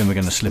 Then we're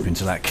going to slip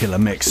into that killer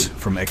mix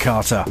from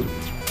EKATA.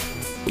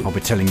 I'll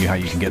be telling you how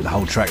you can get the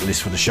whole track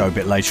list for the show a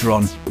bit later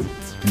on.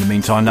 In the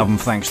meantime, love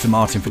and thanks to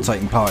Martin for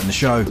taking part in the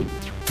show.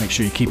 Make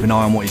sure you keep an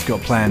eye on what he's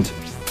got planned.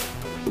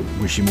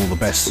 Wish him all the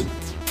best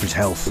for his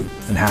health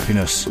and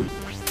happiness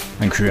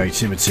and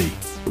creativity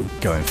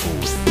going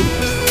forward.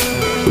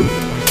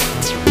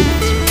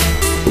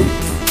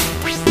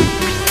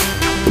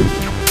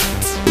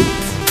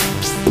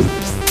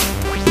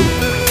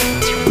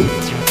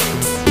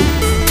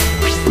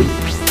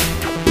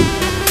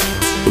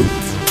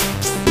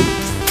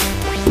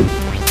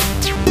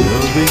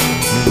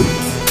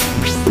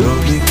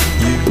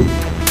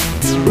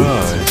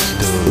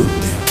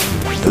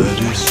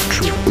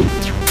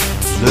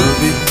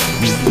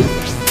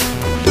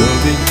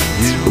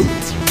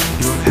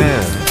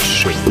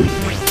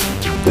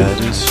 That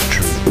is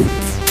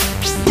true.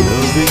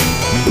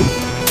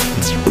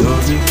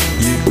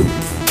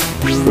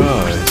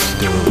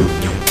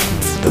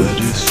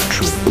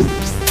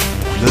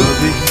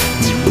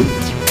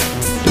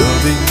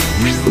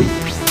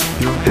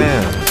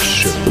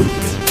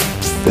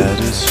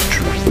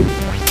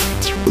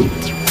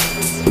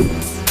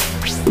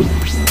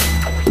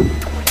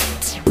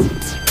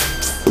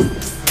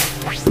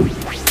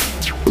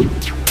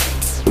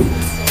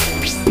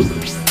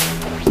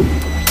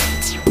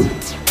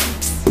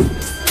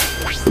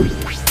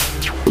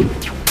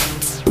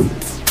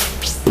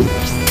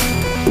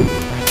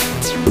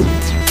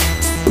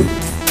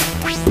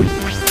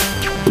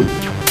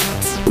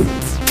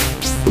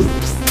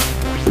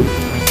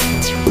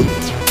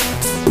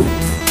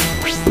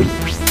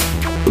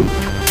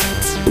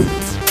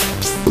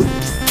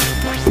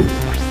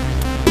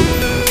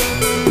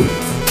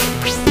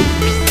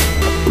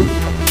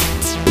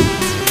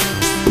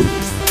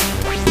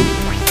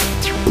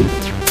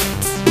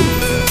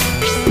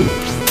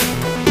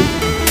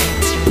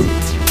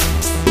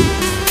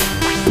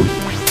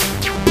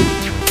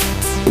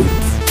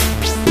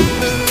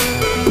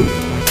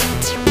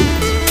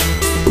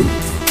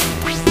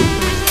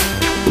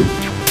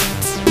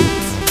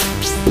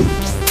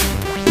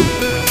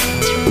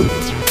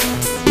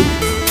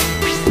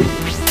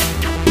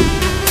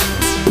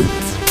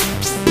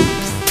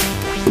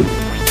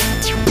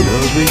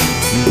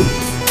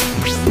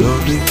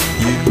 loving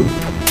you,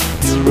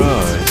 your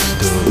eyes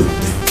tell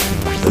me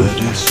that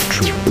is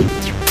true.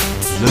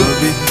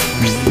 Loving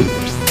me,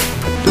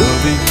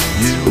 loving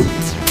you,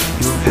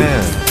 your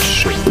hands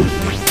show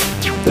me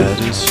that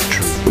is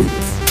true.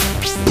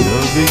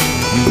 Loving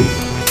me,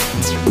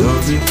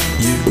 loving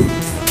you,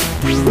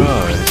 your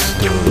eyes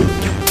tell me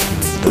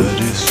that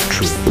is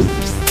true.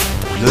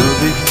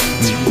 Loving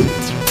me,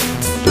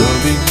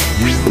 loving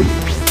you,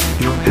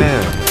 your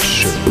hands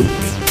show me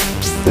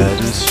that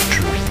is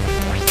true.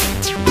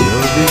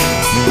 Loving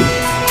me,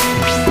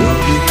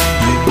 loving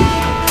you,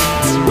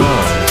 your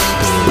eyes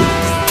tell me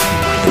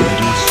that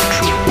is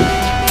true.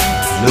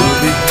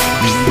 Loving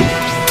me,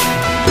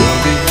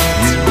 loving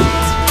you,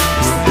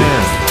 your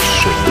hands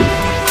show me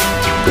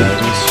that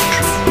is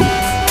true.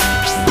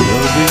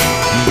 Loving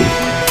me,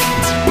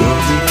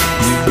 loving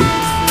you,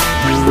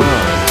 your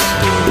eyes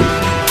tell me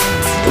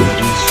that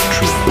is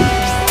true.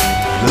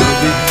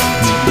 Loving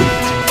me,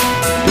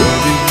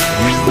 loving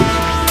you,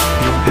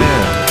 your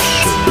hands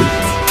show me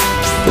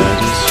that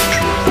is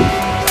true.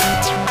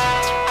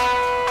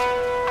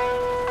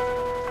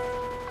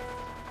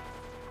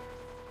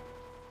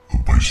 The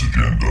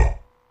BassAgenda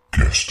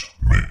guest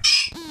mix.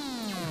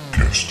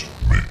 Guest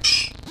mix.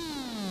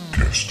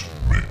 Guest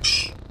mix.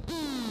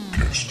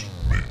 Guest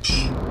mix.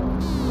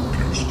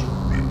 Guest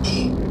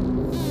mix.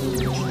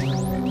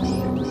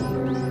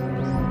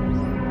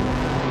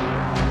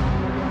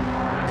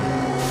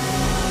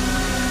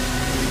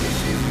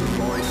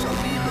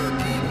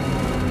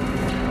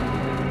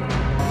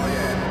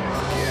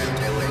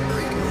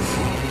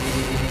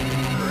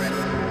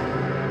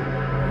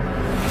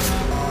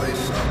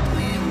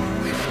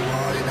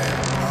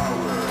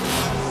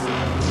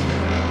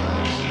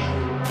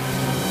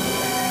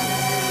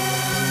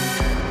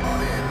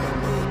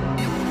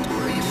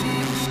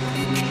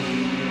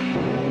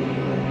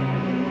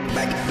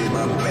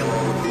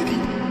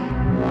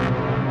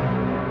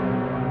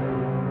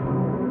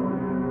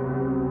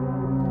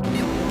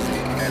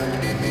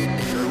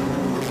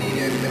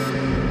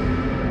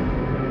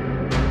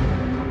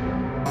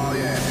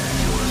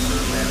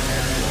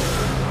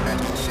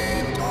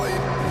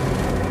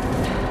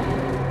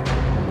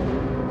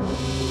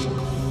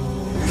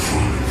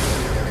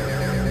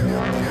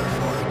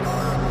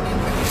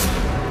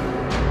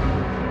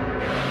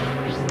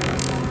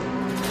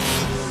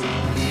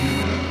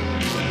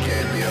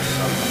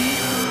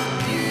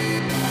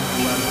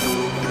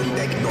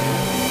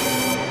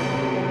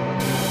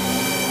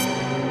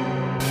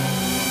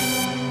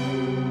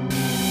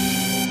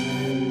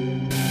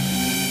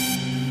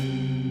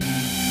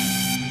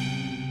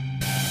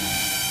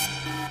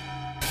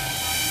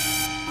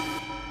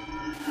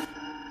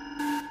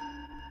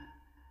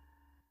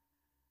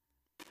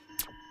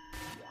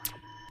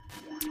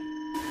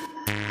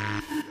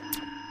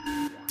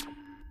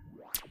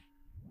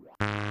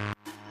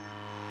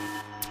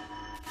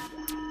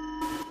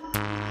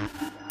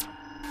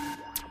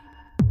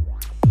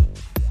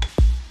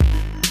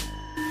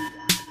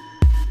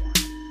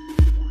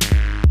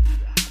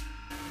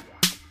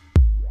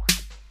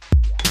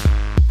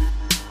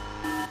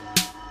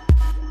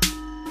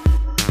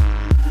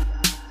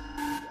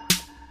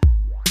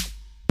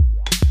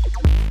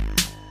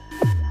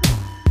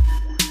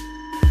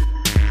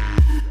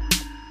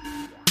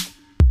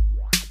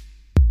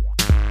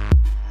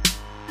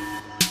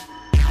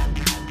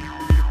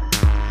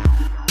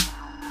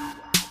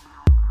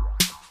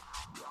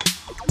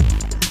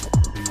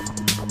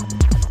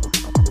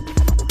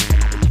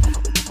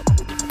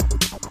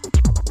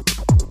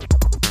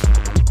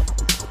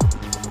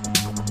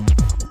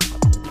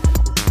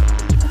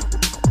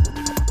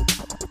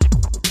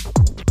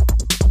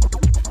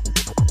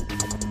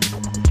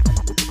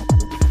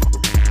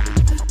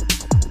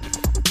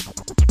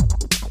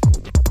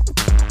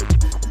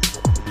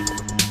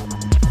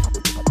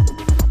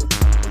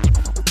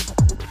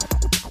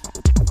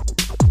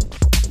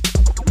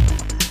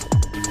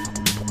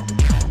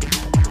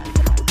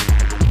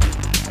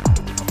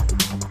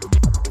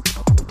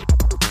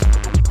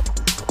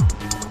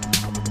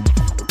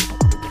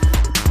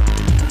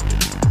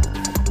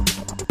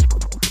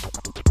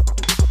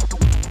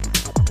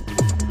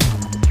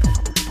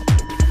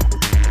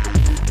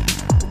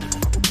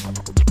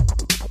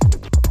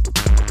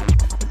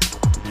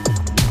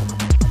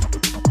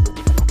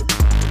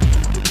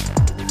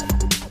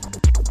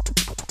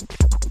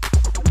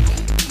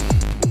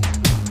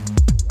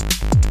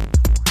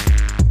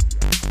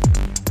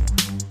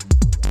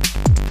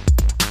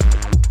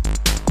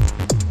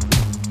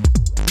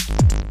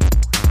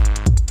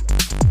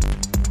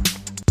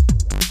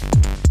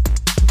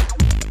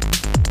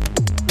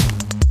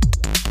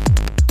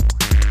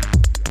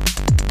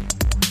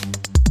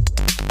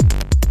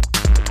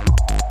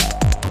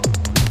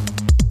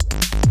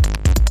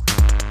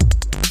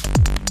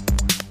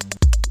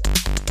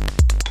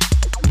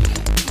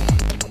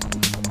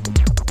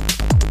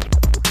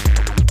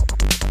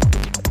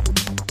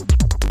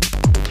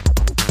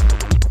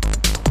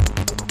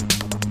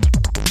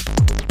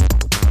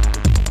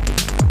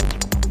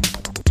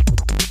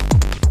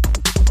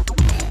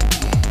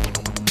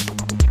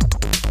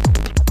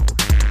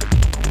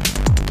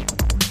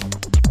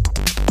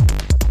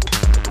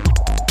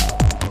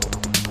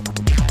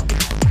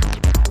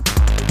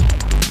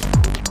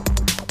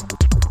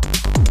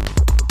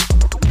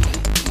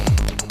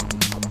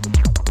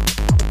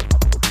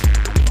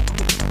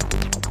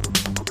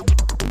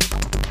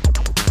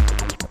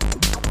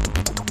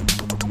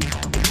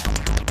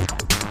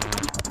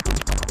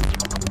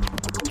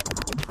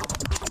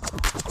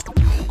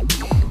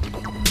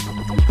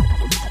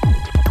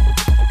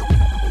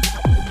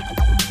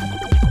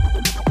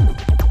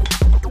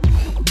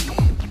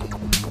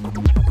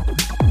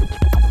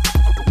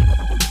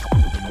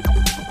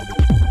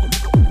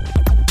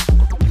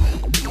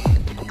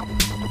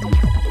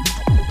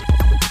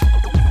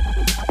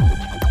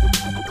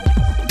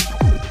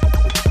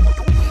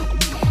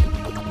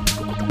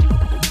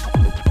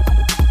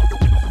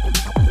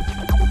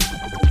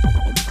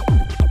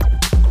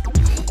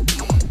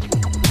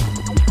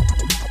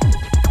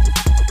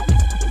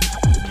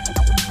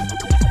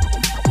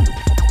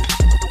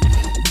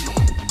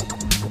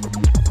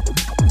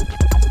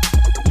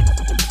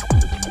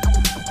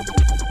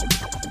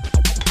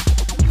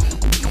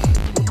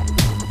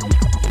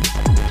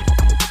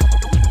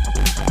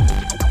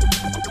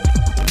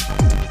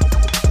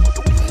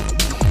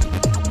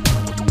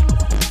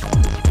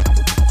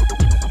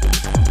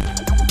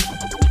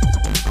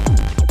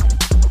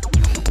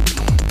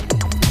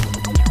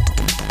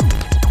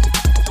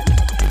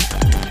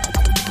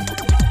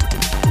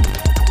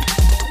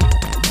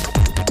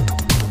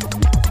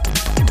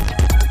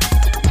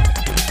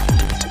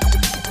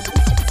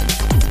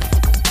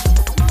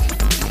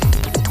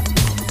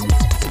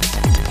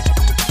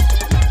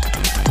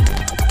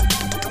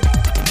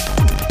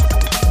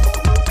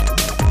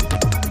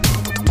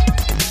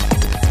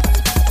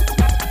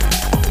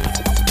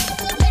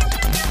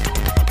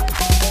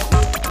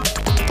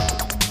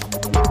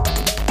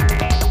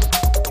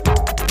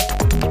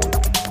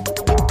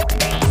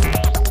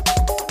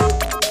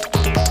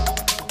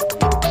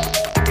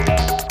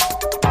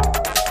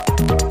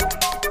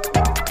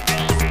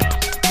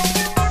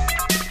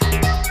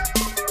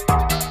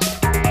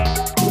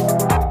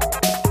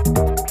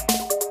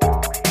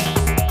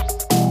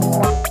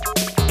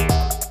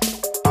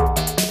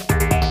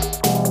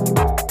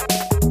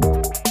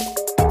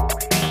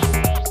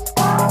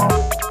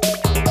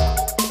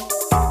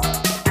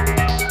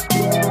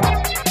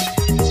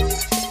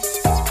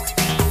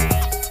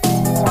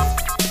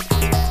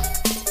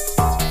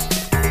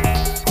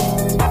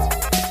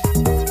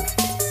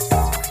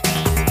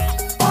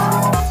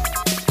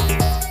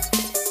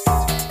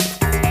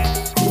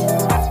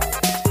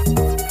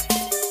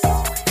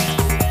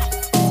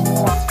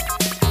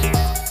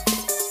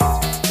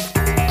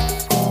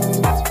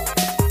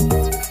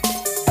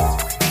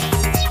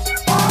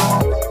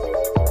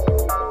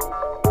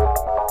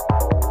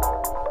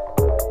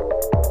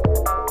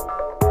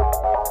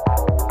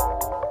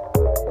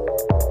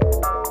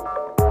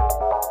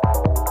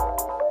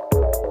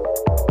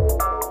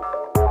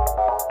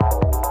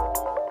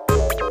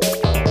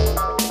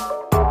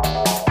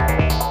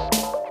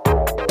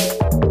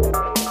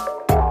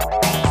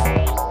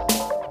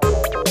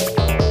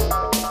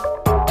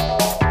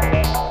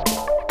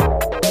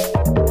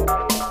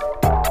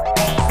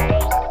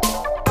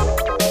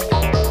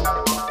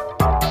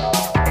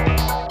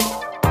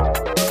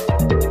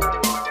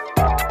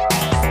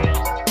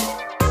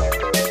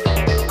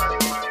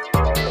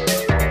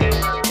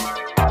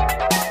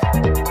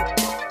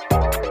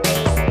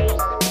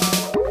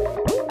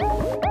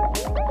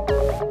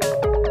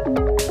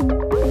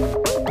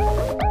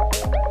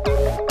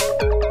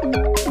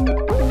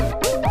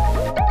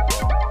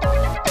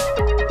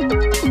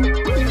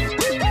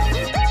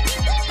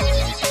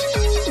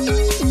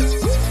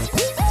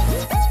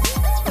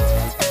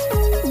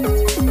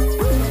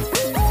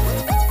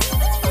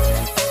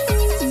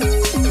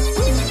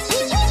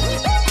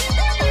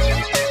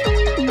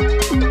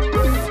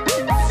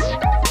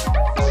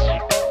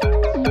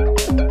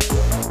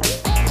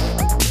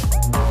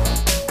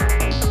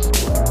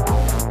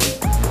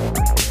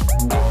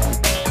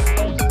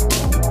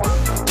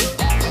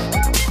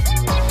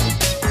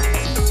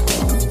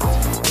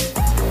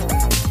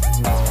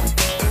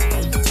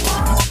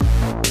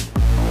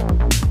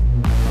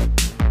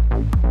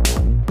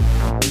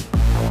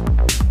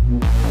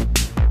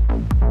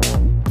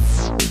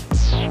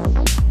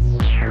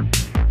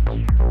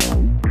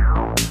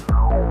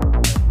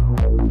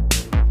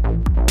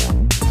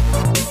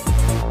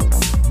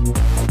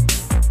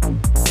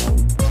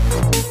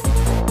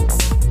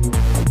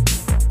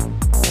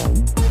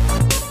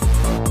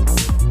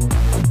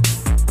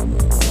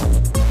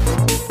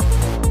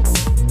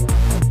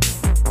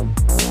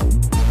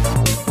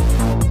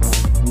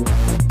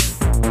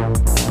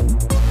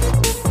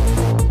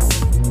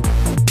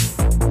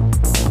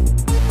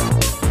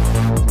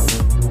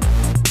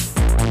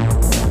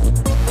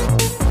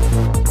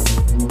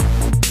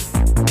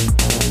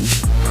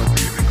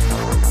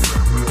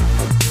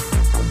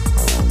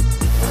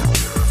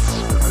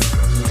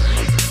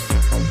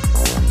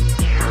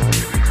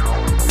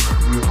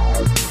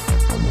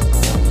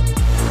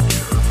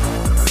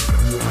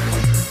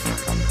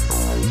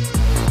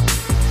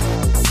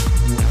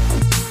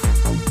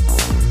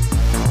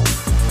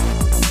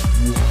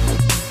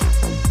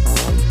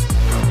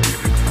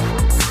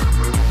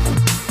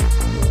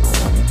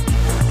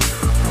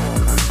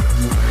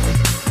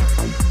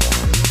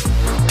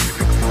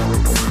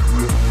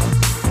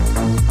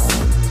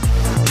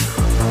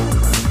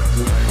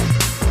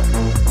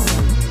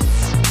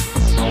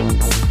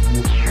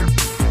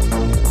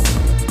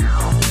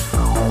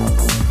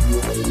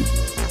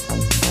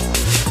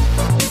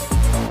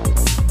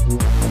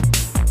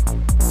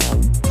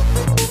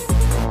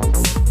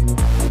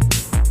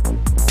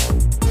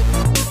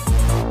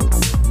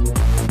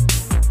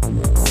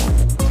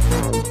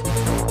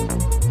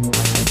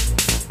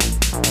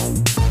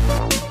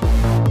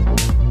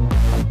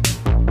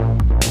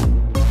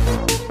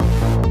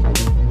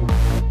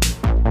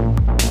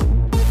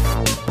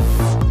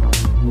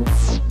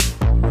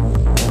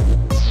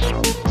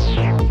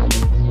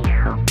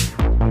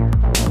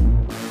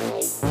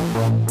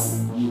 This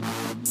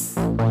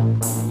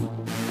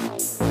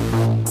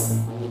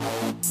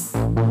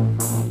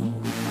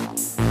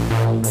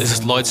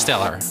is Lloyd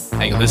Stellar,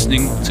 and you're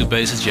listening to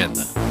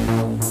BassAgenda.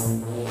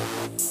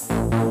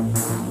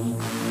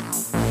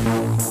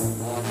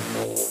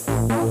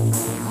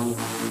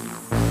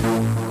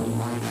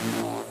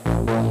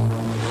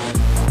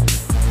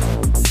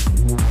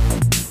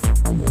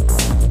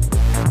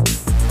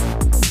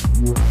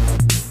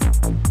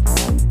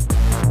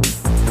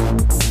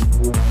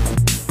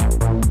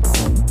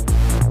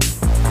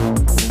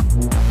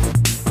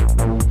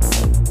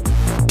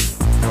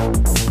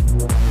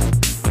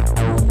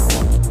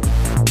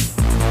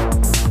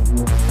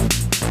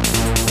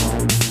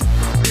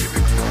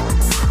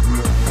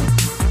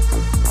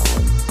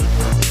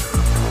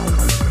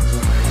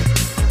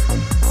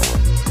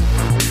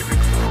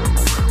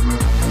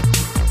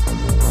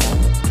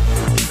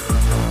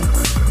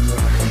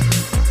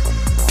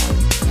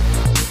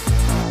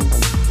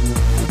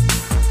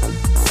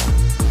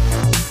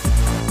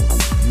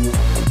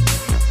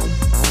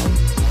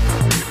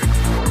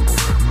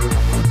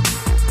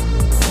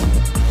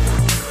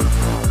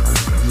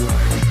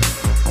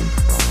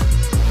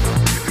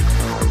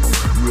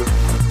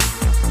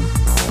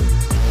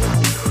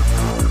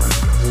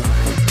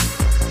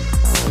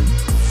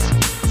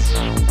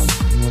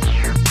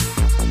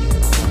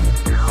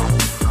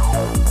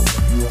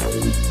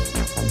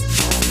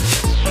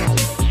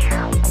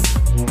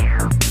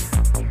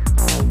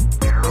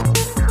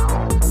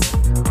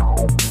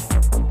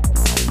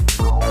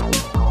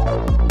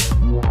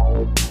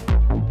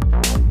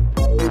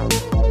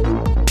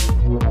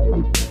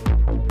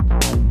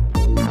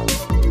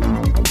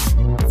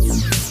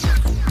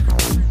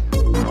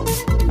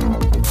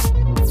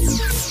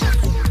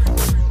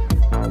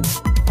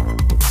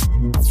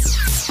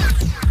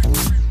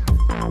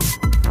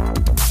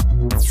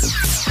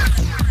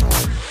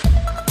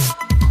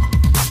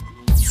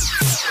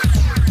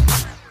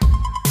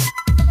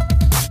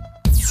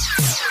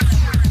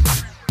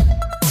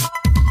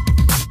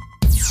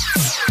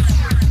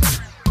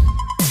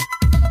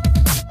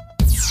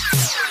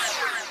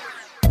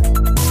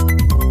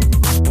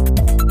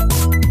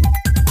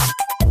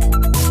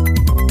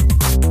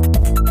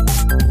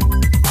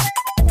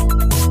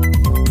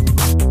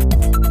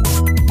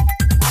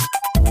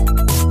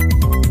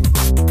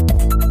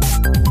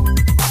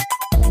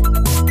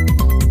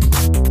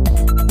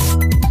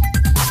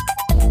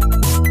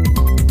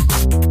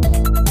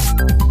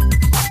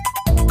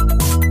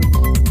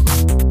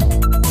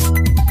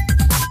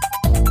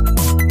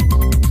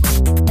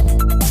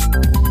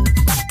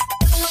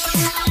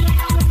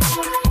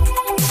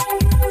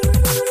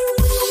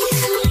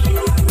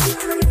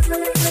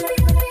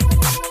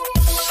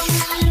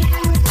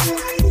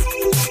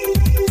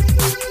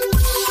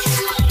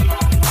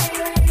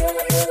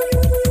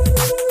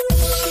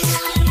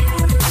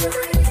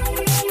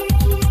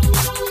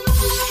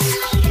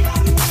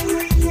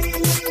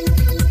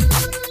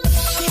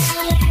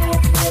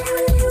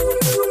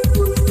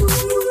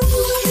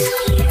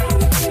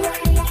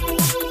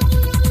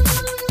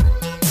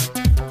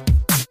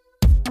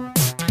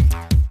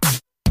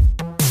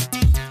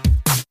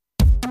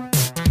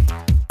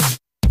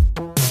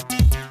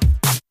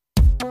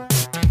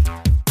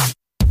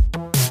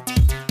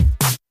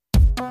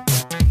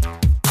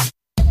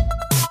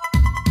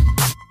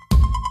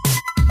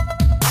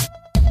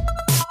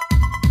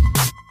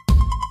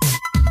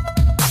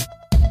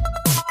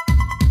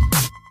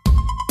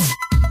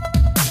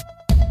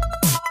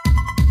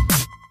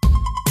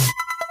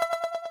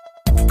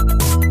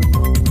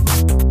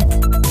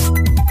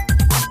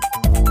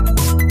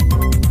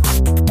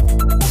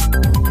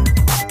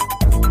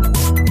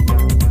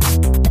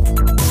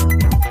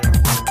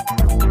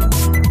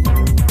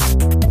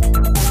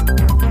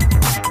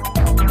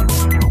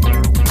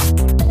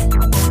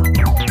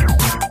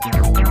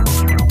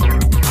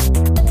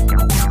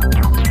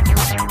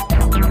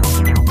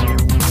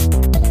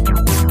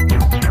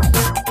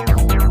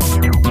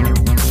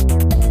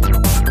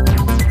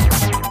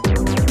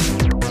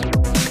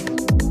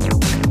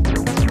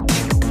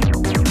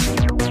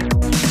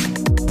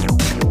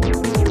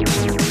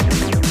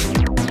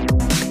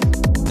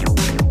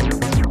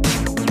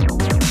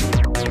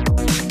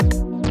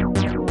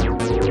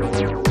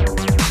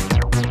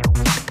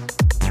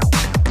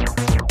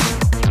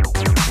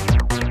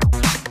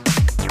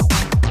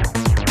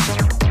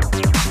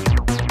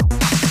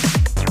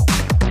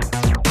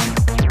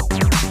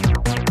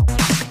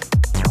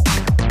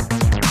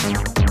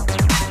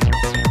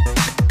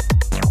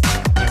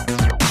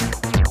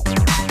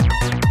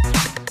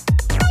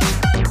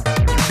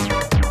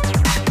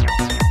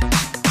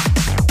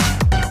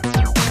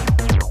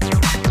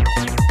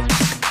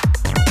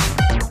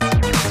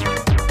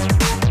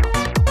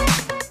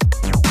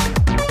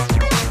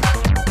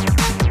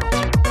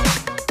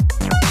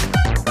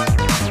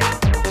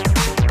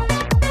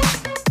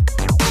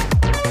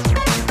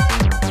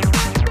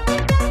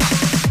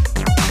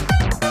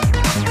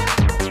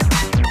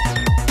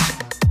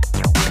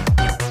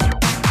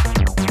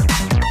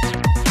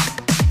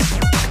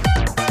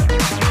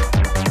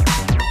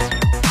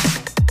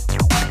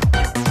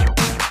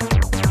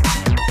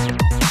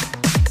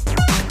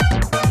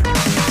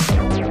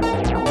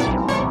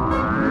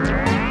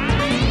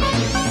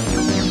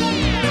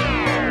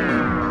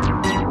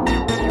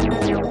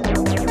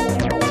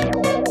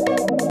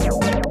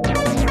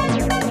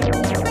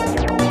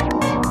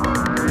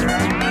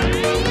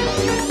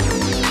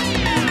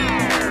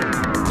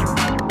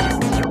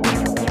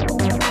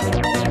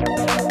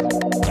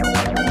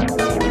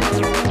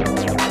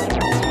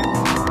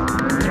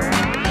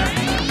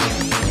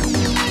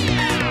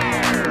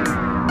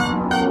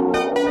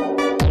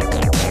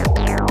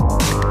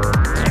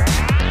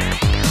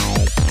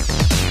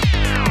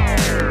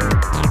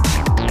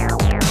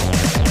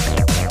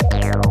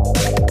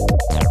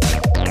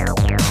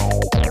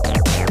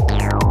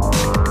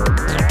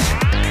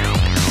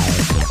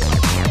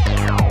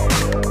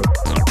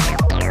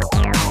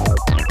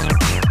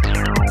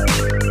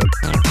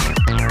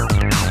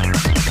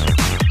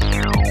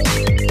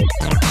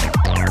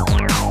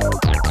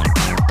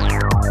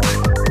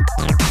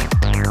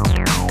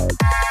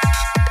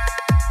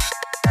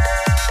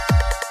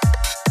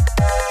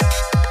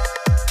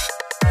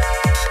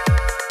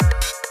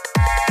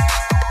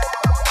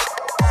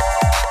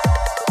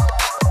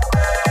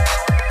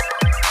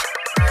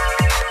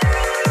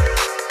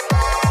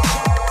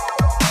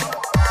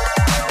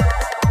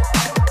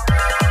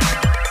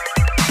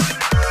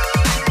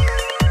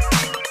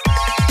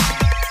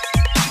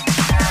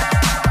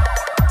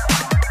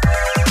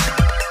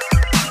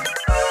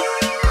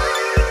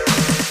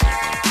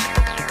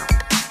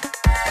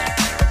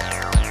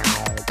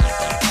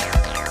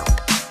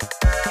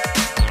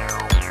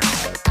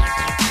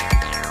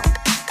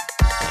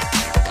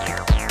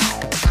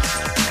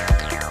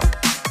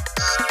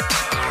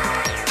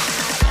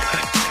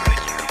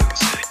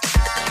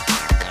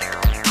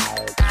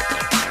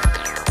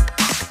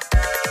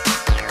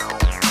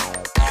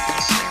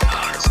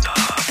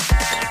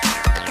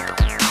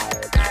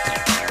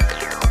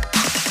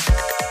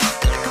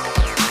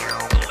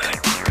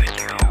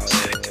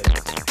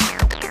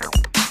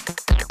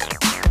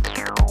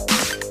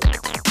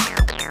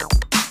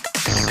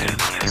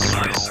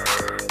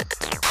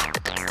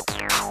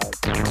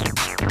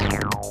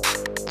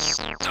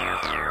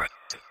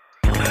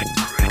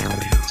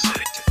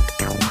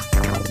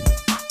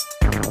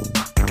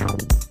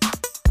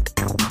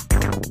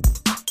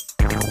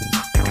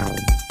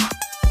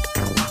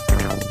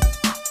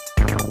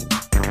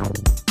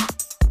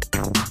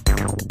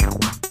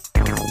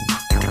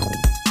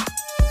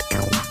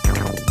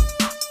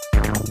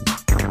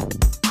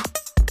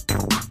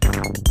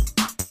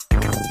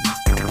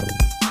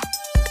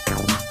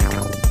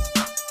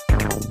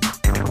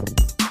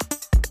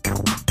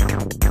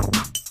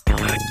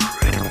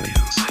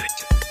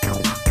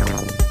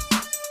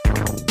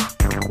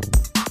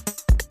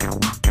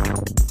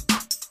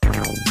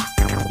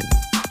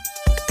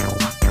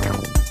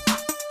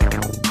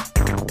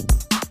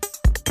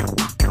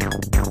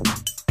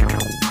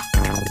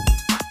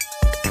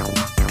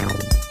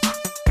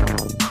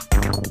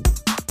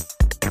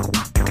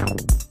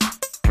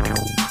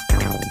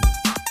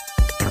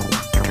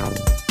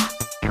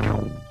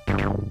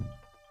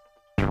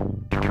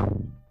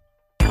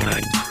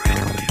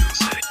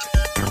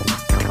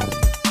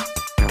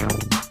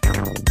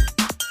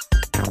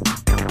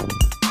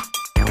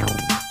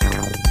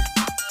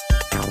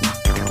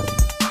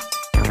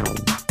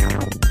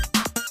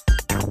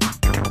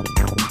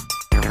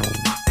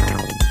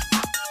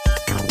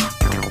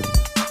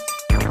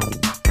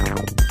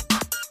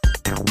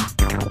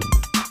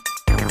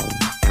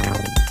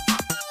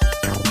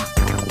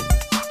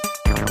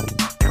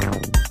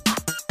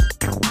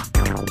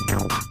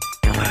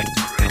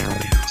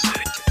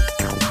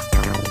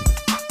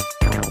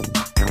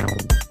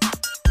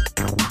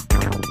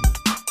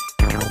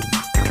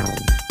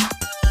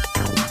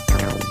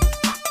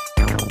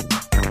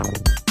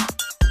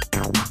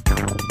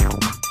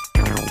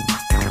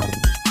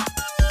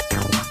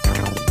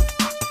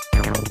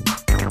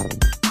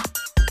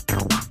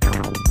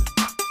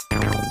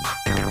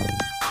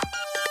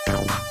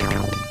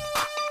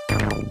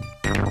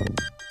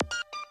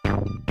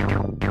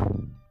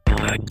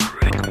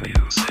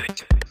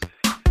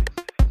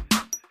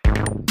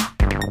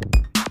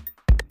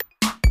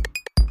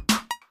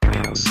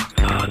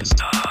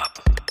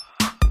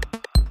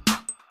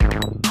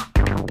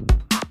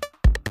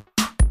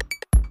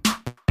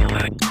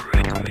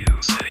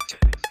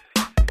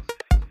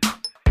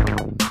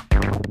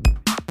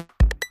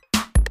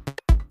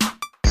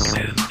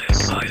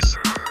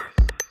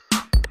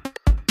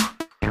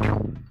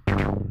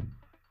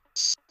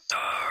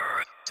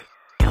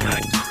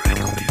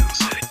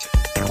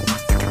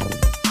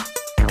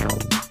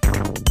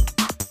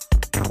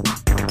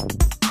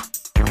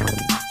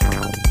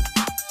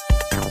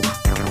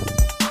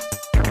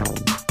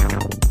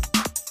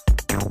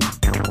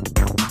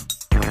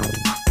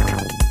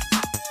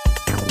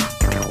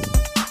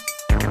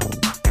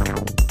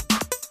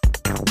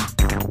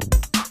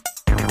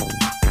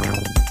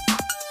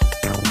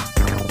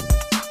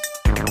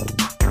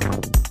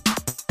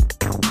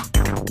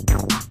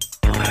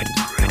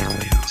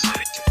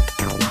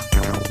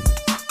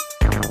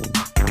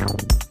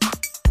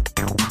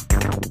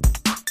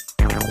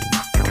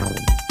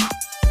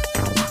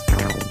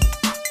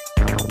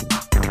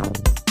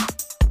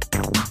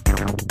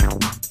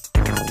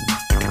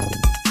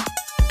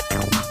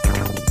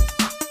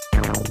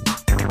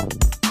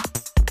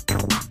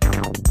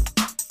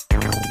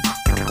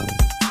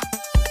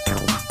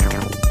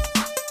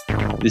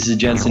 This is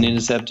Jensen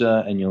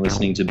Interceptor, and you're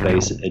listening to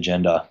Bass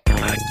Agenda.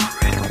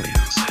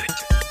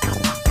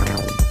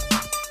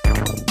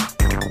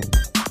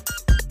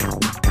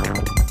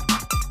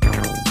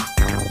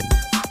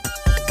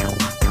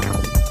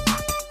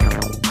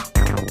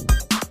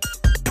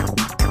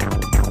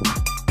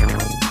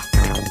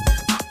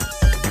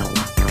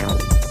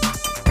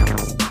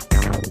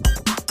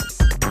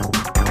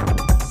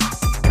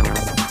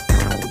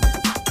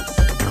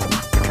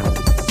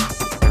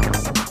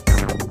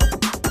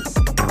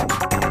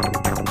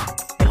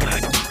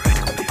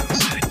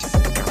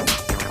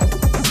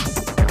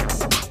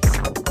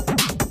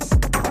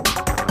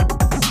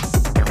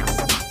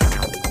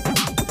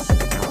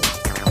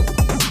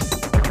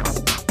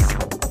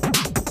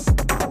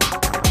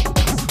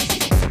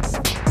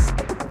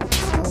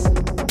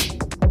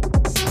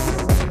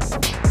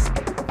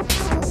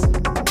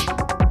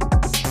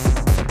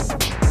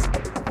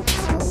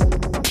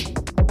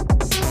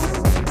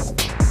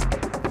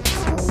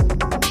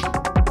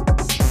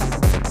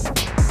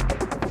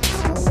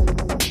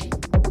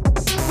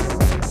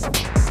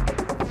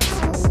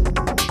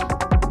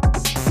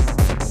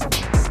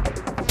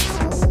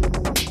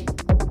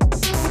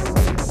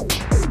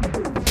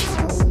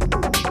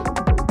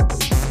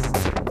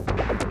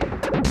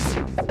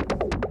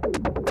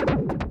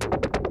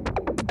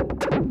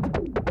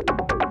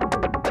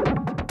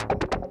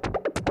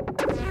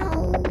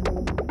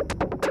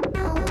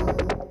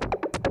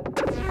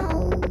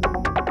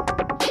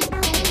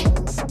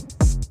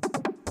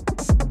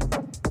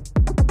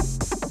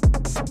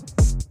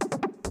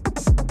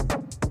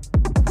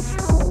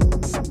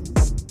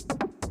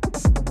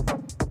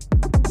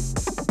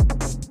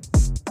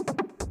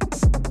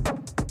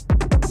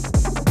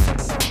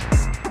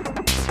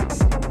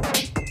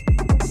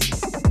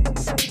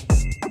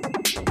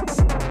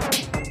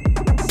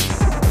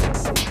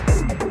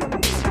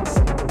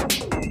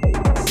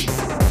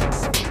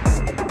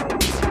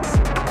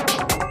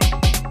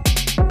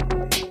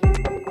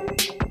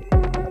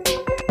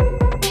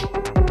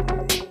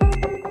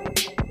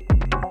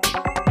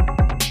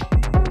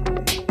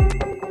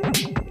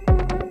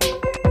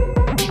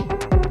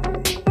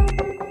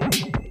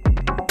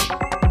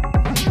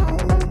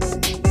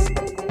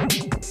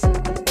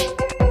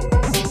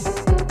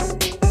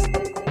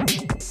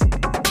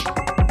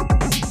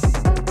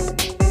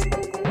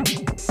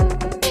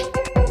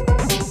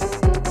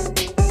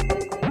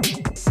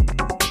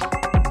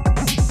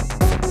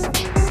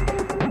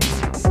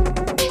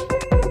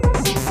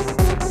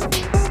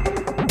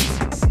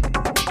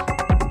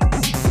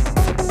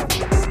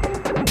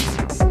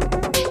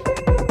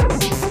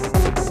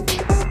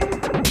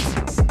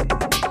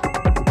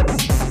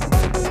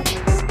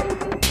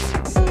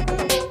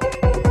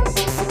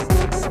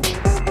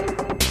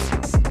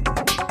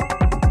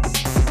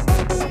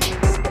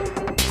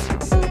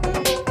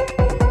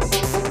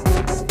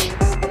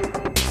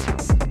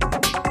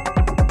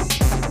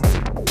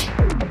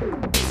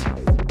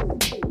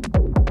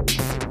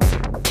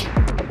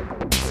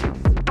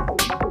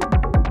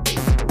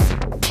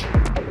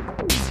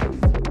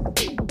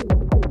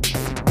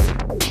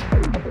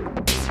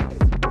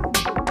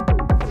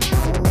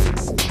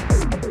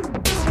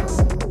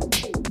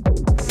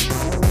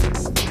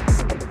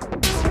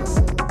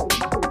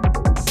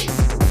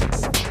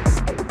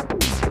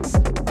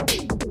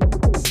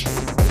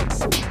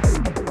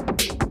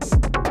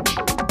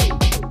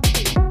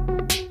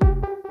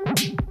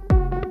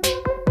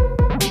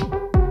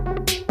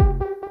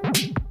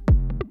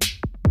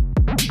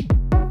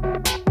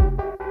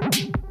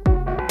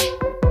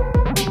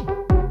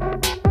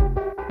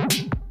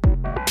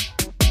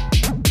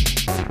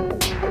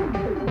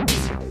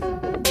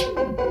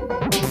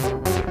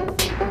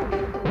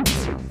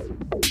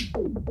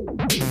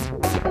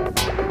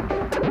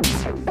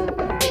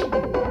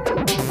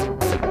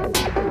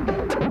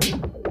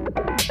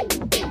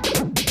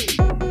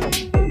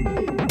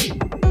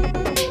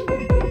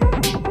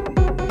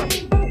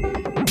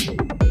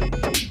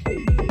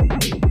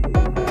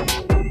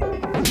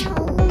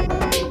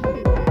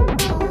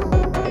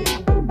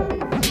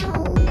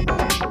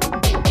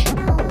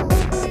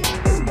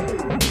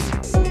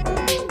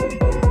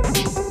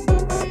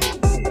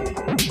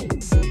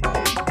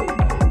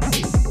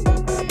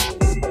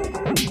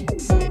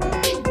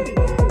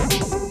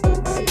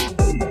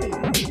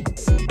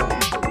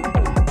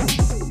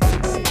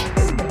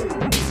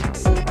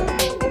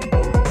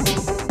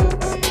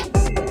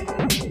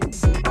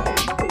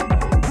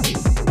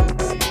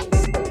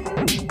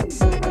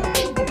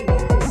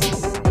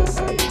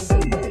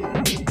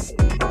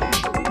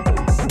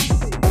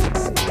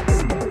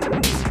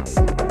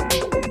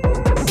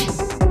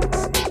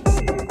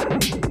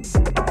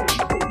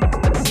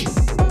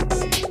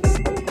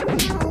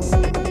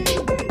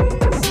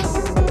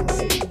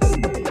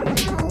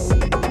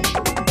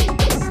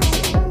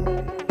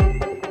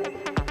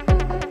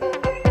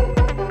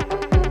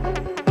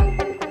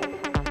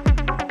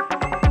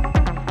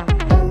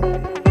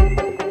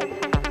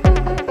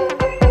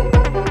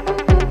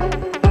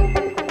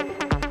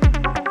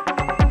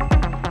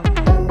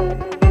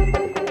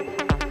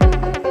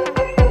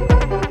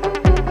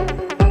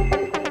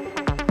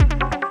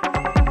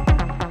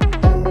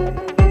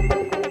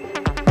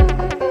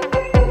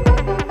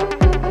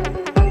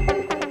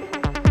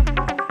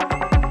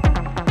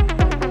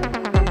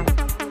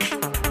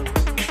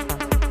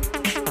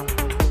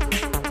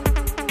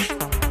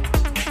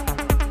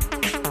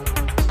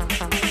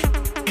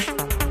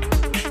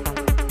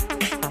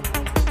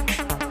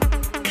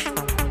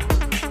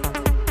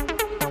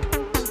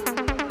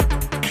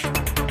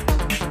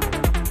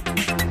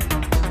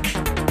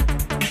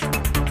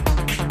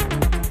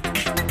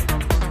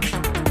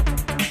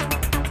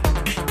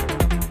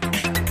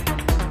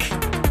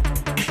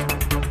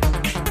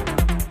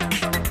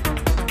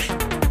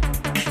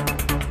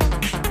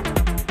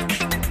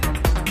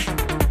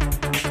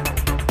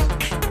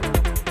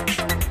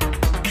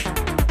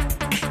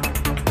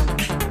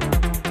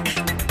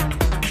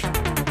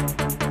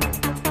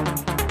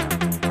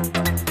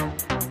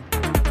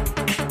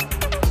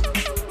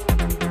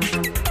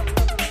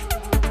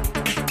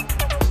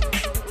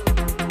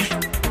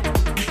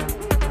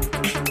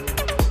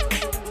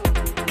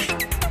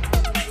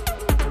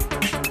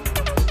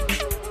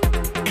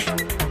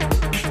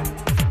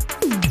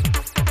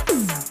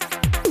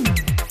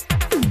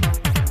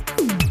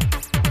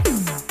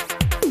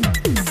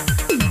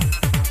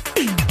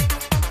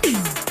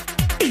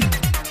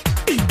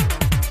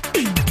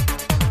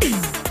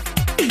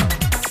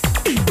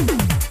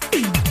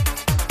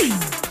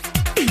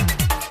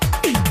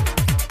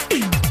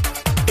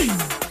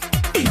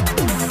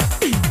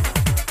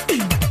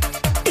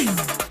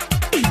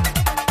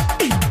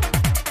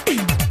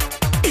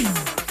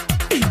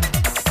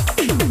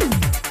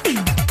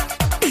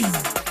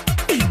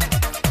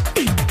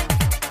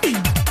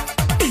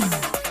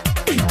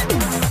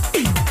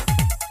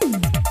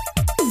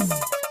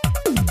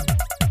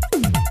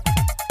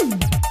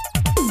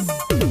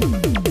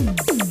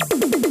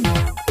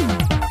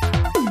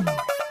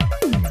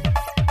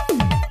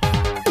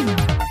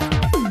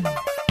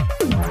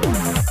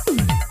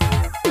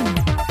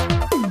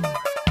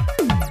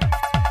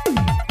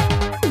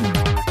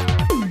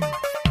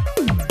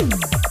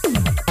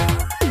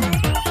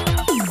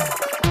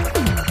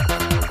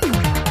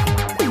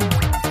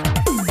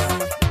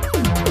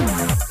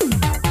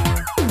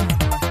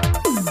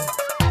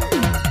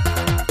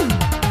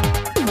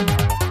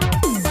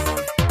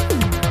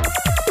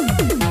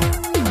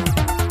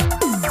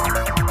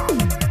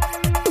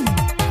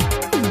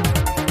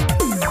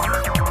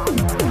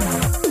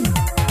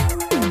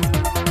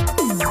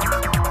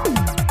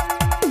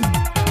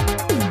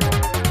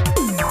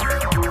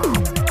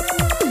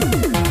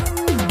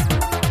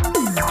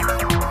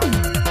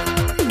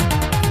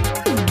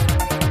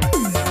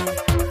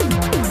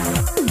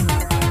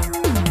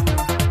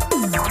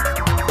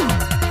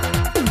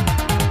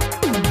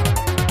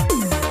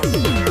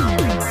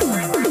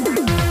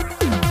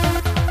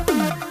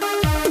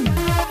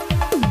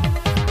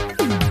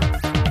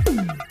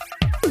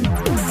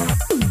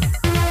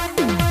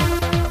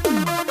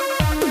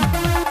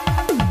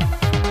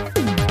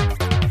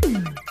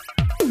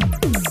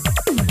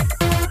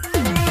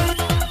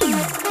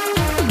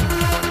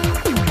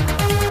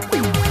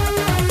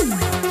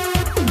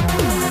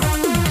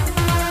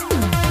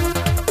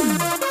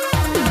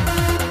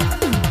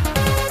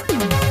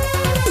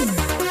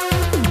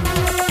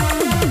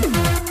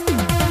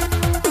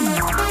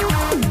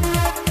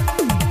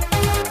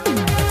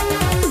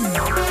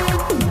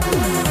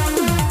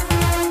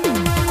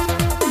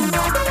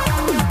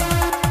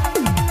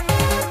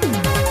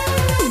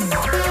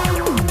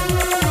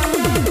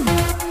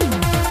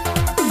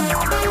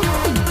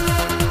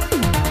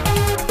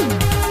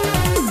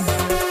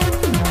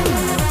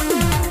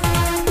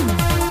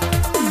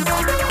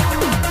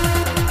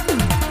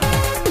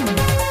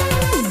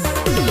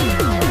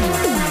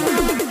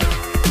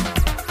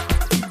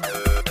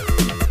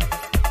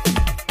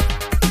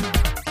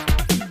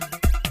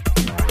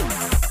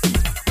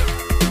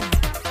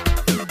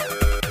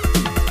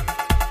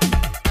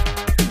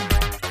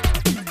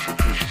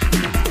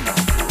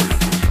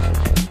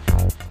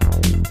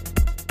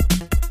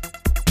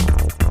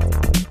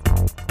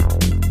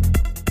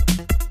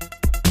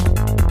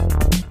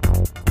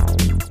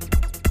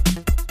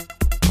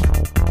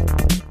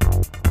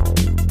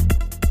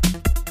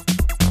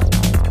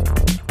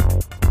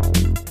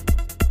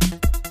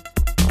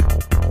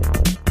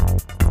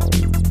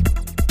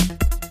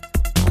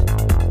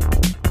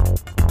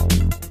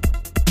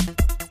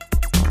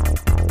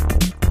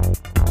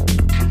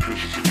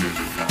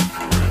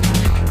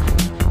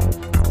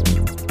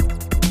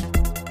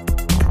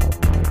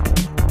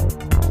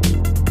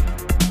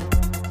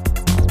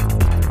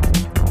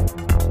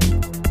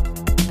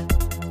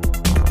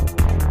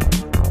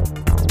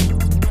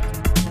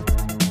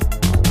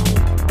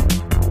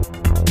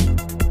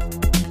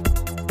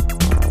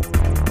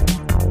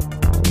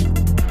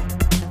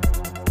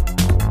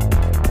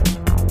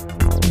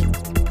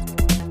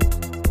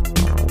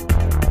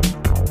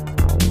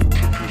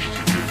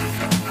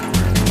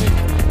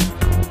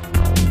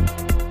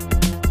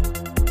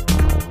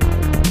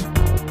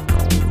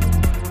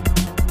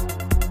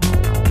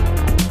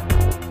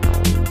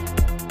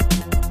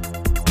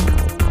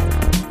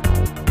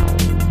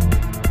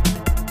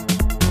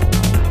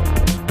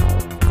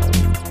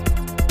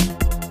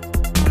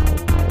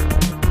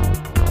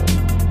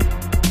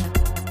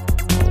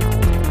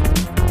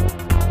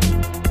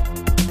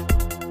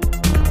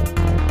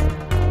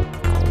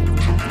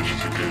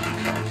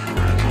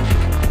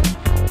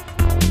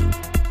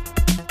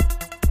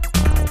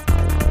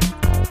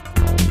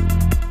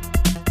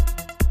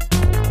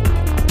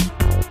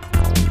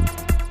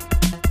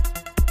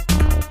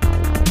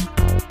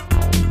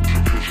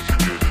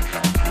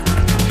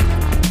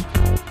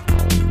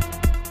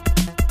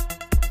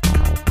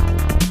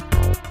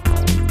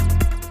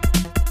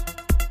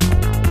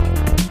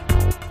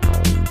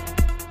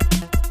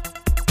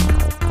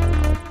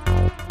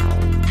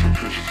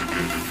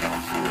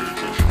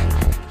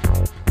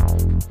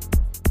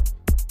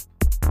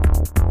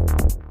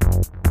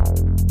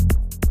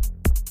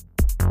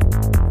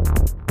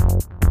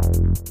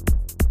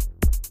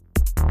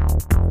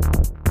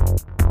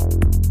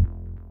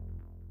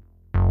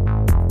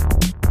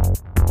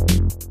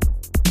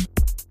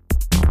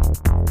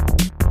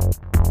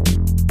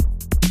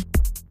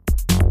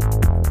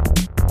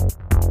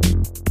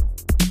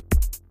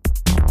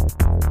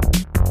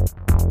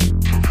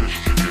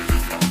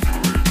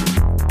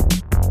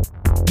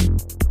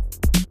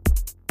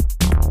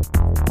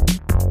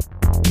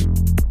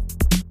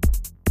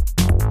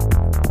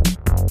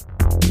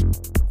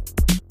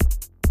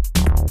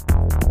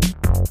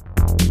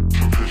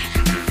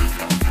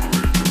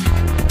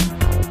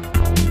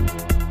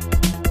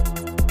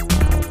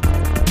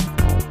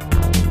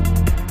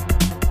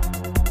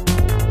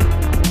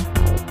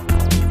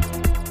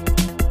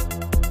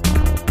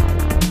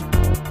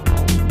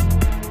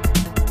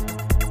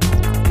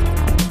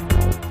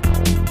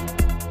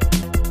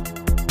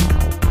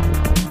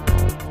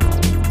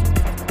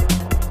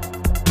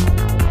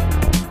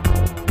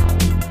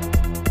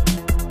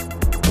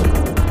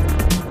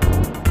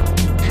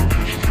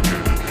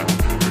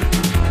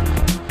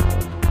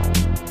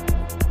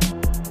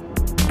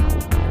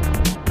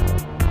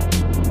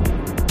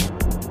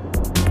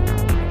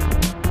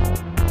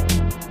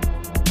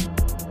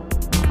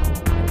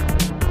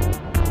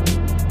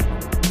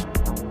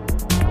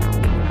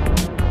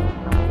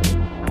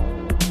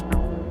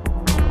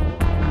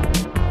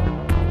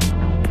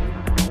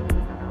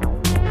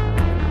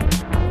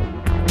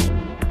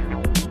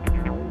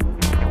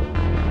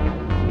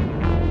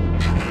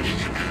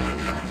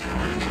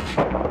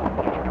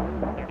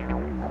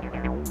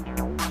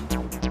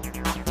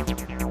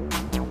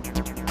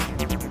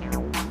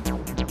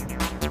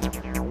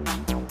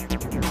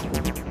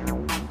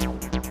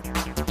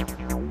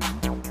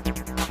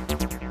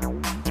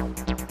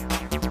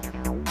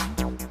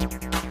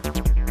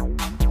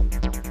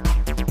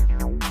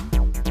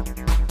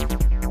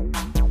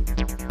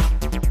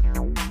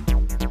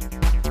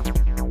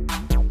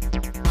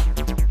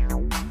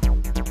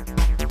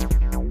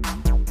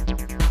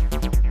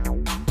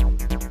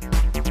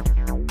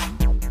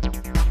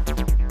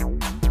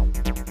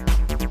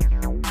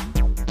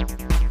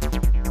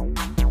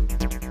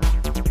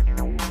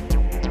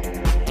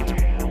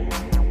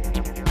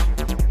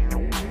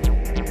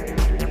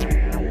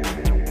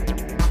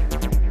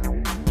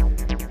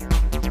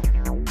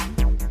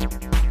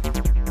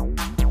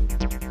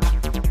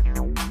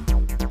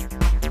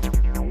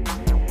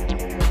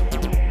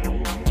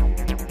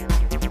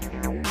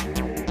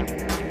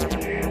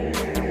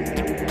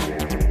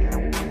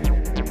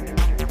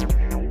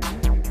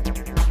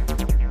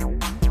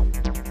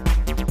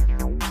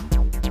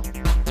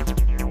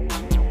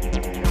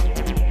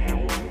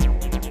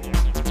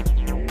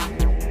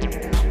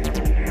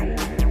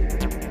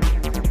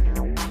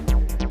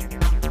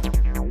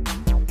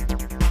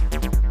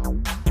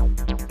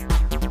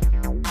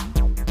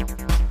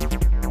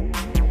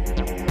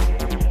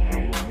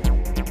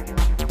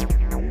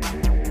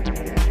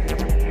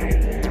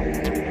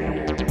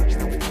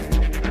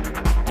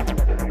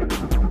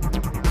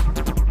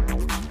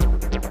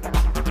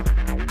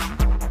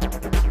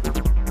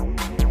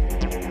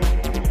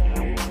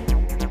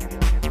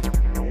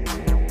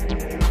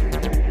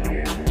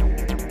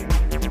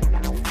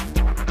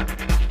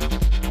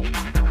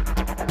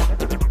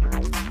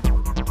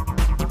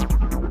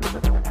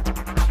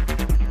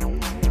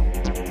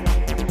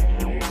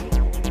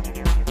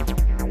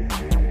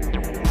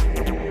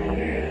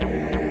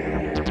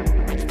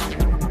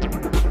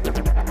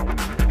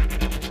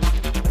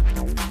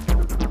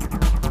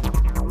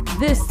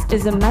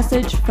 is a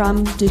message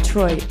from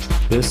Detroit.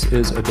 This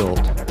is Adult.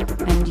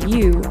 And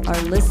you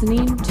are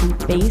listening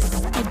to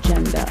Bass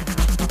Agenda.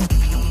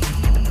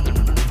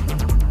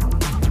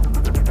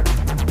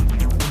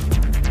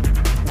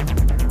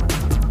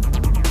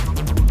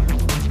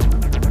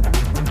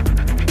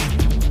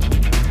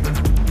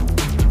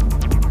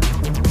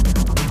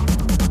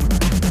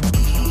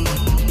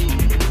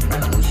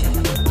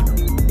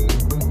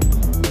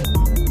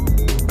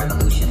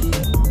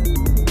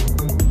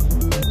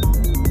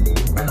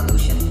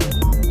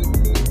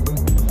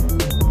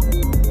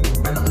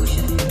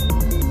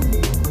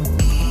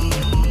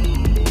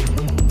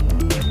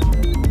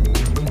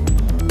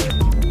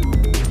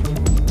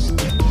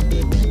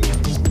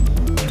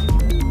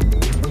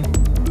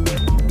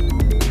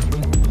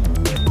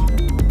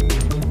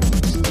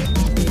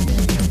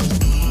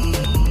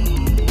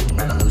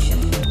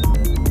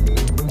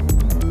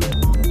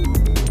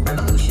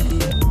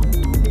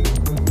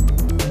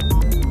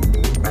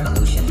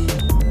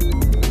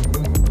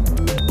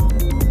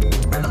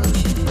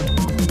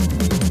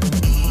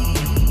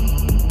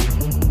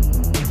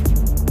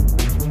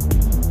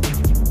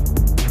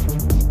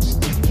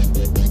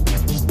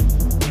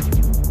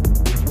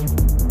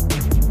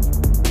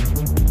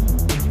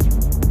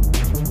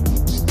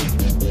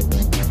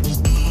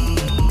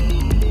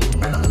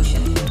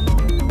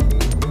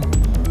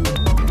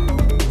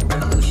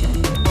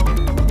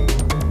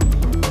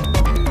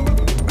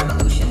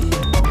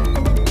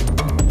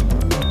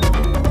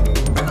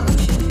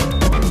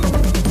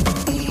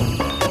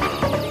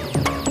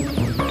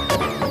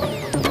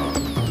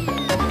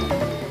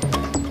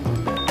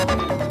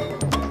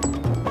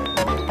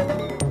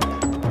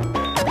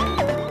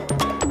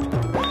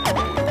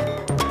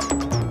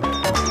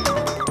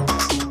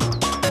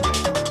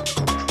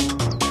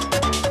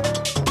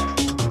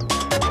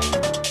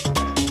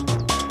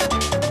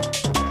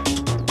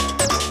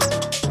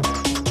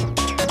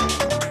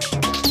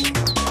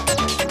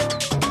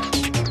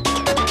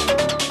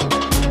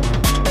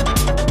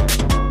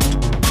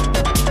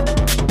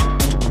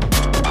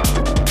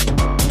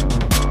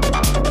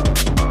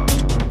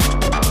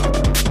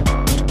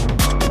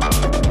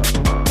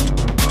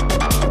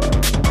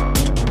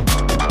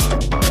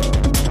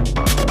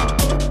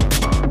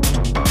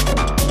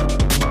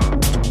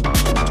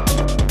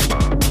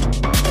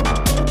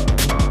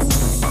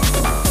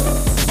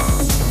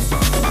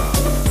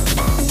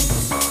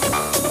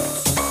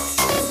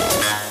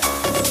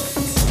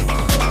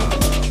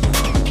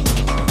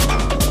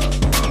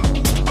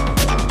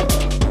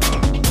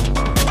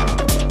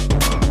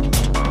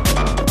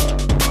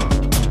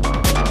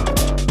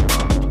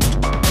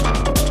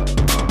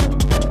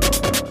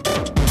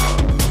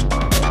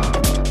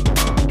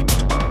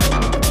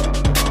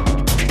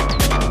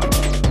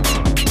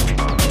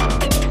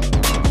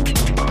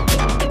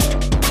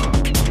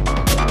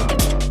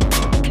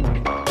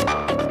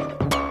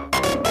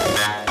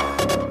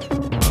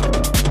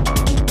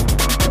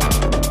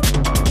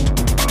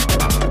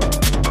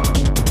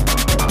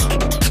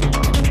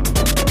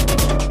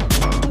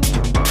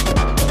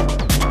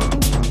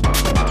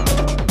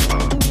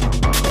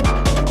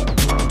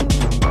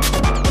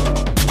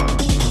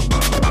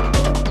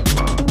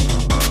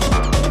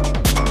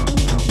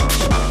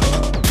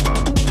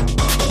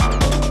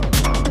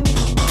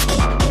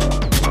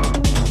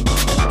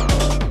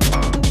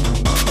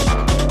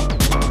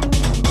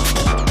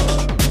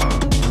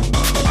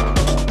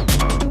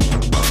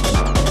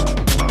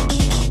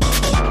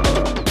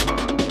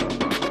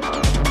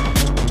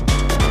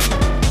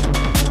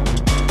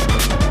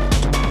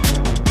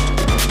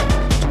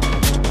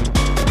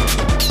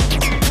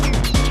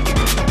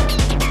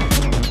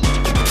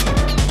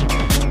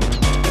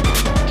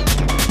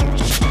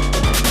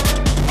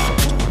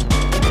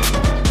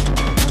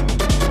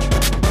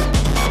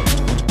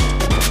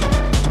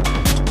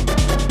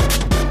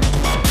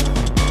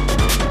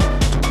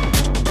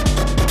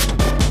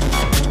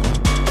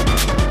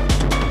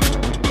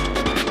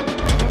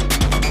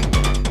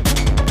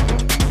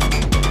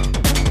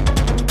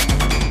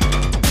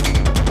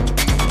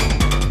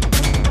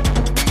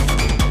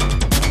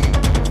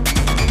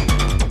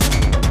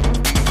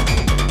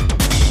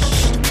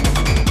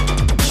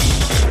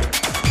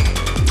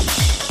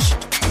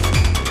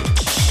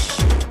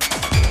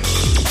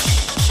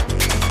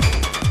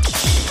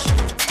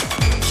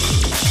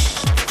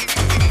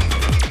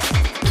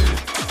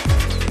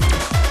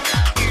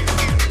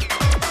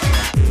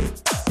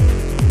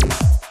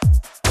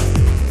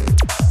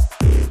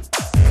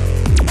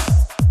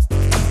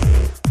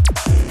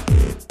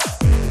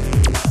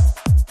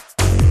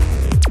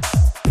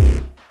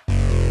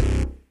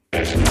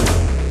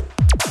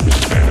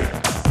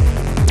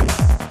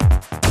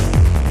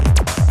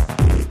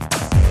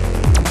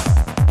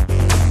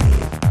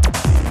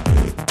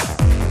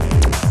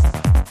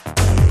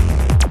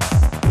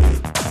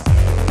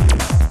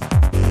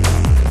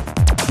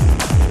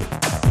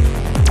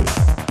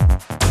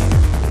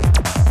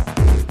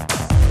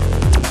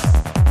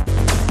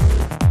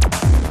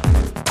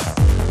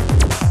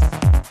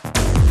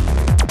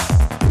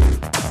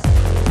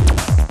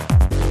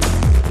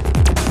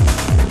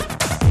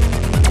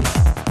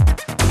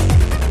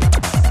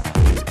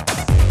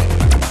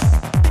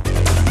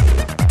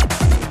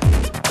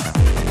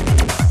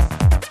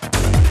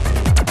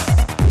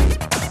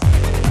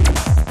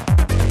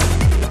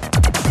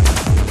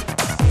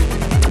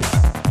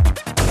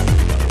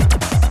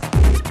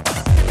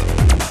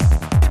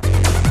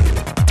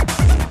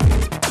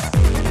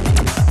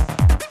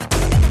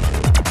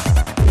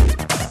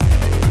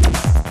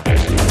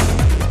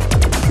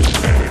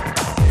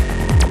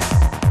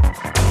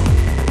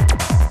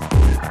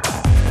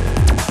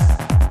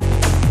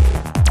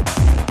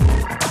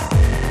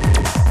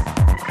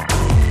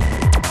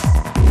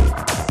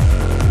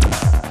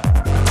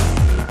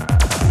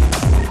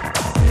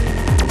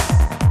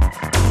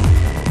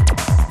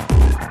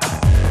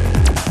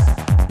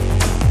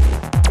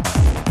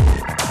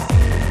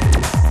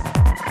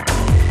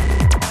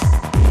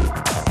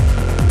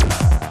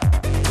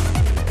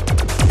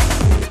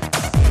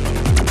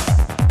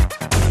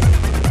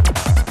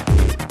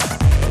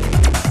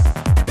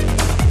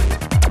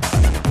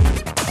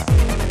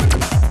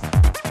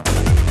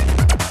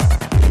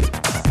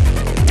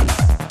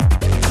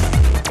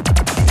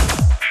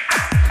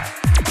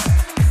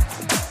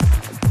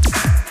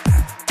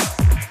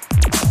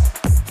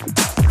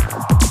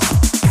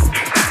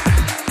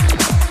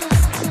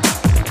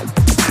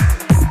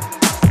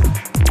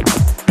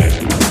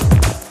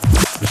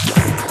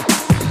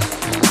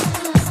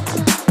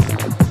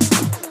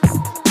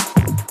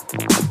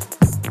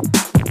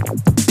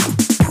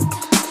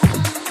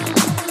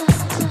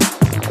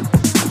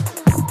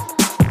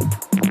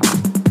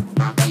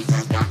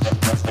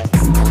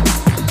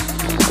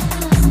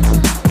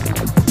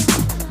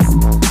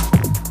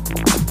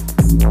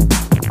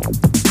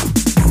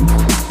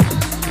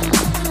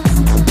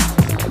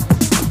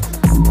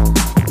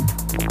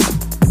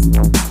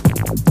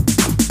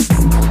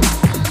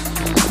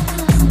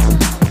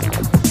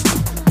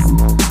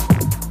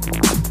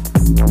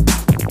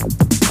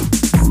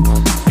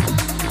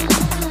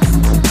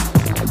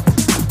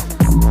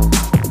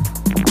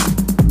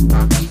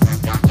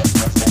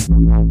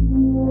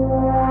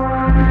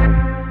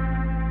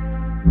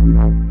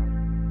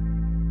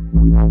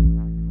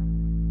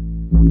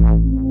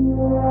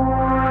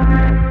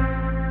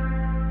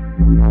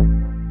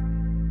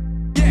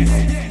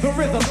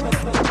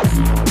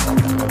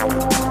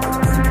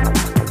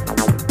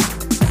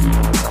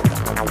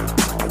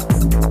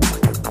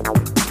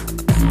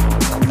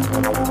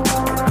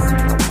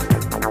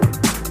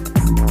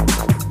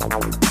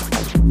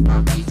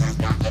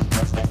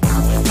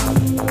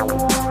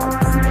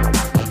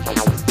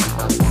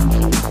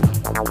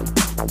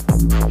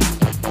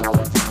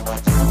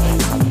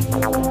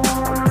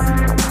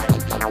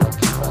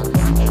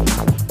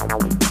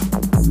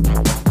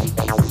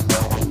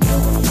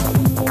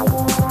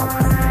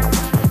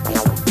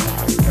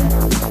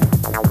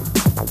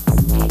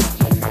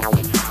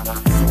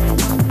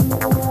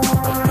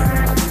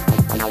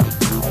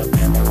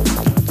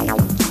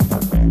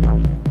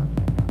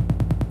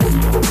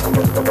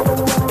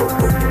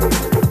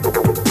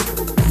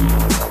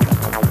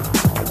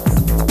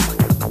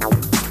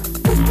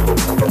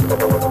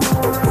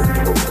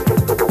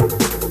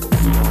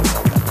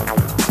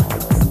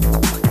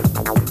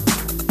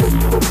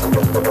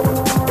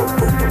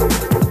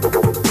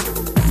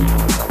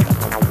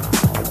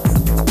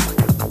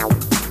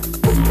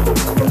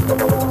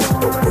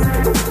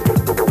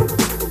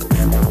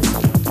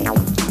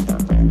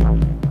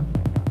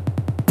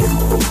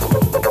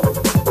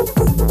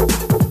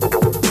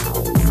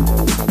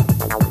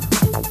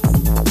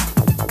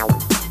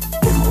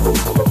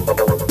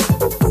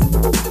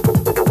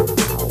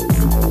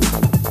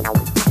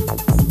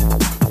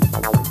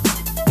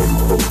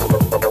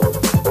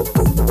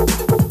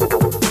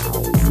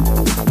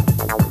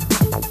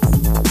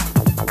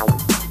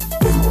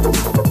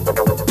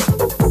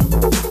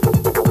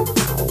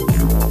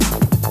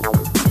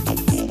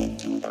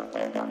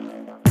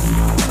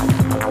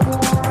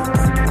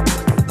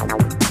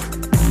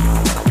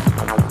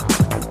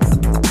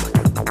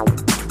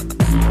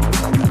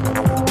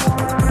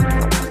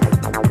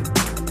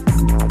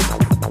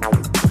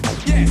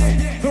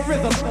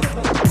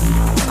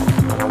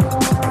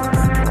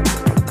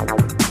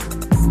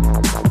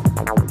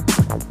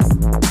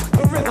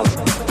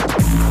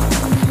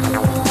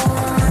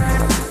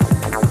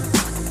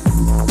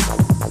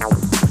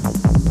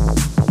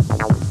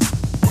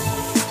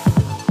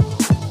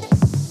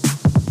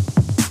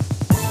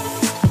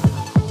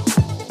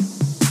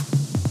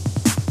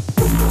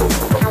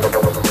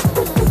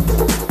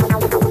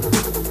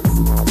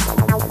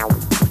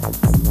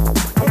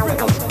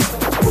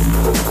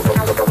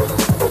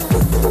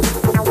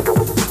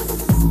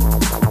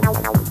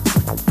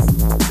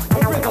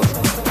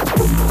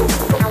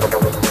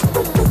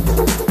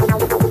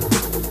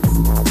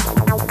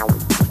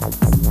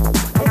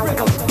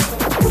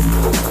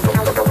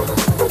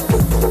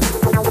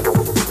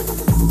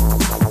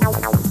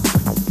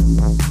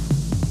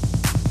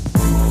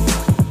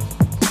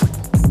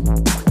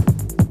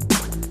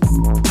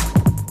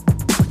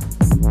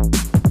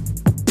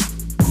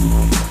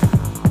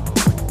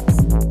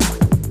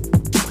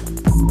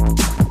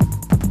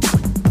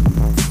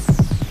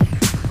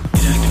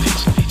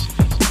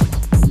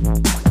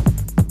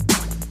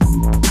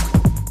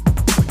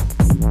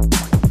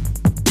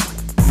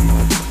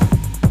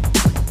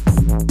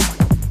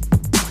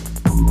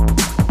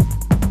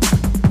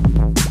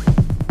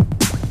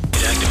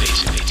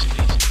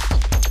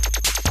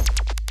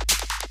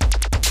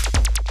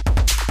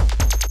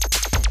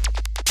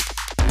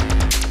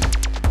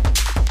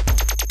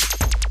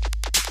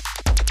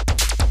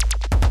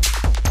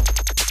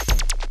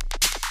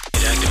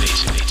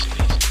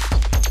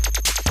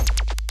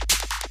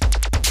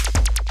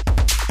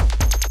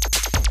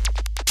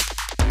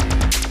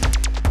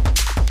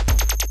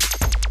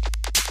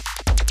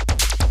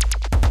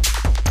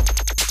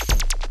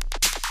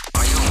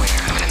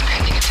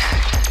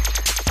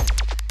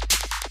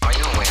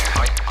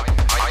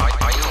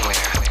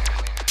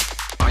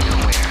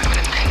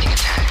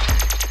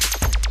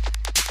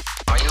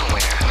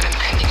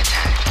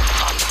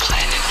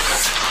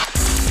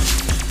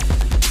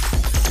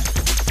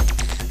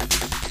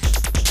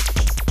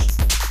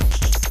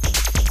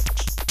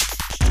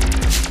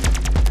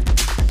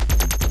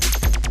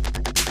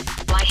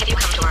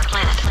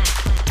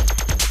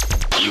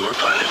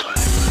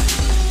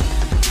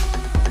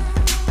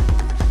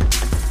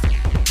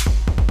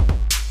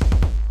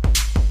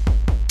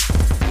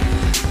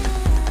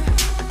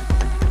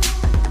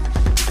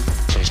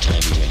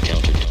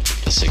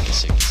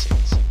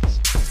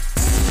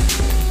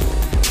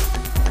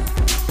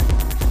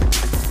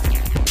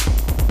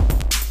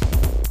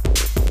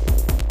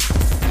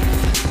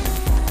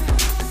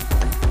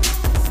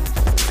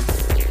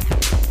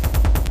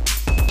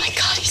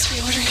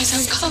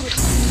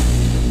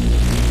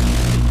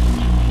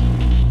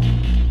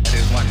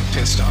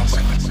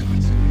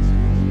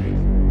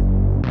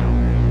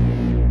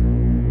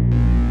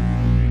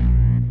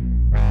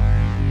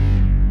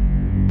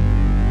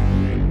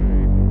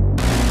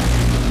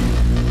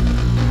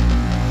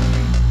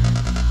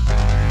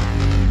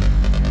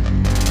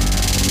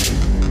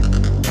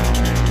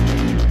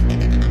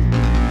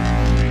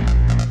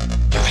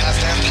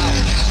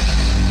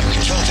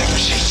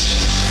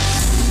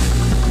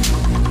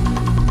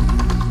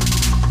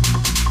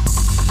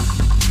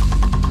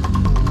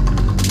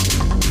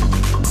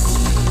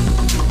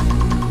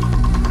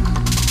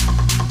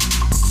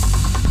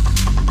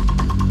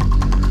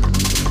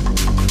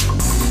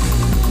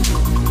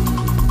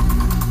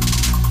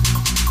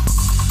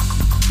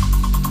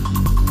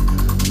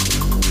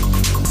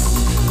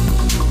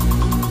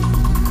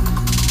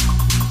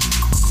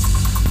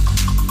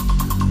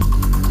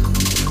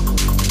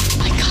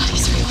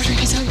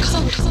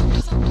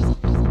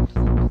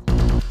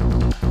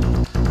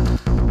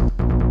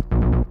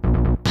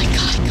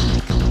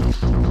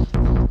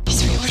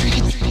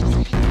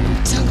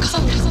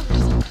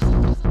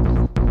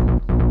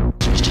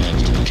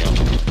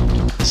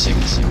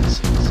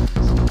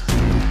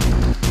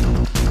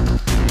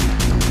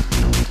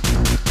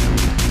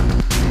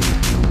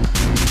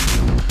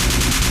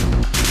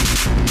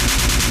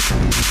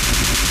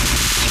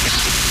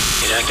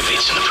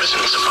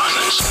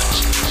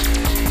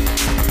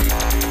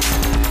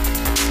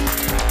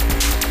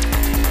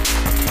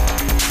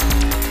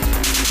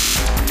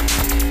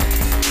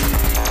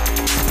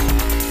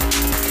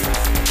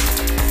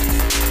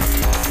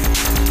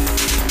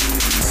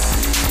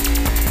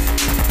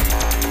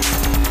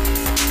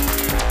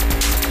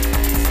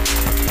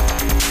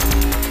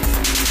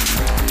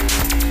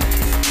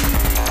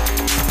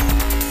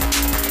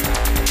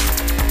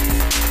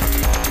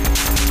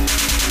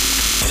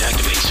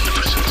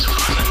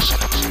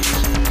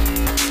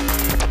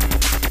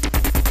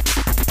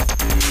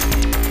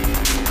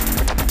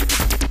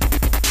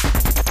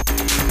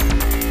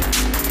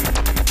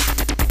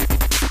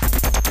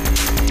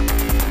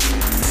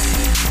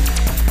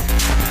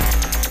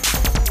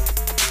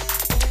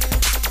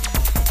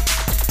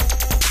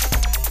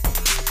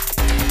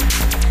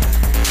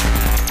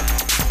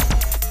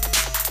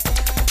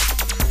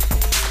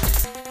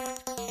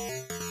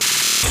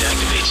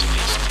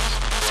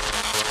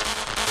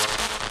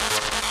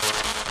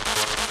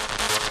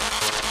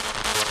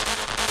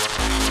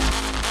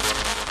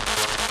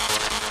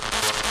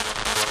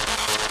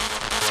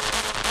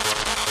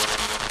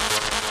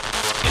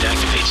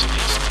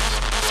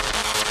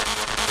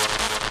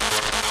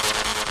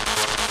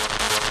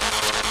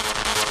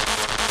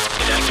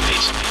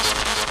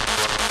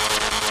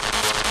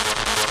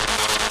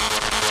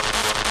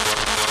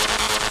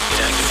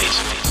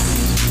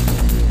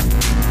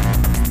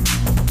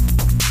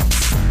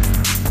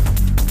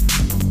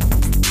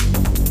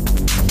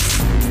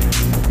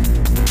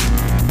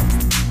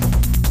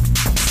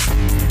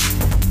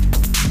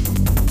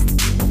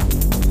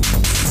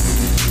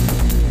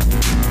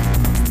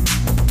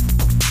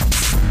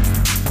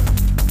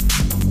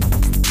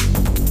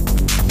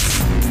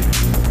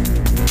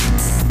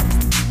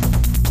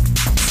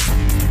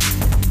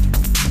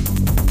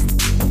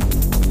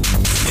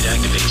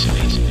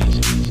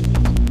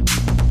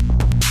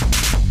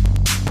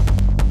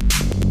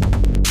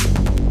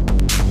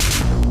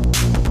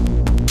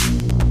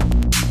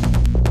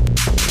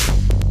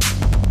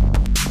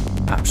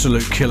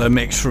 absolute killer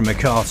mix from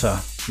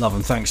EKATA. Love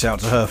and thanks out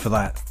to her for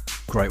that.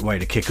 Great way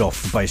to kick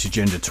off the Bass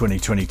Agenda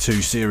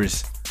 2022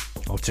 series.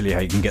 I'll tell you how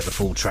you can get the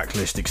full track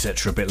list,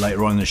 etc. a bit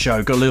later on in the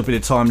show. Got a little bit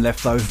of time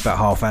left though, about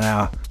half an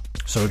hour.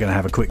 So we're going to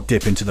have a quick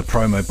dip into the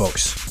promo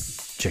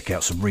box. Check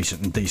out some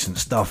recent and decent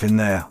stuff in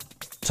there.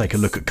 Take a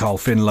look at Carl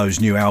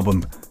Finlow's new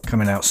album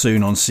coming out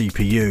soon on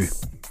CPU.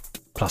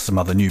 Plus some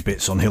other new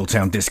bits on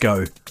Hilltown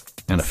Disco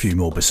and a few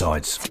more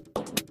besides.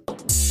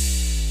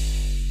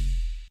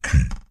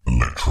 Keep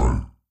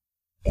electro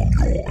on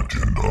your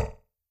agenda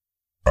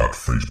at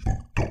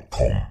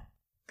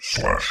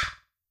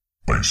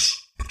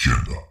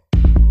facebook.com/BassAgenda.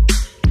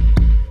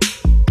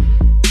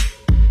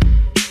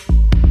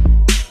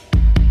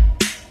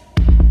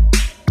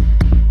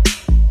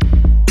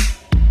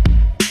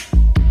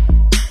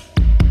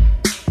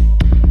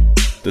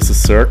 This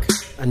is Cirque,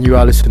 and you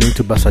are listening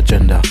to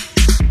BassAgenda.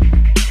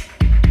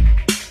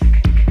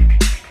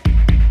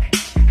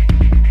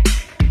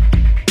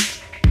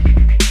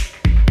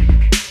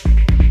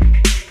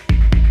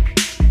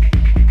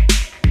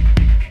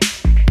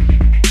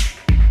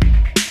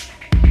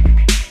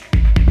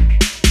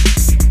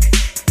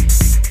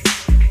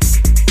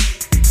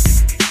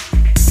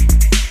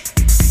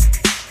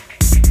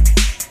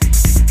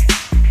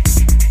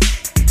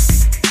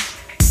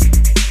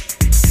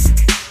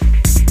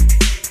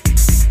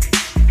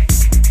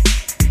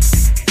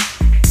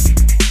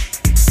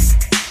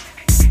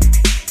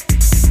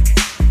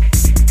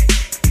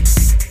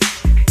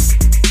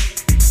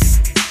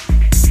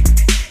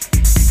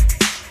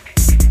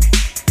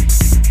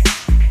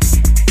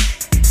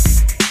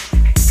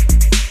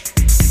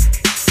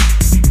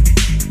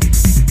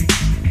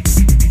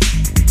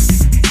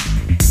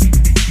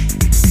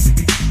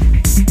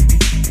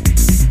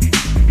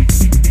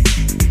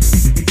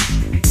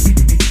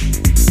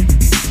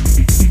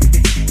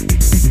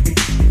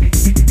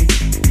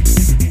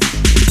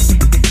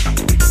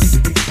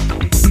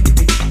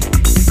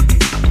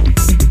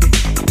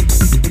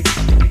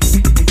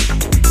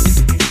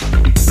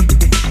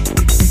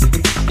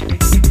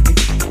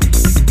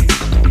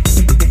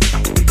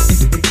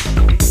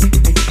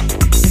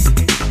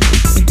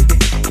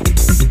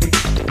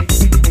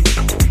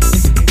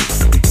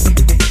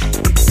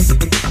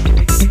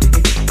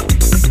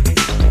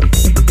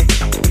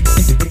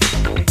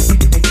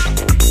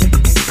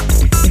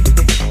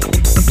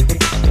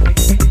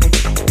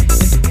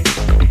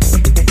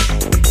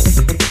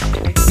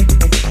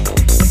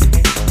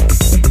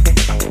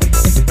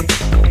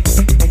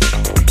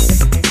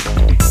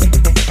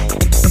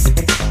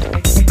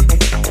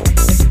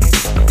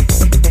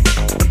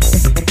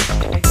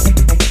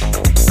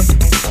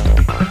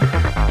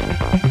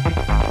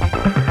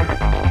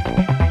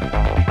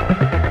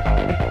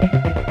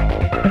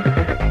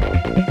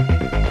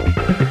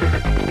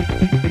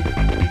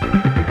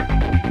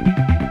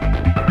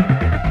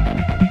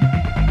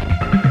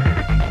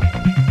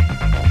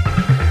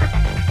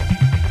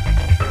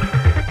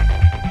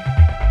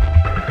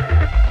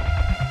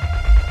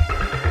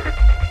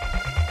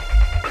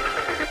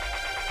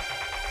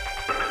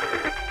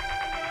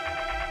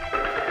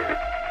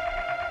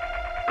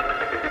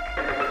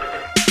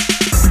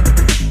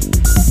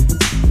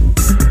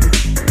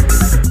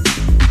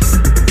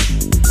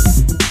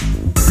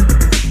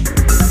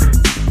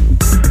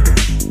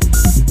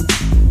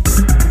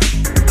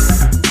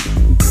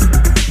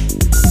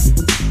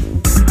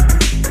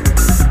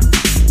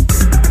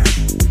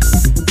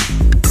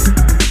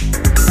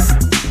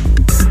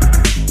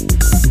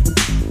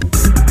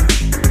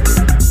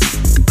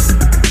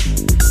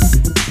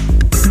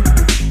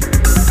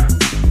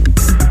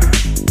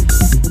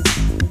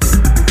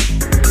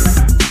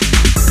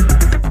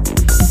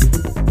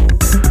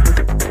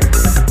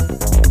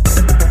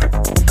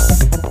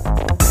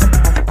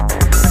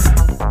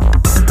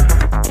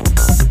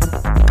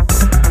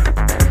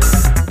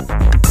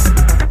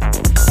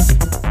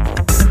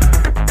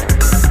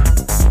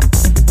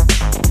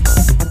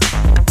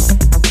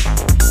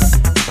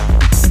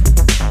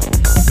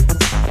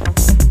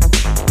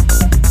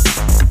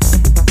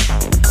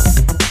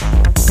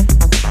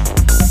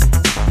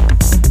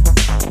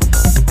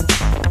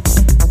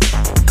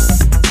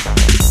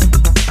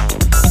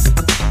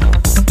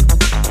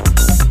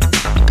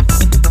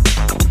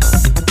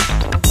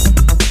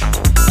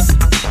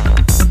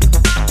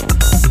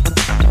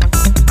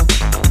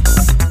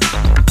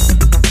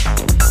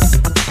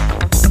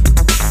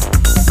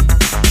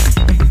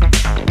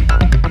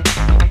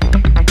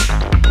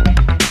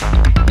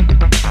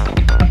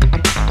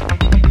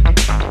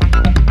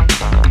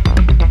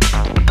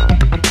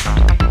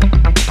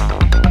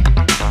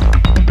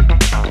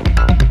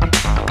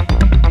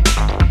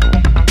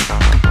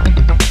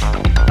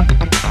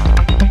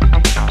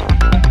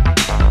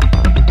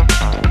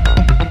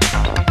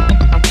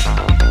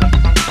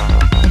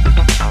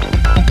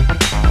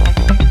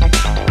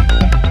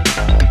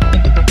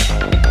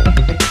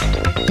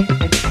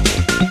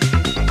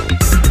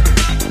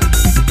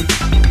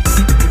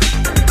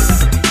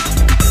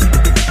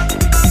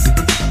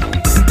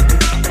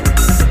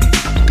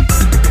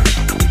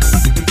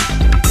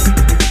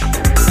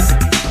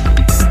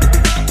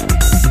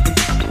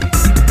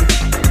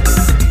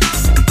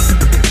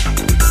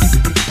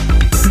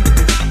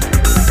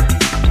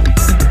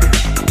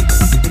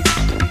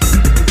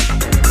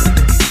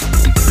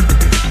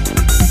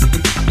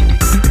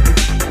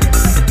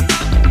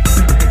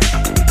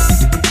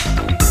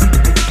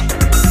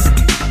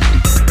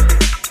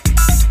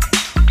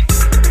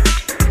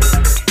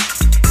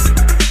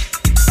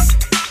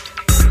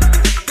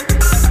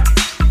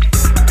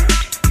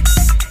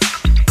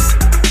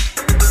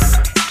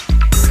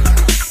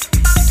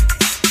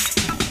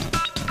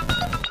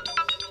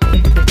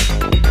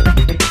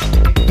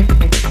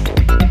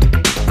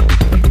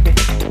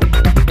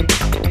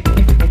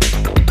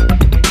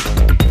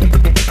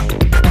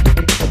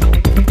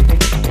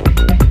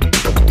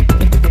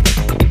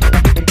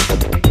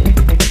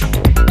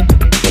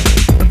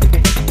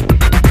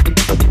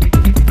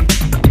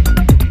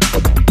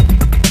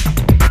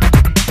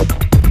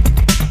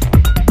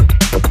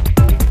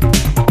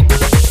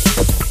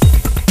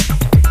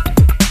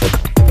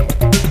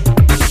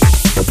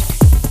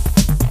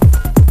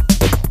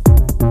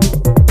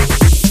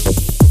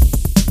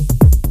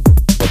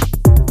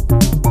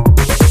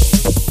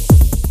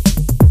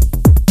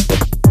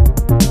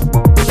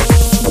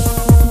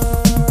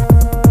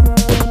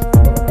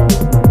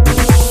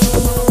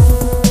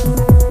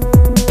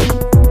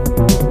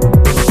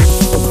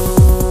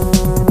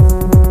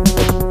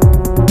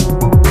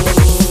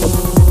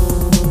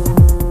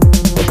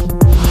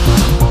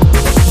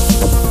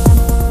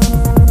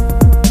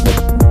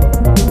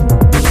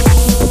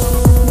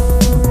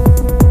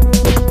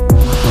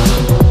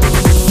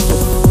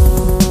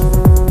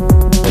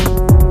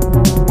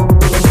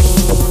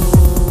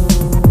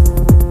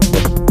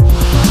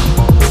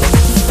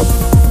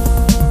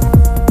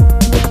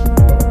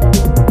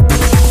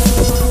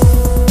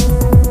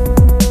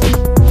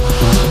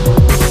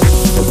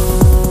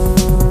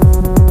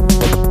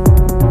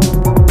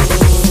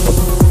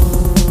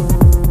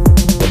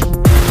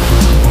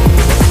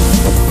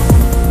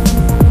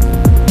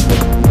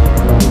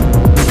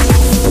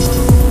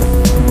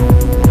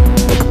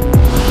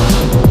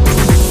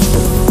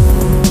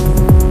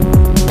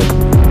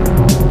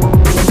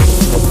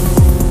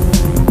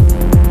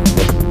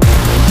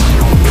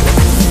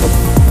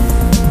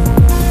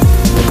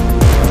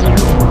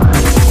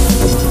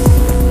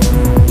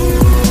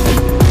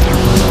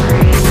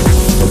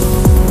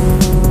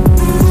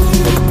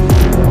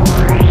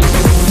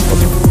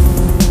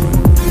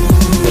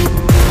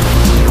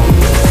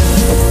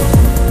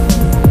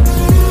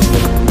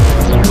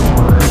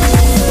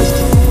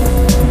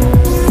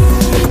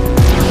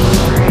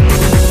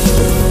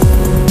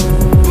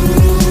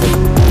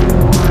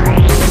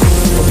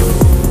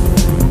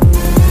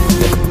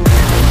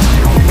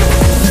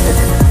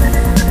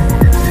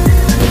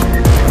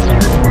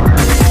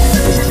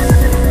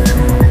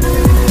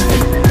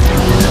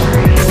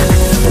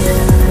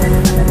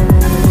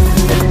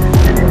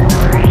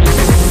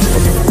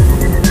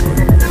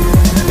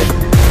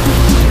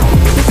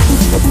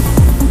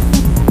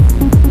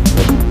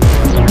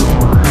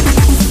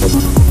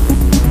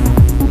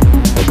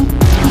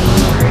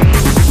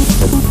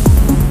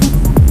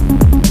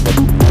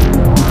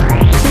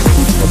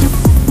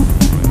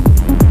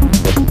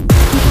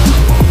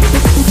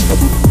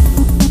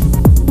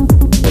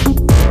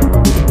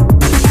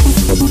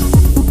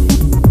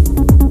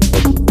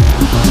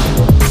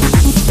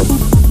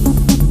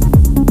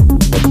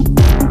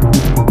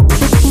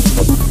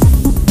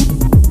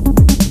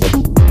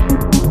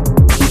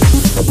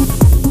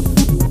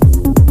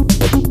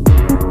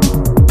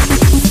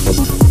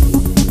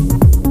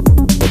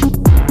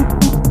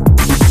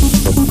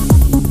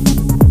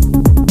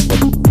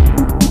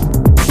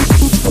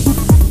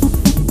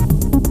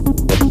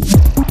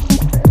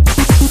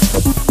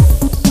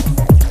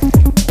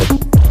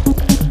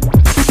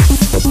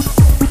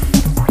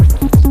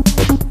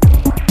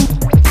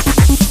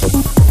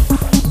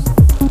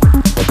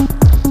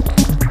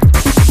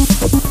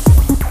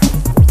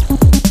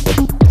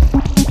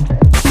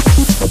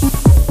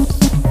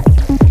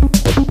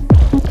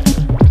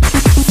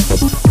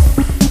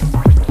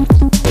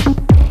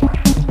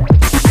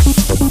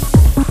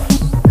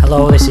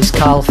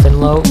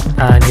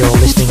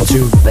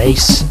 listening to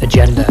Bass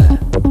Agenda.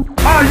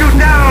 Are you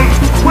down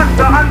with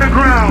the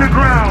underground?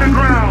 The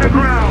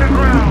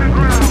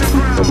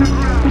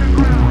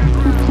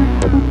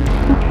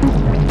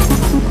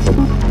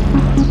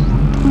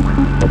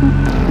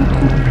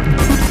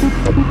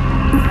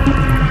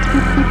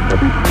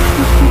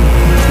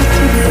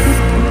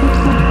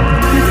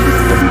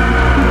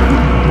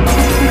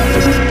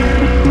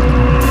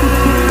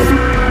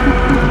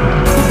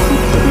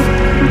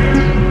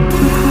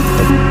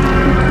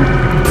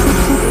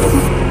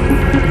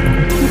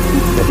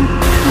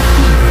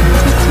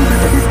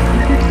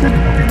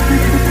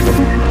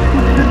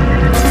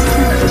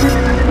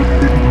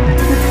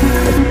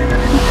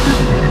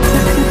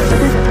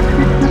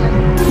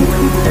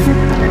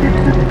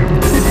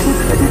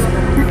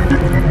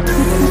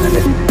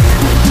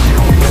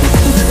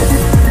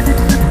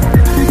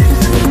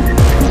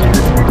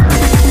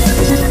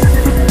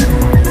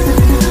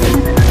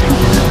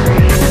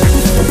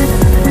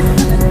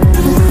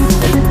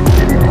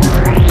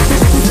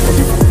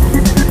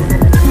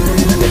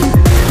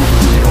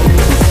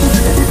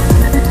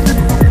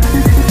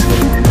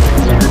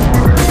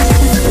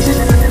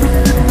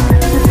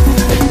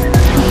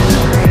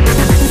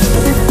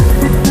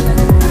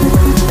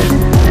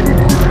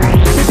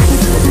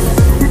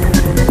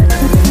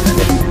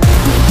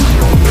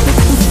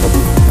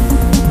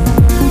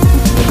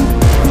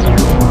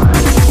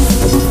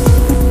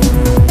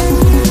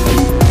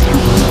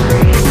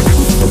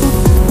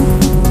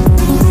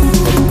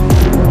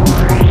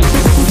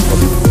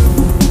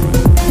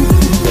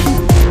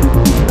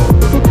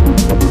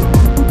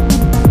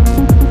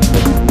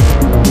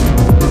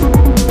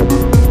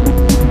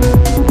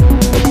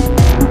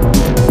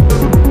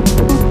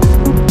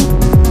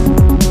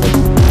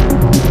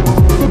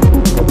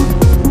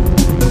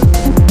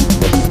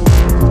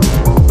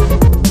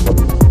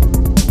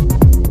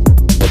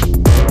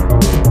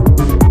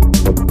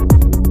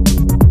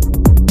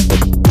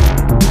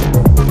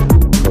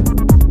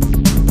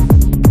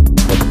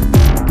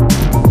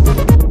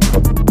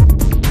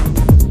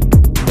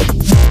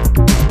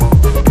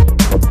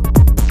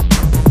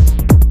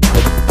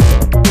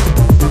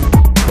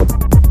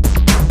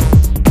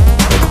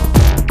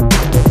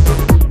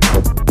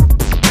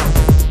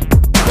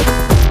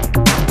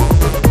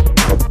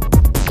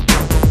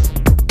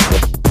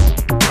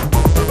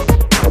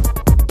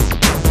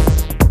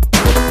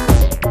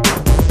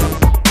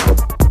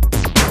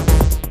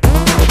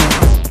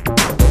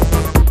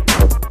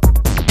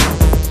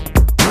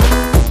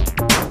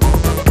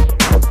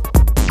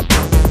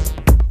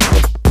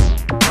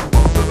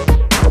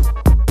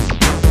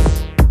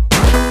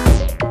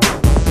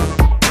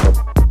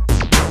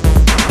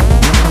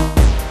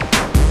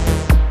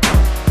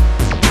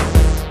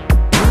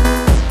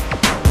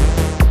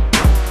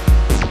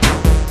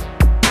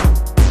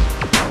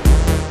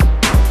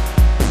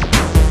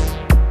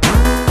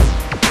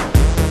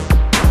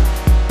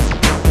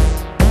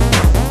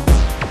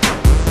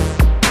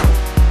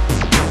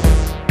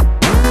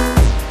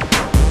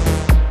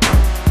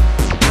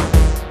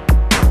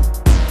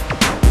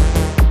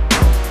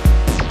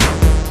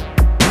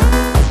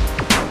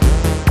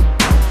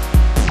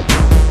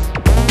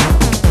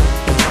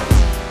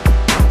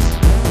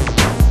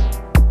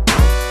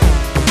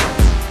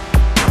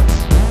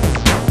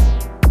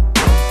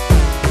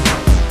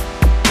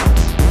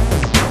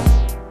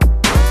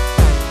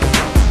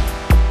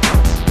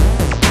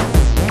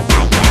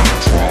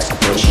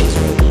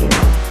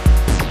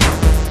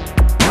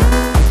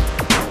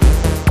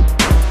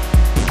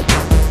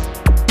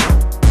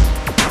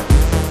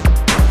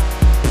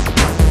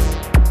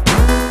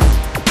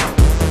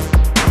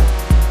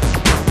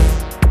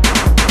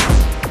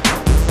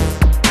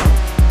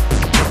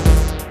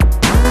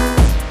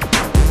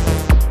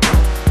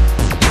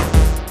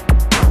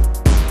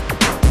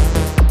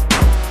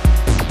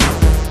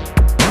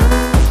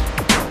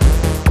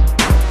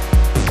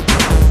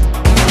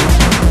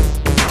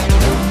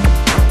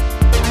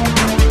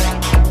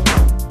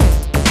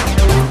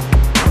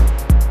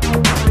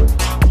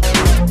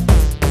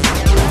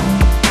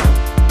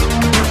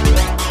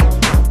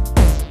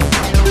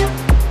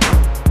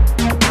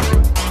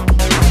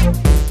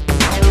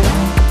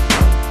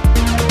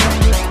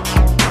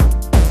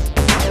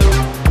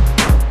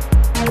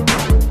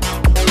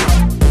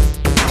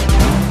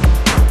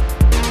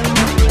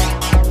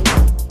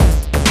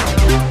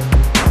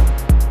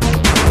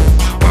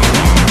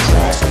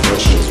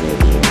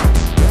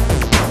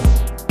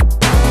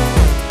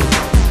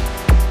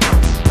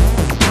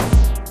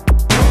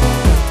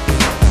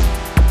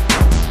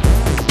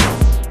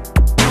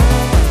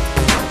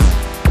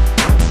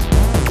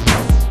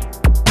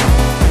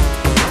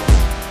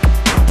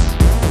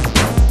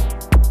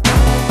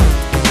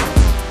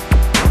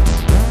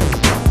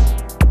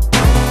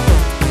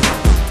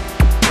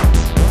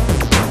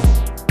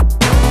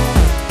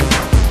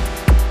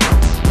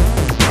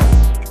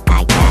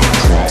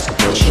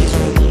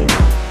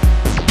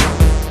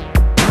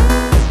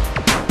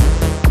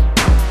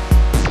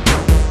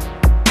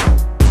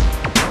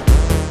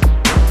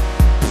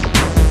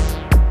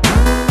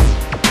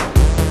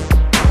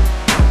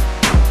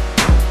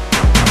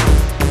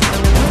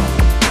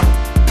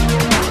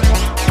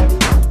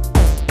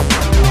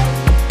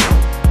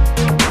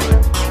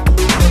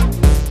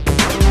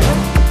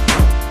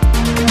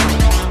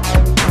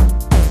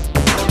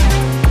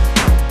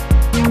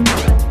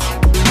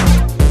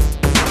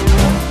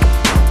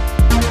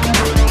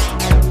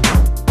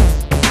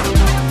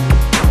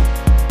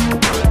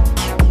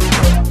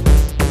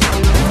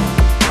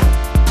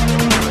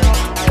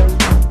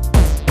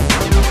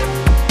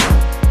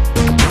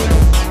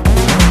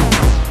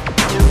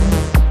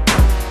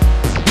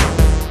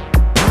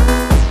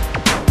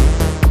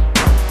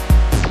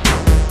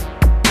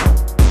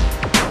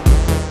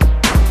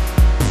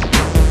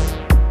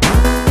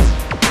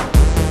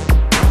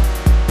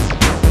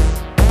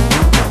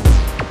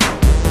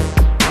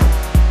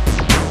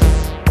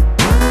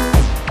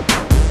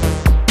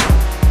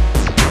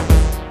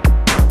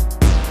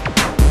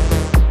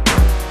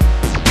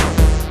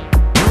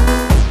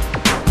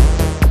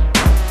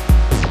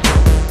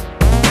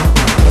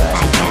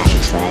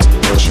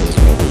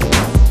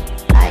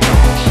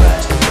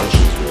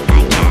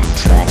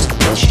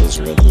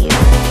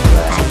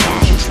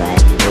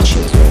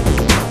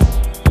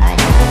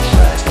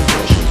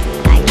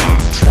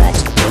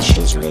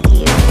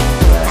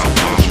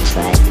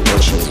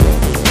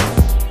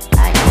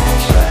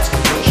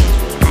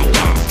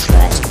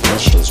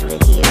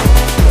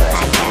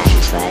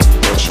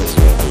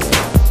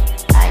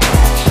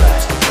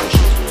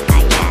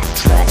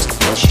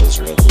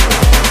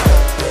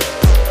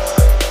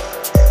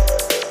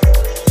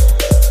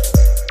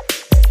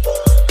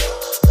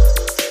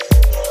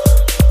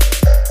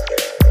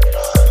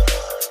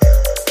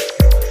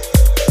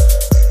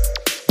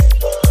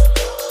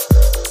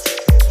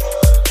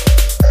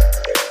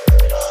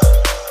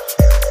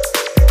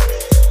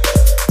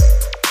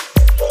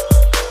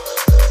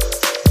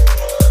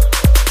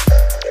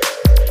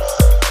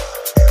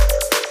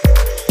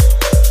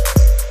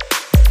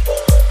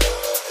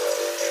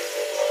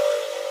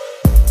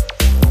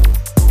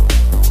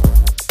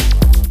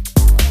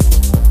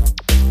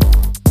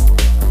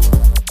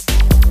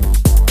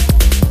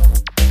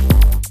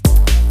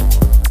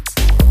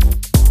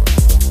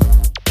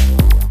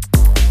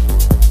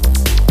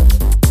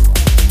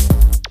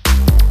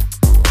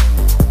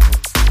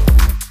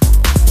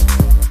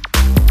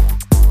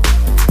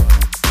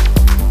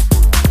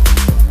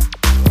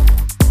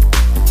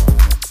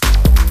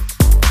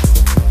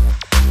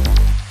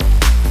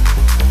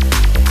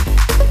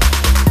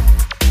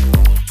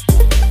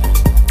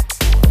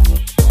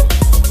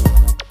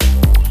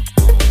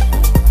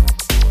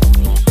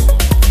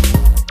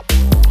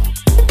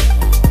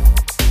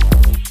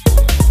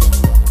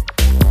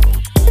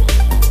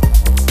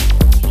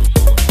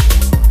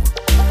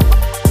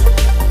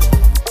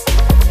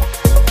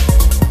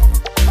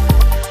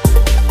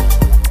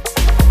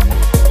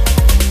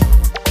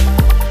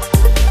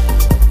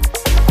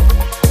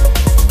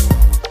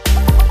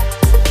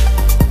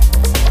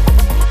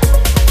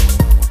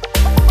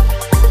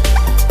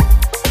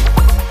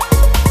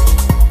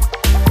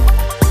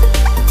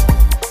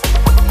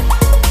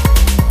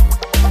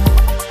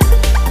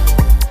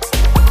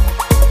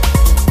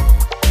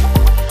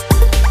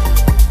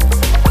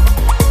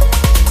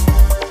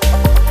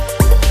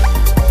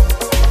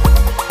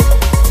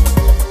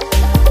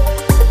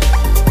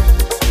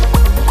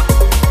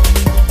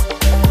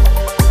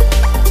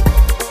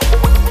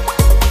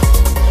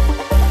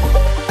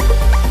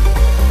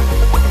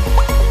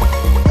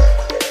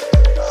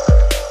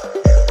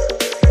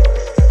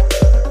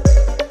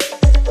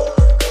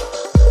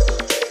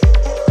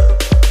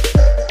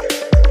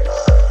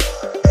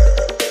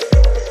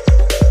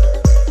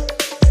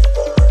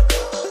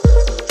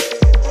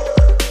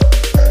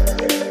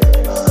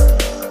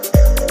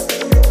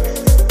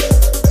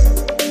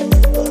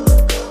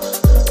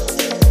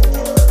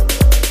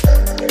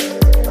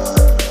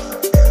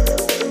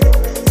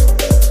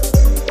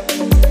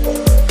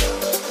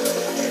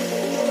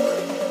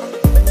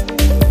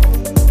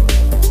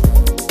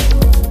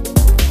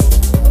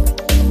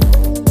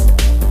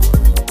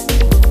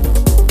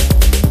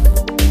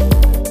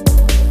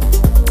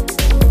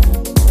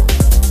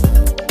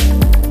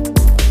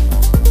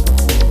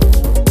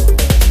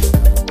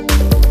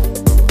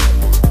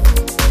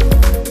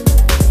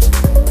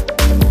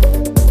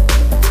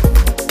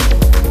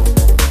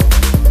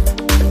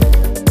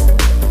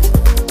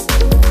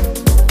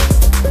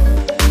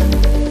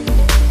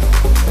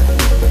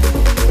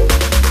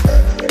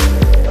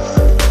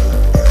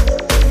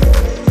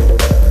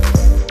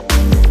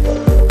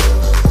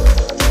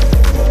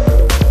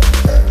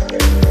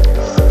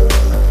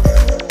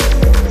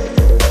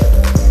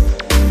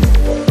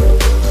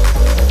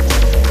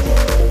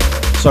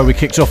So we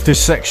kicked off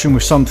this section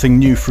with something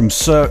new from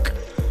Cirque,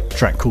 a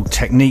track called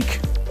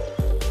Technique,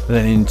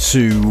 then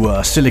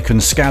into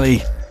Silicon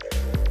Scally,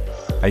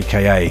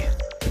 aka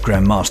the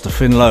Grandmaster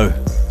Finlow,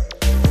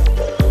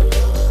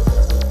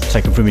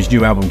 taken from his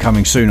new album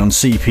coming soon on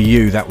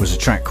CPU. That was a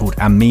track called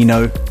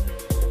Amino.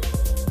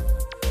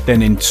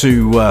 Then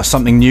into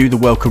something new, the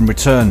welcome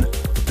return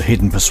of the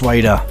Hidden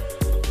Persuader.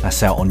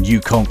 That's out on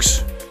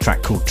Uconks, a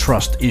track called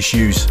Trust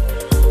Issues.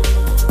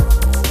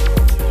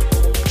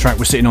 The track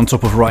we're sitting on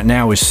top of right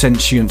now is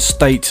Sentient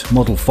State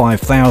Model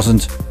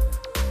 5000,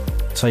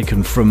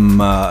 taken from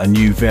a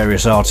new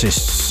Various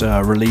Artists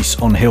release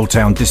on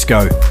Hilltown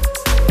Disco,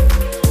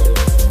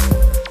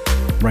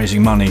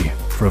 raising money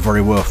for a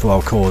very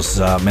worthwhile cause,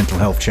 mental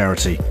health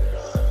charity.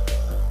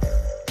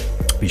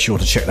 Be sure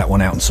to check that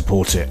one out and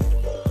support it.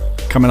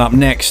 Coming up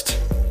next,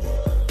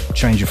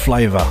 change of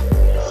flavour.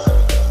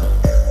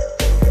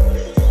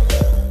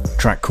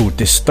 Track called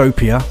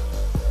Dystopia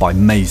by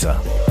Mazer.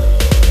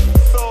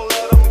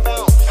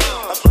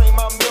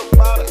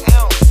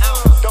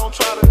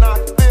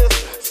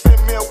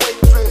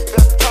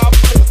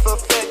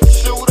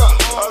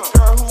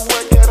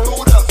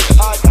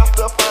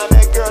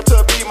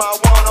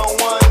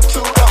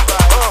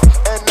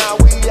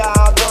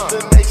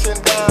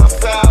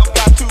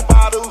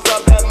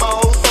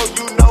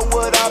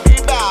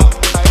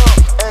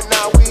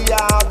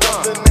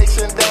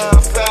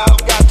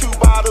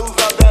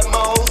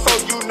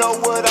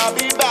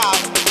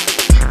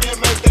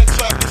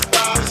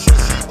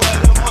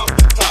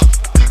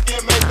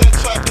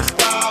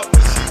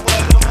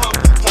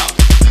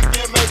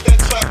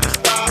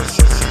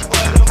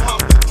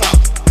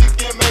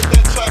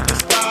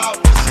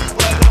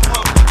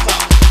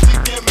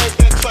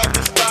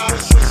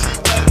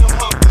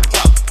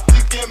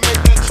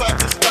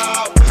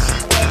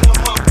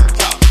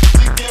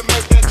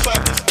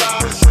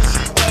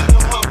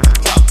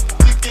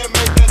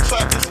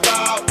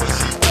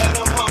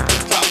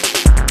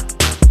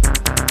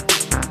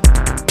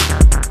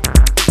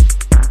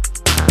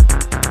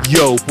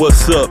 Yo,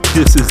 what's up?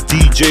 This is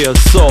DJ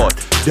Assault,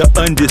 the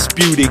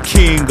undisputed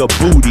king of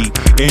booty,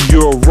 and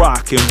you're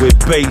rocking with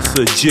Bass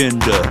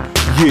Agenda.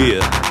 Yeah.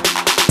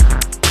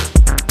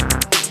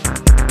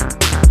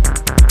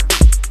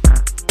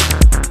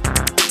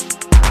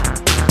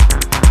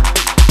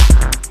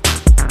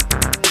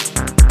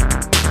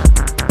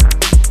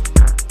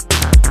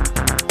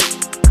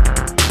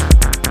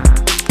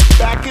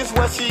 Back is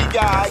what she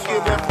got,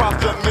 giving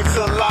props to mix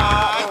a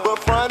lie. But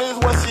front is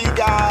what she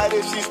got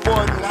if she's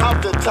sporting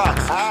out the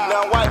tops.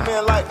 Now white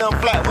men like them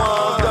flat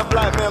ones, the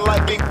black men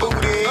like big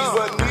booties.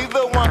 But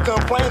neither one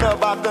complain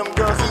about them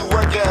girls who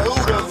work at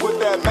Hooters with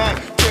that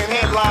Mac 10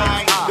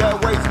 headlights. That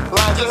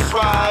waistline just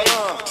right.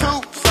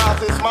 Two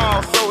sizes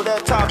small, so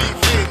that top be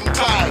fitting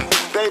tight.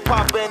 They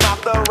popping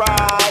out the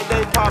ride,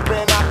 they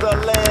popping out the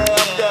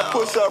left. That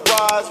push-up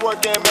rides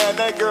working, man,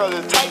 that girl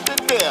is tight to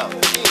death.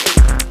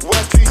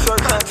 Wet t-shirt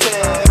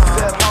contest,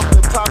 that off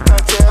the top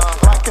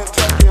contest, like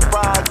Kentucky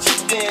Fried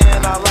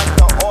Chicken. I like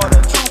to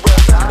order two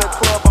breasts at the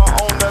club or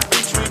on the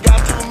beach. We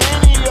got too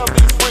many of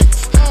these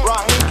freaks.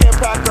 Raheem can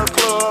pack a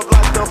club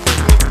like the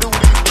freak through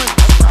these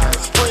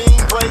streets. Spring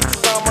break,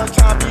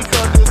 summertime,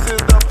 because this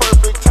is the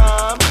perfect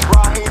time.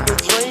 Raheem the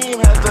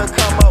dream had to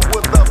come up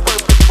with the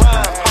perfect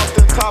rhyme. Off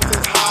the top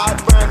is hot,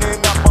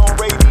 burning up on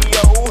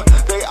radio.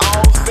 They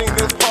all sing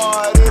this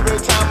part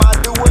every time I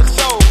do a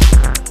show.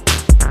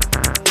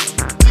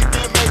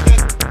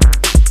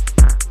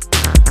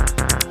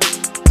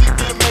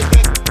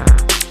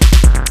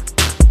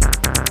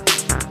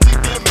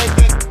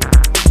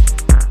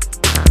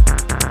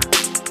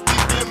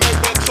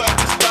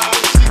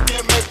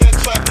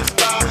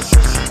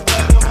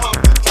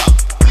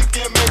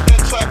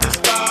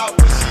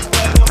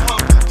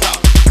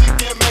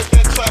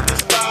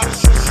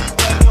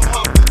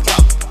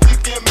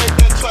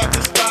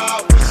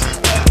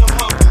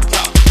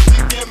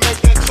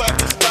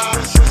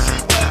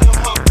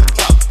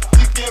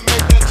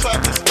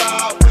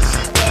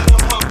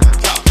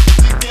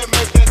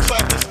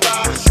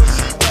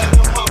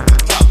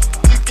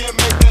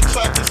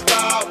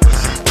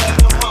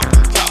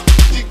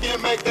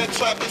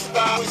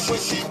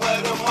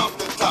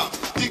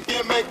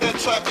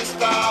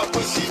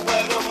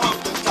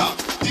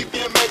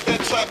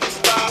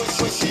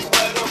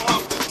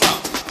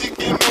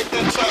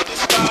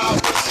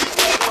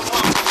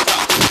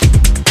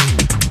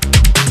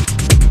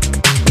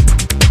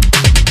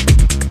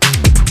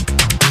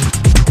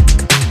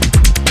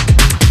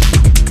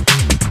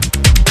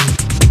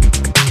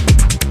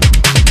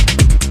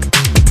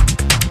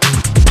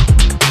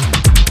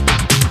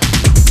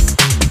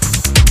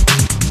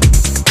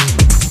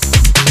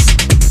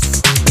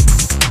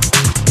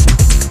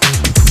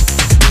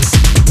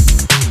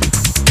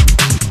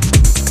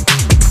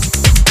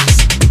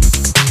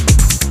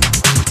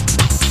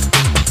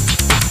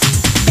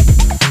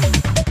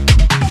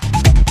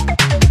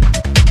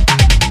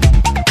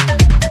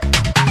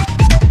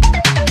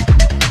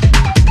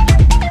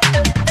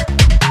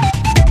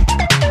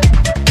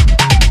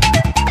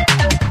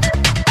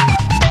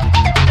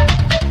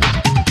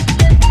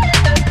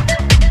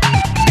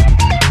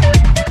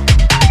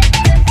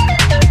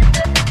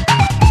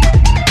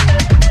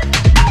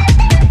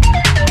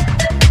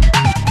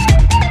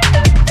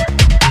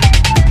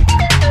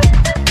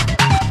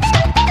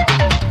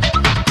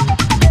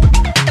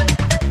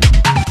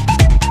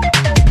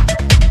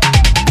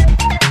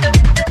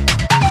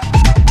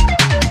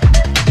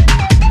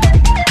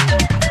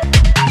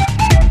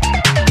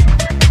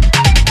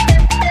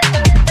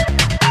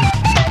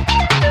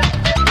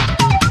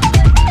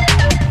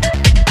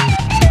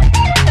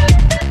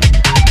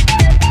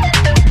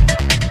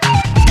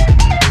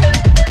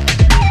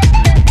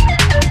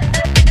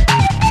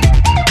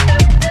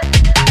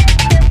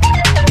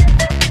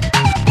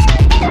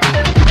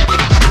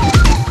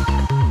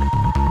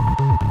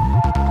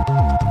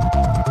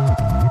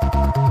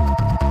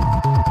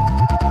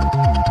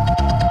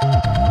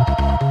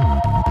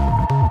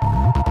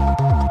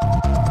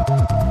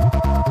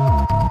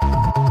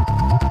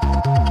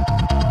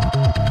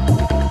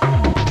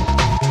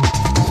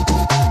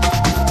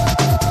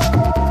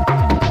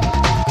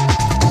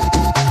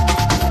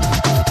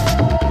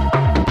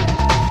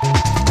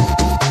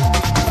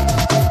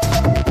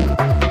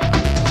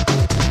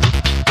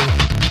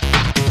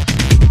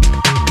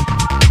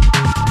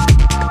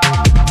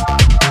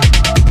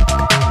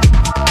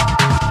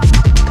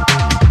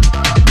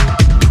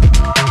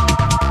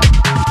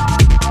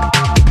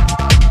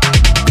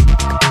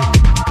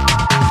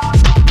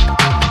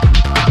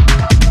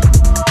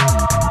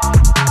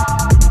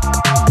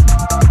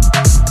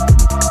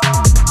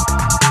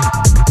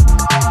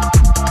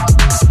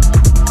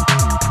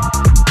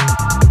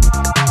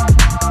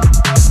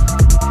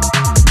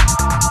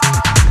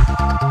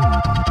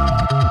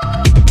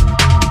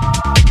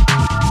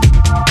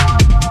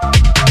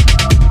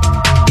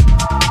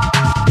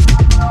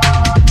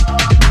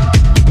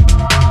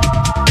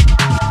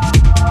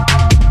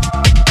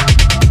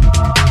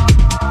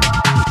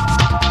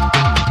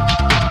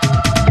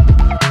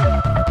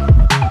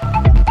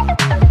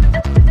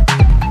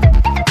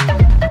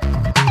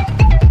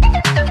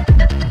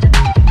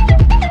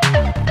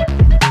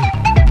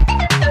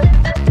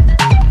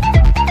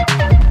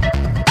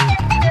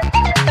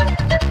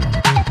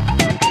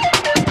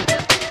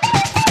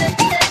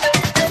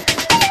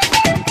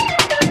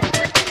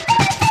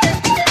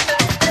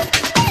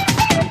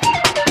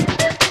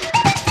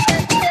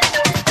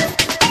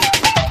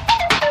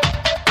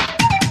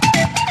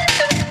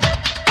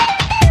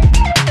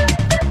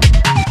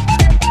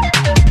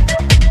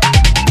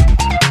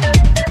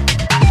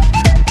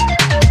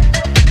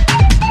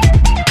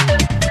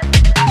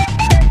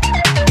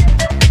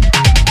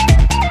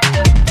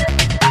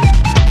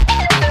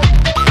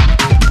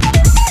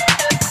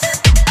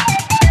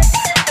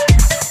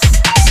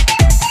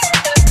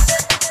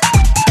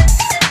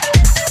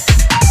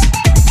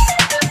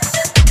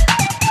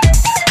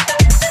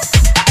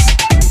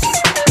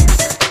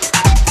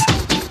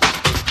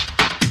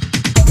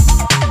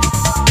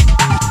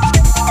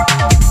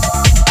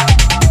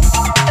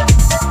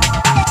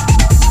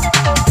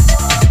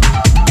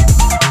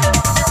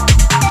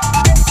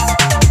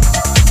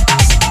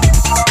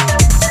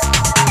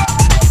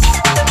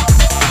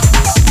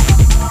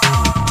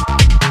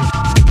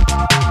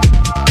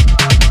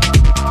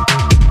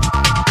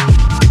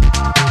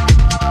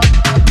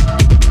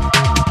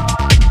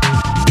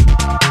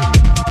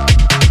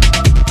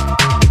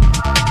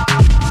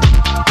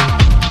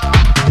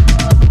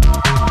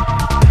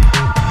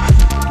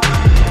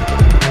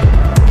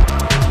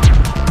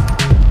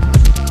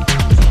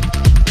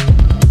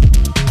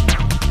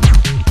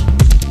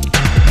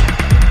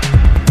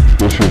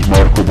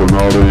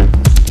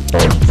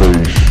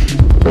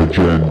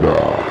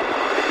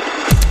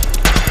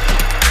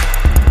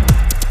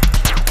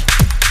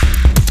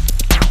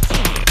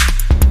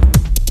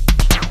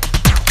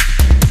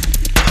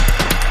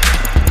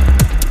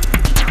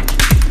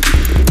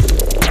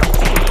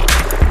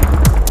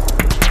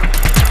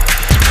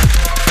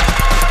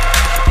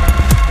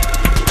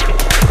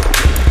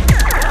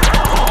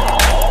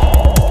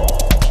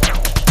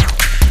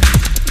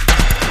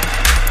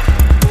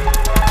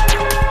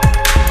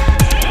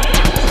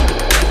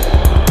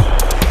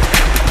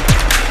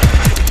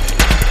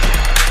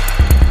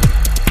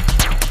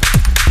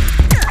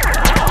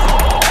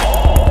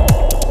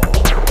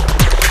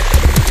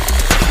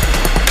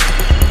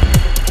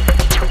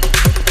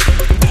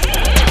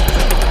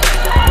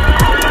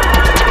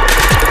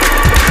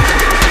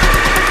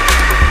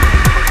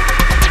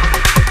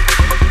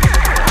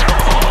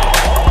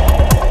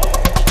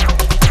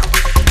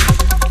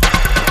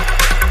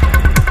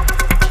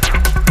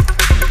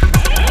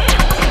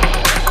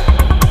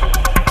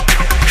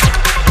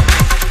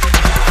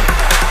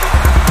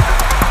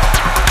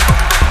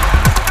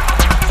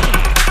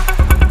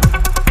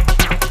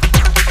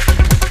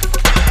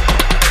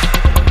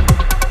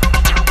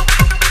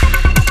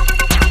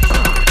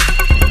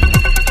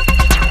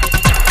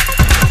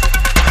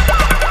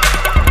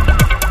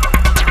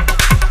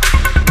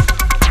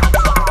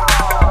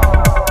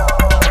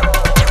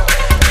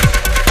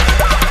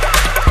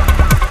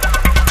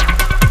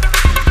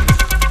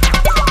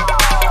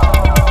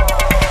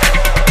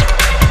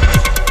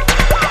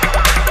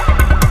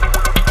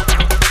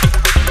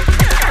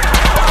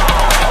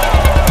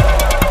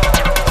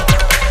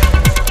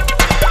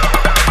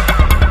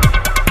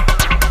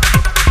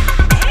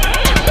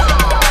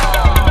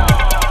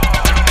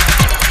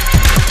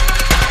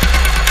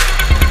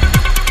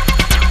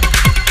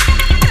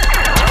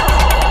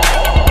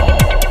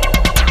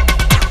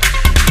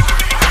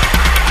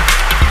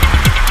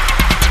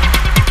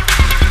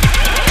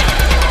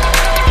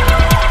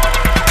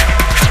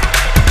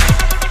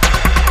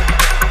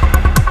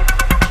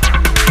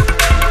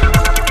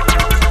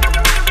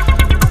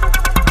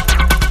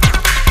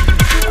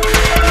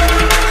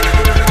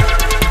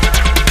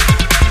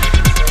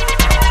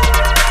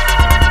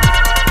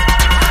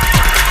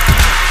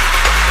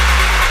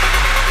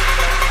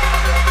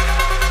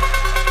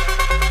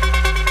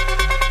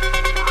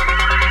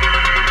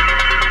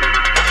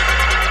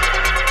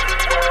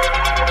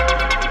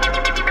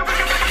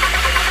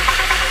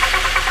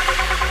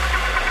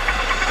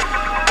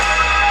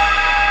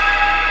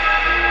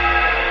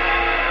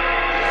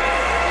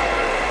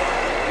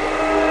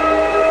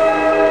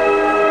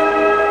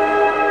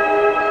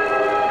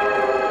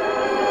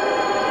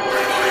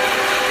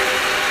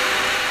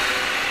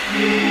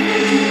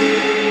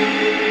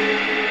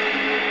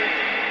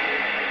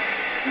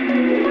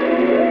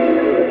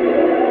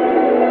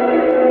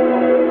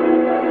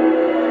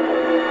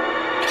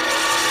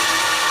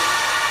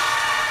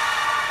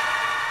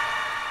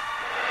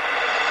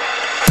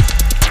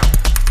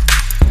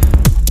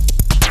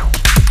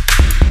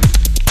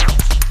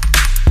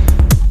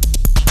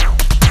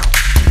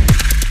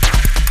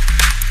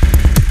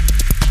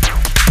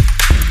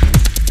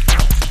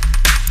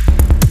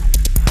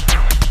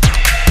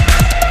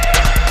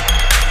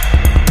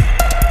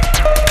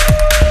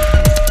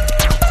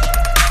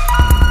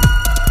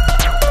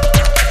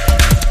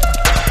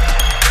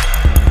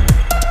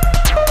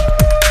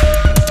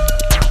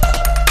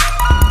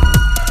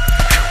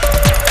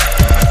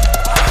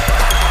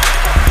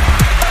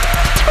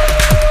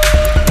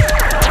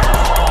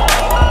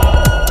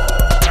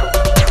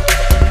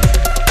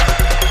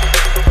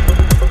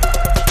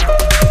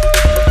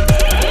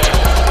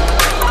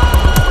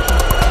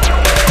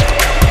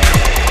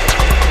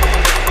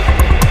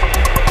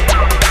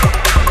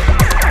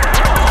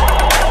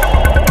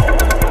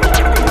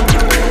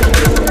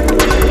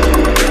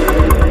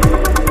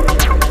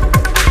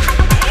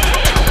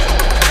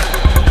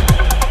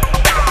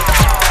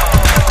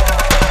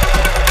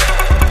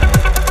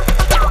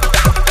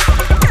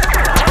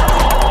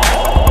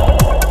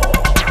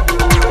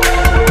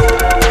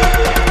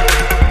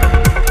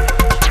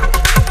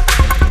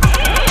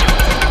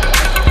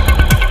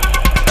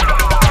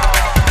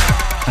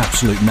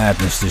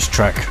 madness, this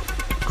track.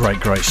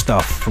 Great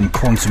stuff from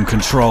Quantum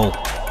Control.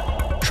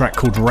 Track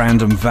called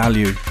Random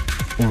Value,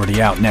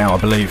 already out now,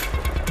 I believe.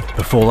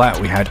 Before that,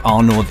 we had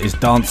Arnold is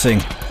Dancing,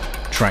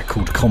 track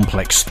called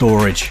Complex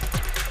Storage.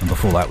 And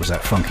before that was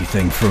that funky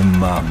thing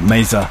from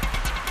Mesa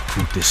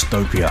called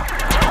Dystopia.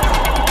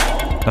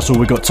 That's all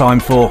we got time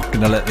for.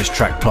 Gonna let this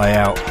track play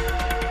out.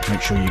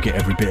 Make sure you get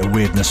every bit of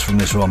weirdness from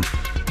this one.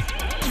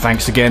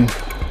 Thanks again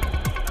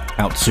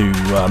out to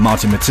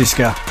Martin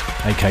Matiske,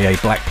 aka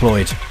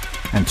Blackploid,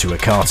 and to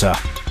EKATA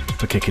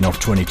for kicking off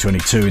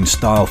 2022 in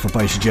style for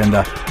Bass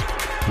Agenda.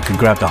 You can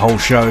grab the whole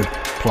show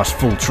plus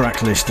full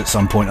track list at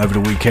some point over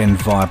the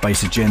weekend via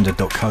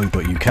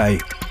bassagenda.co.uk,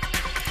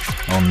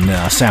 on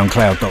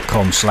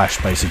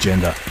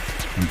soundcloud.com/bassagenda,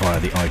 and via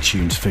the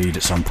iTunes feed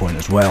at some point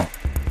as well.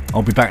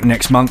 I'll be back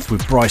next month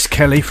with Bryce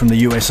Kelly from the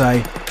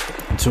USA.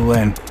 Until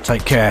then,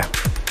 take care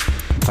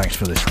and thanks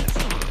for listening.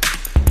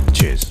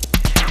 Cheers.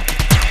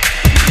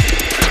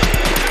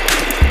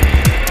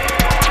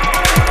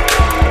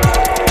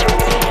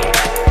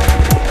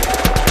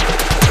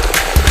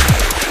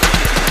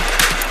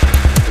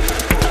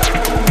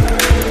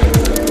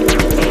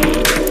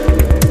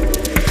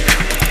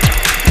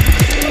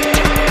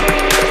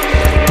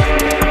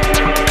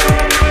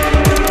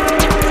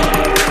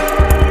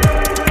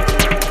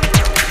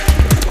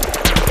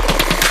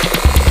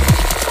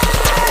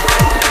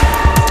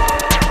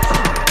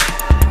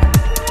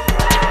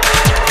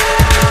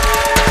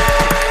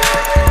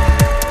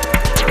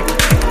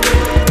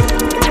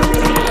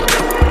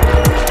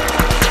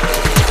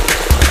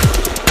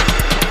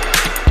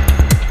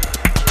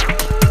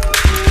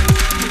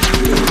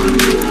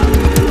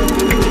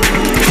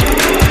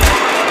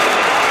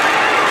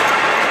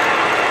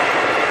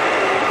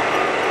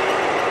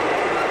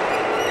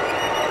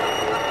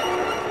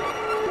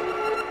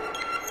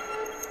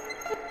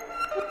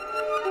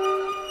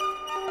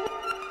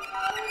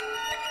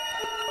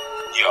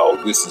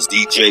 This is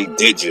DJ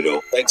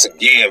Digital. Thanks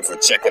again for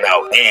checking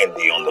out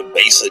Andy on the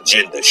Bass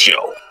Agenda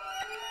Show.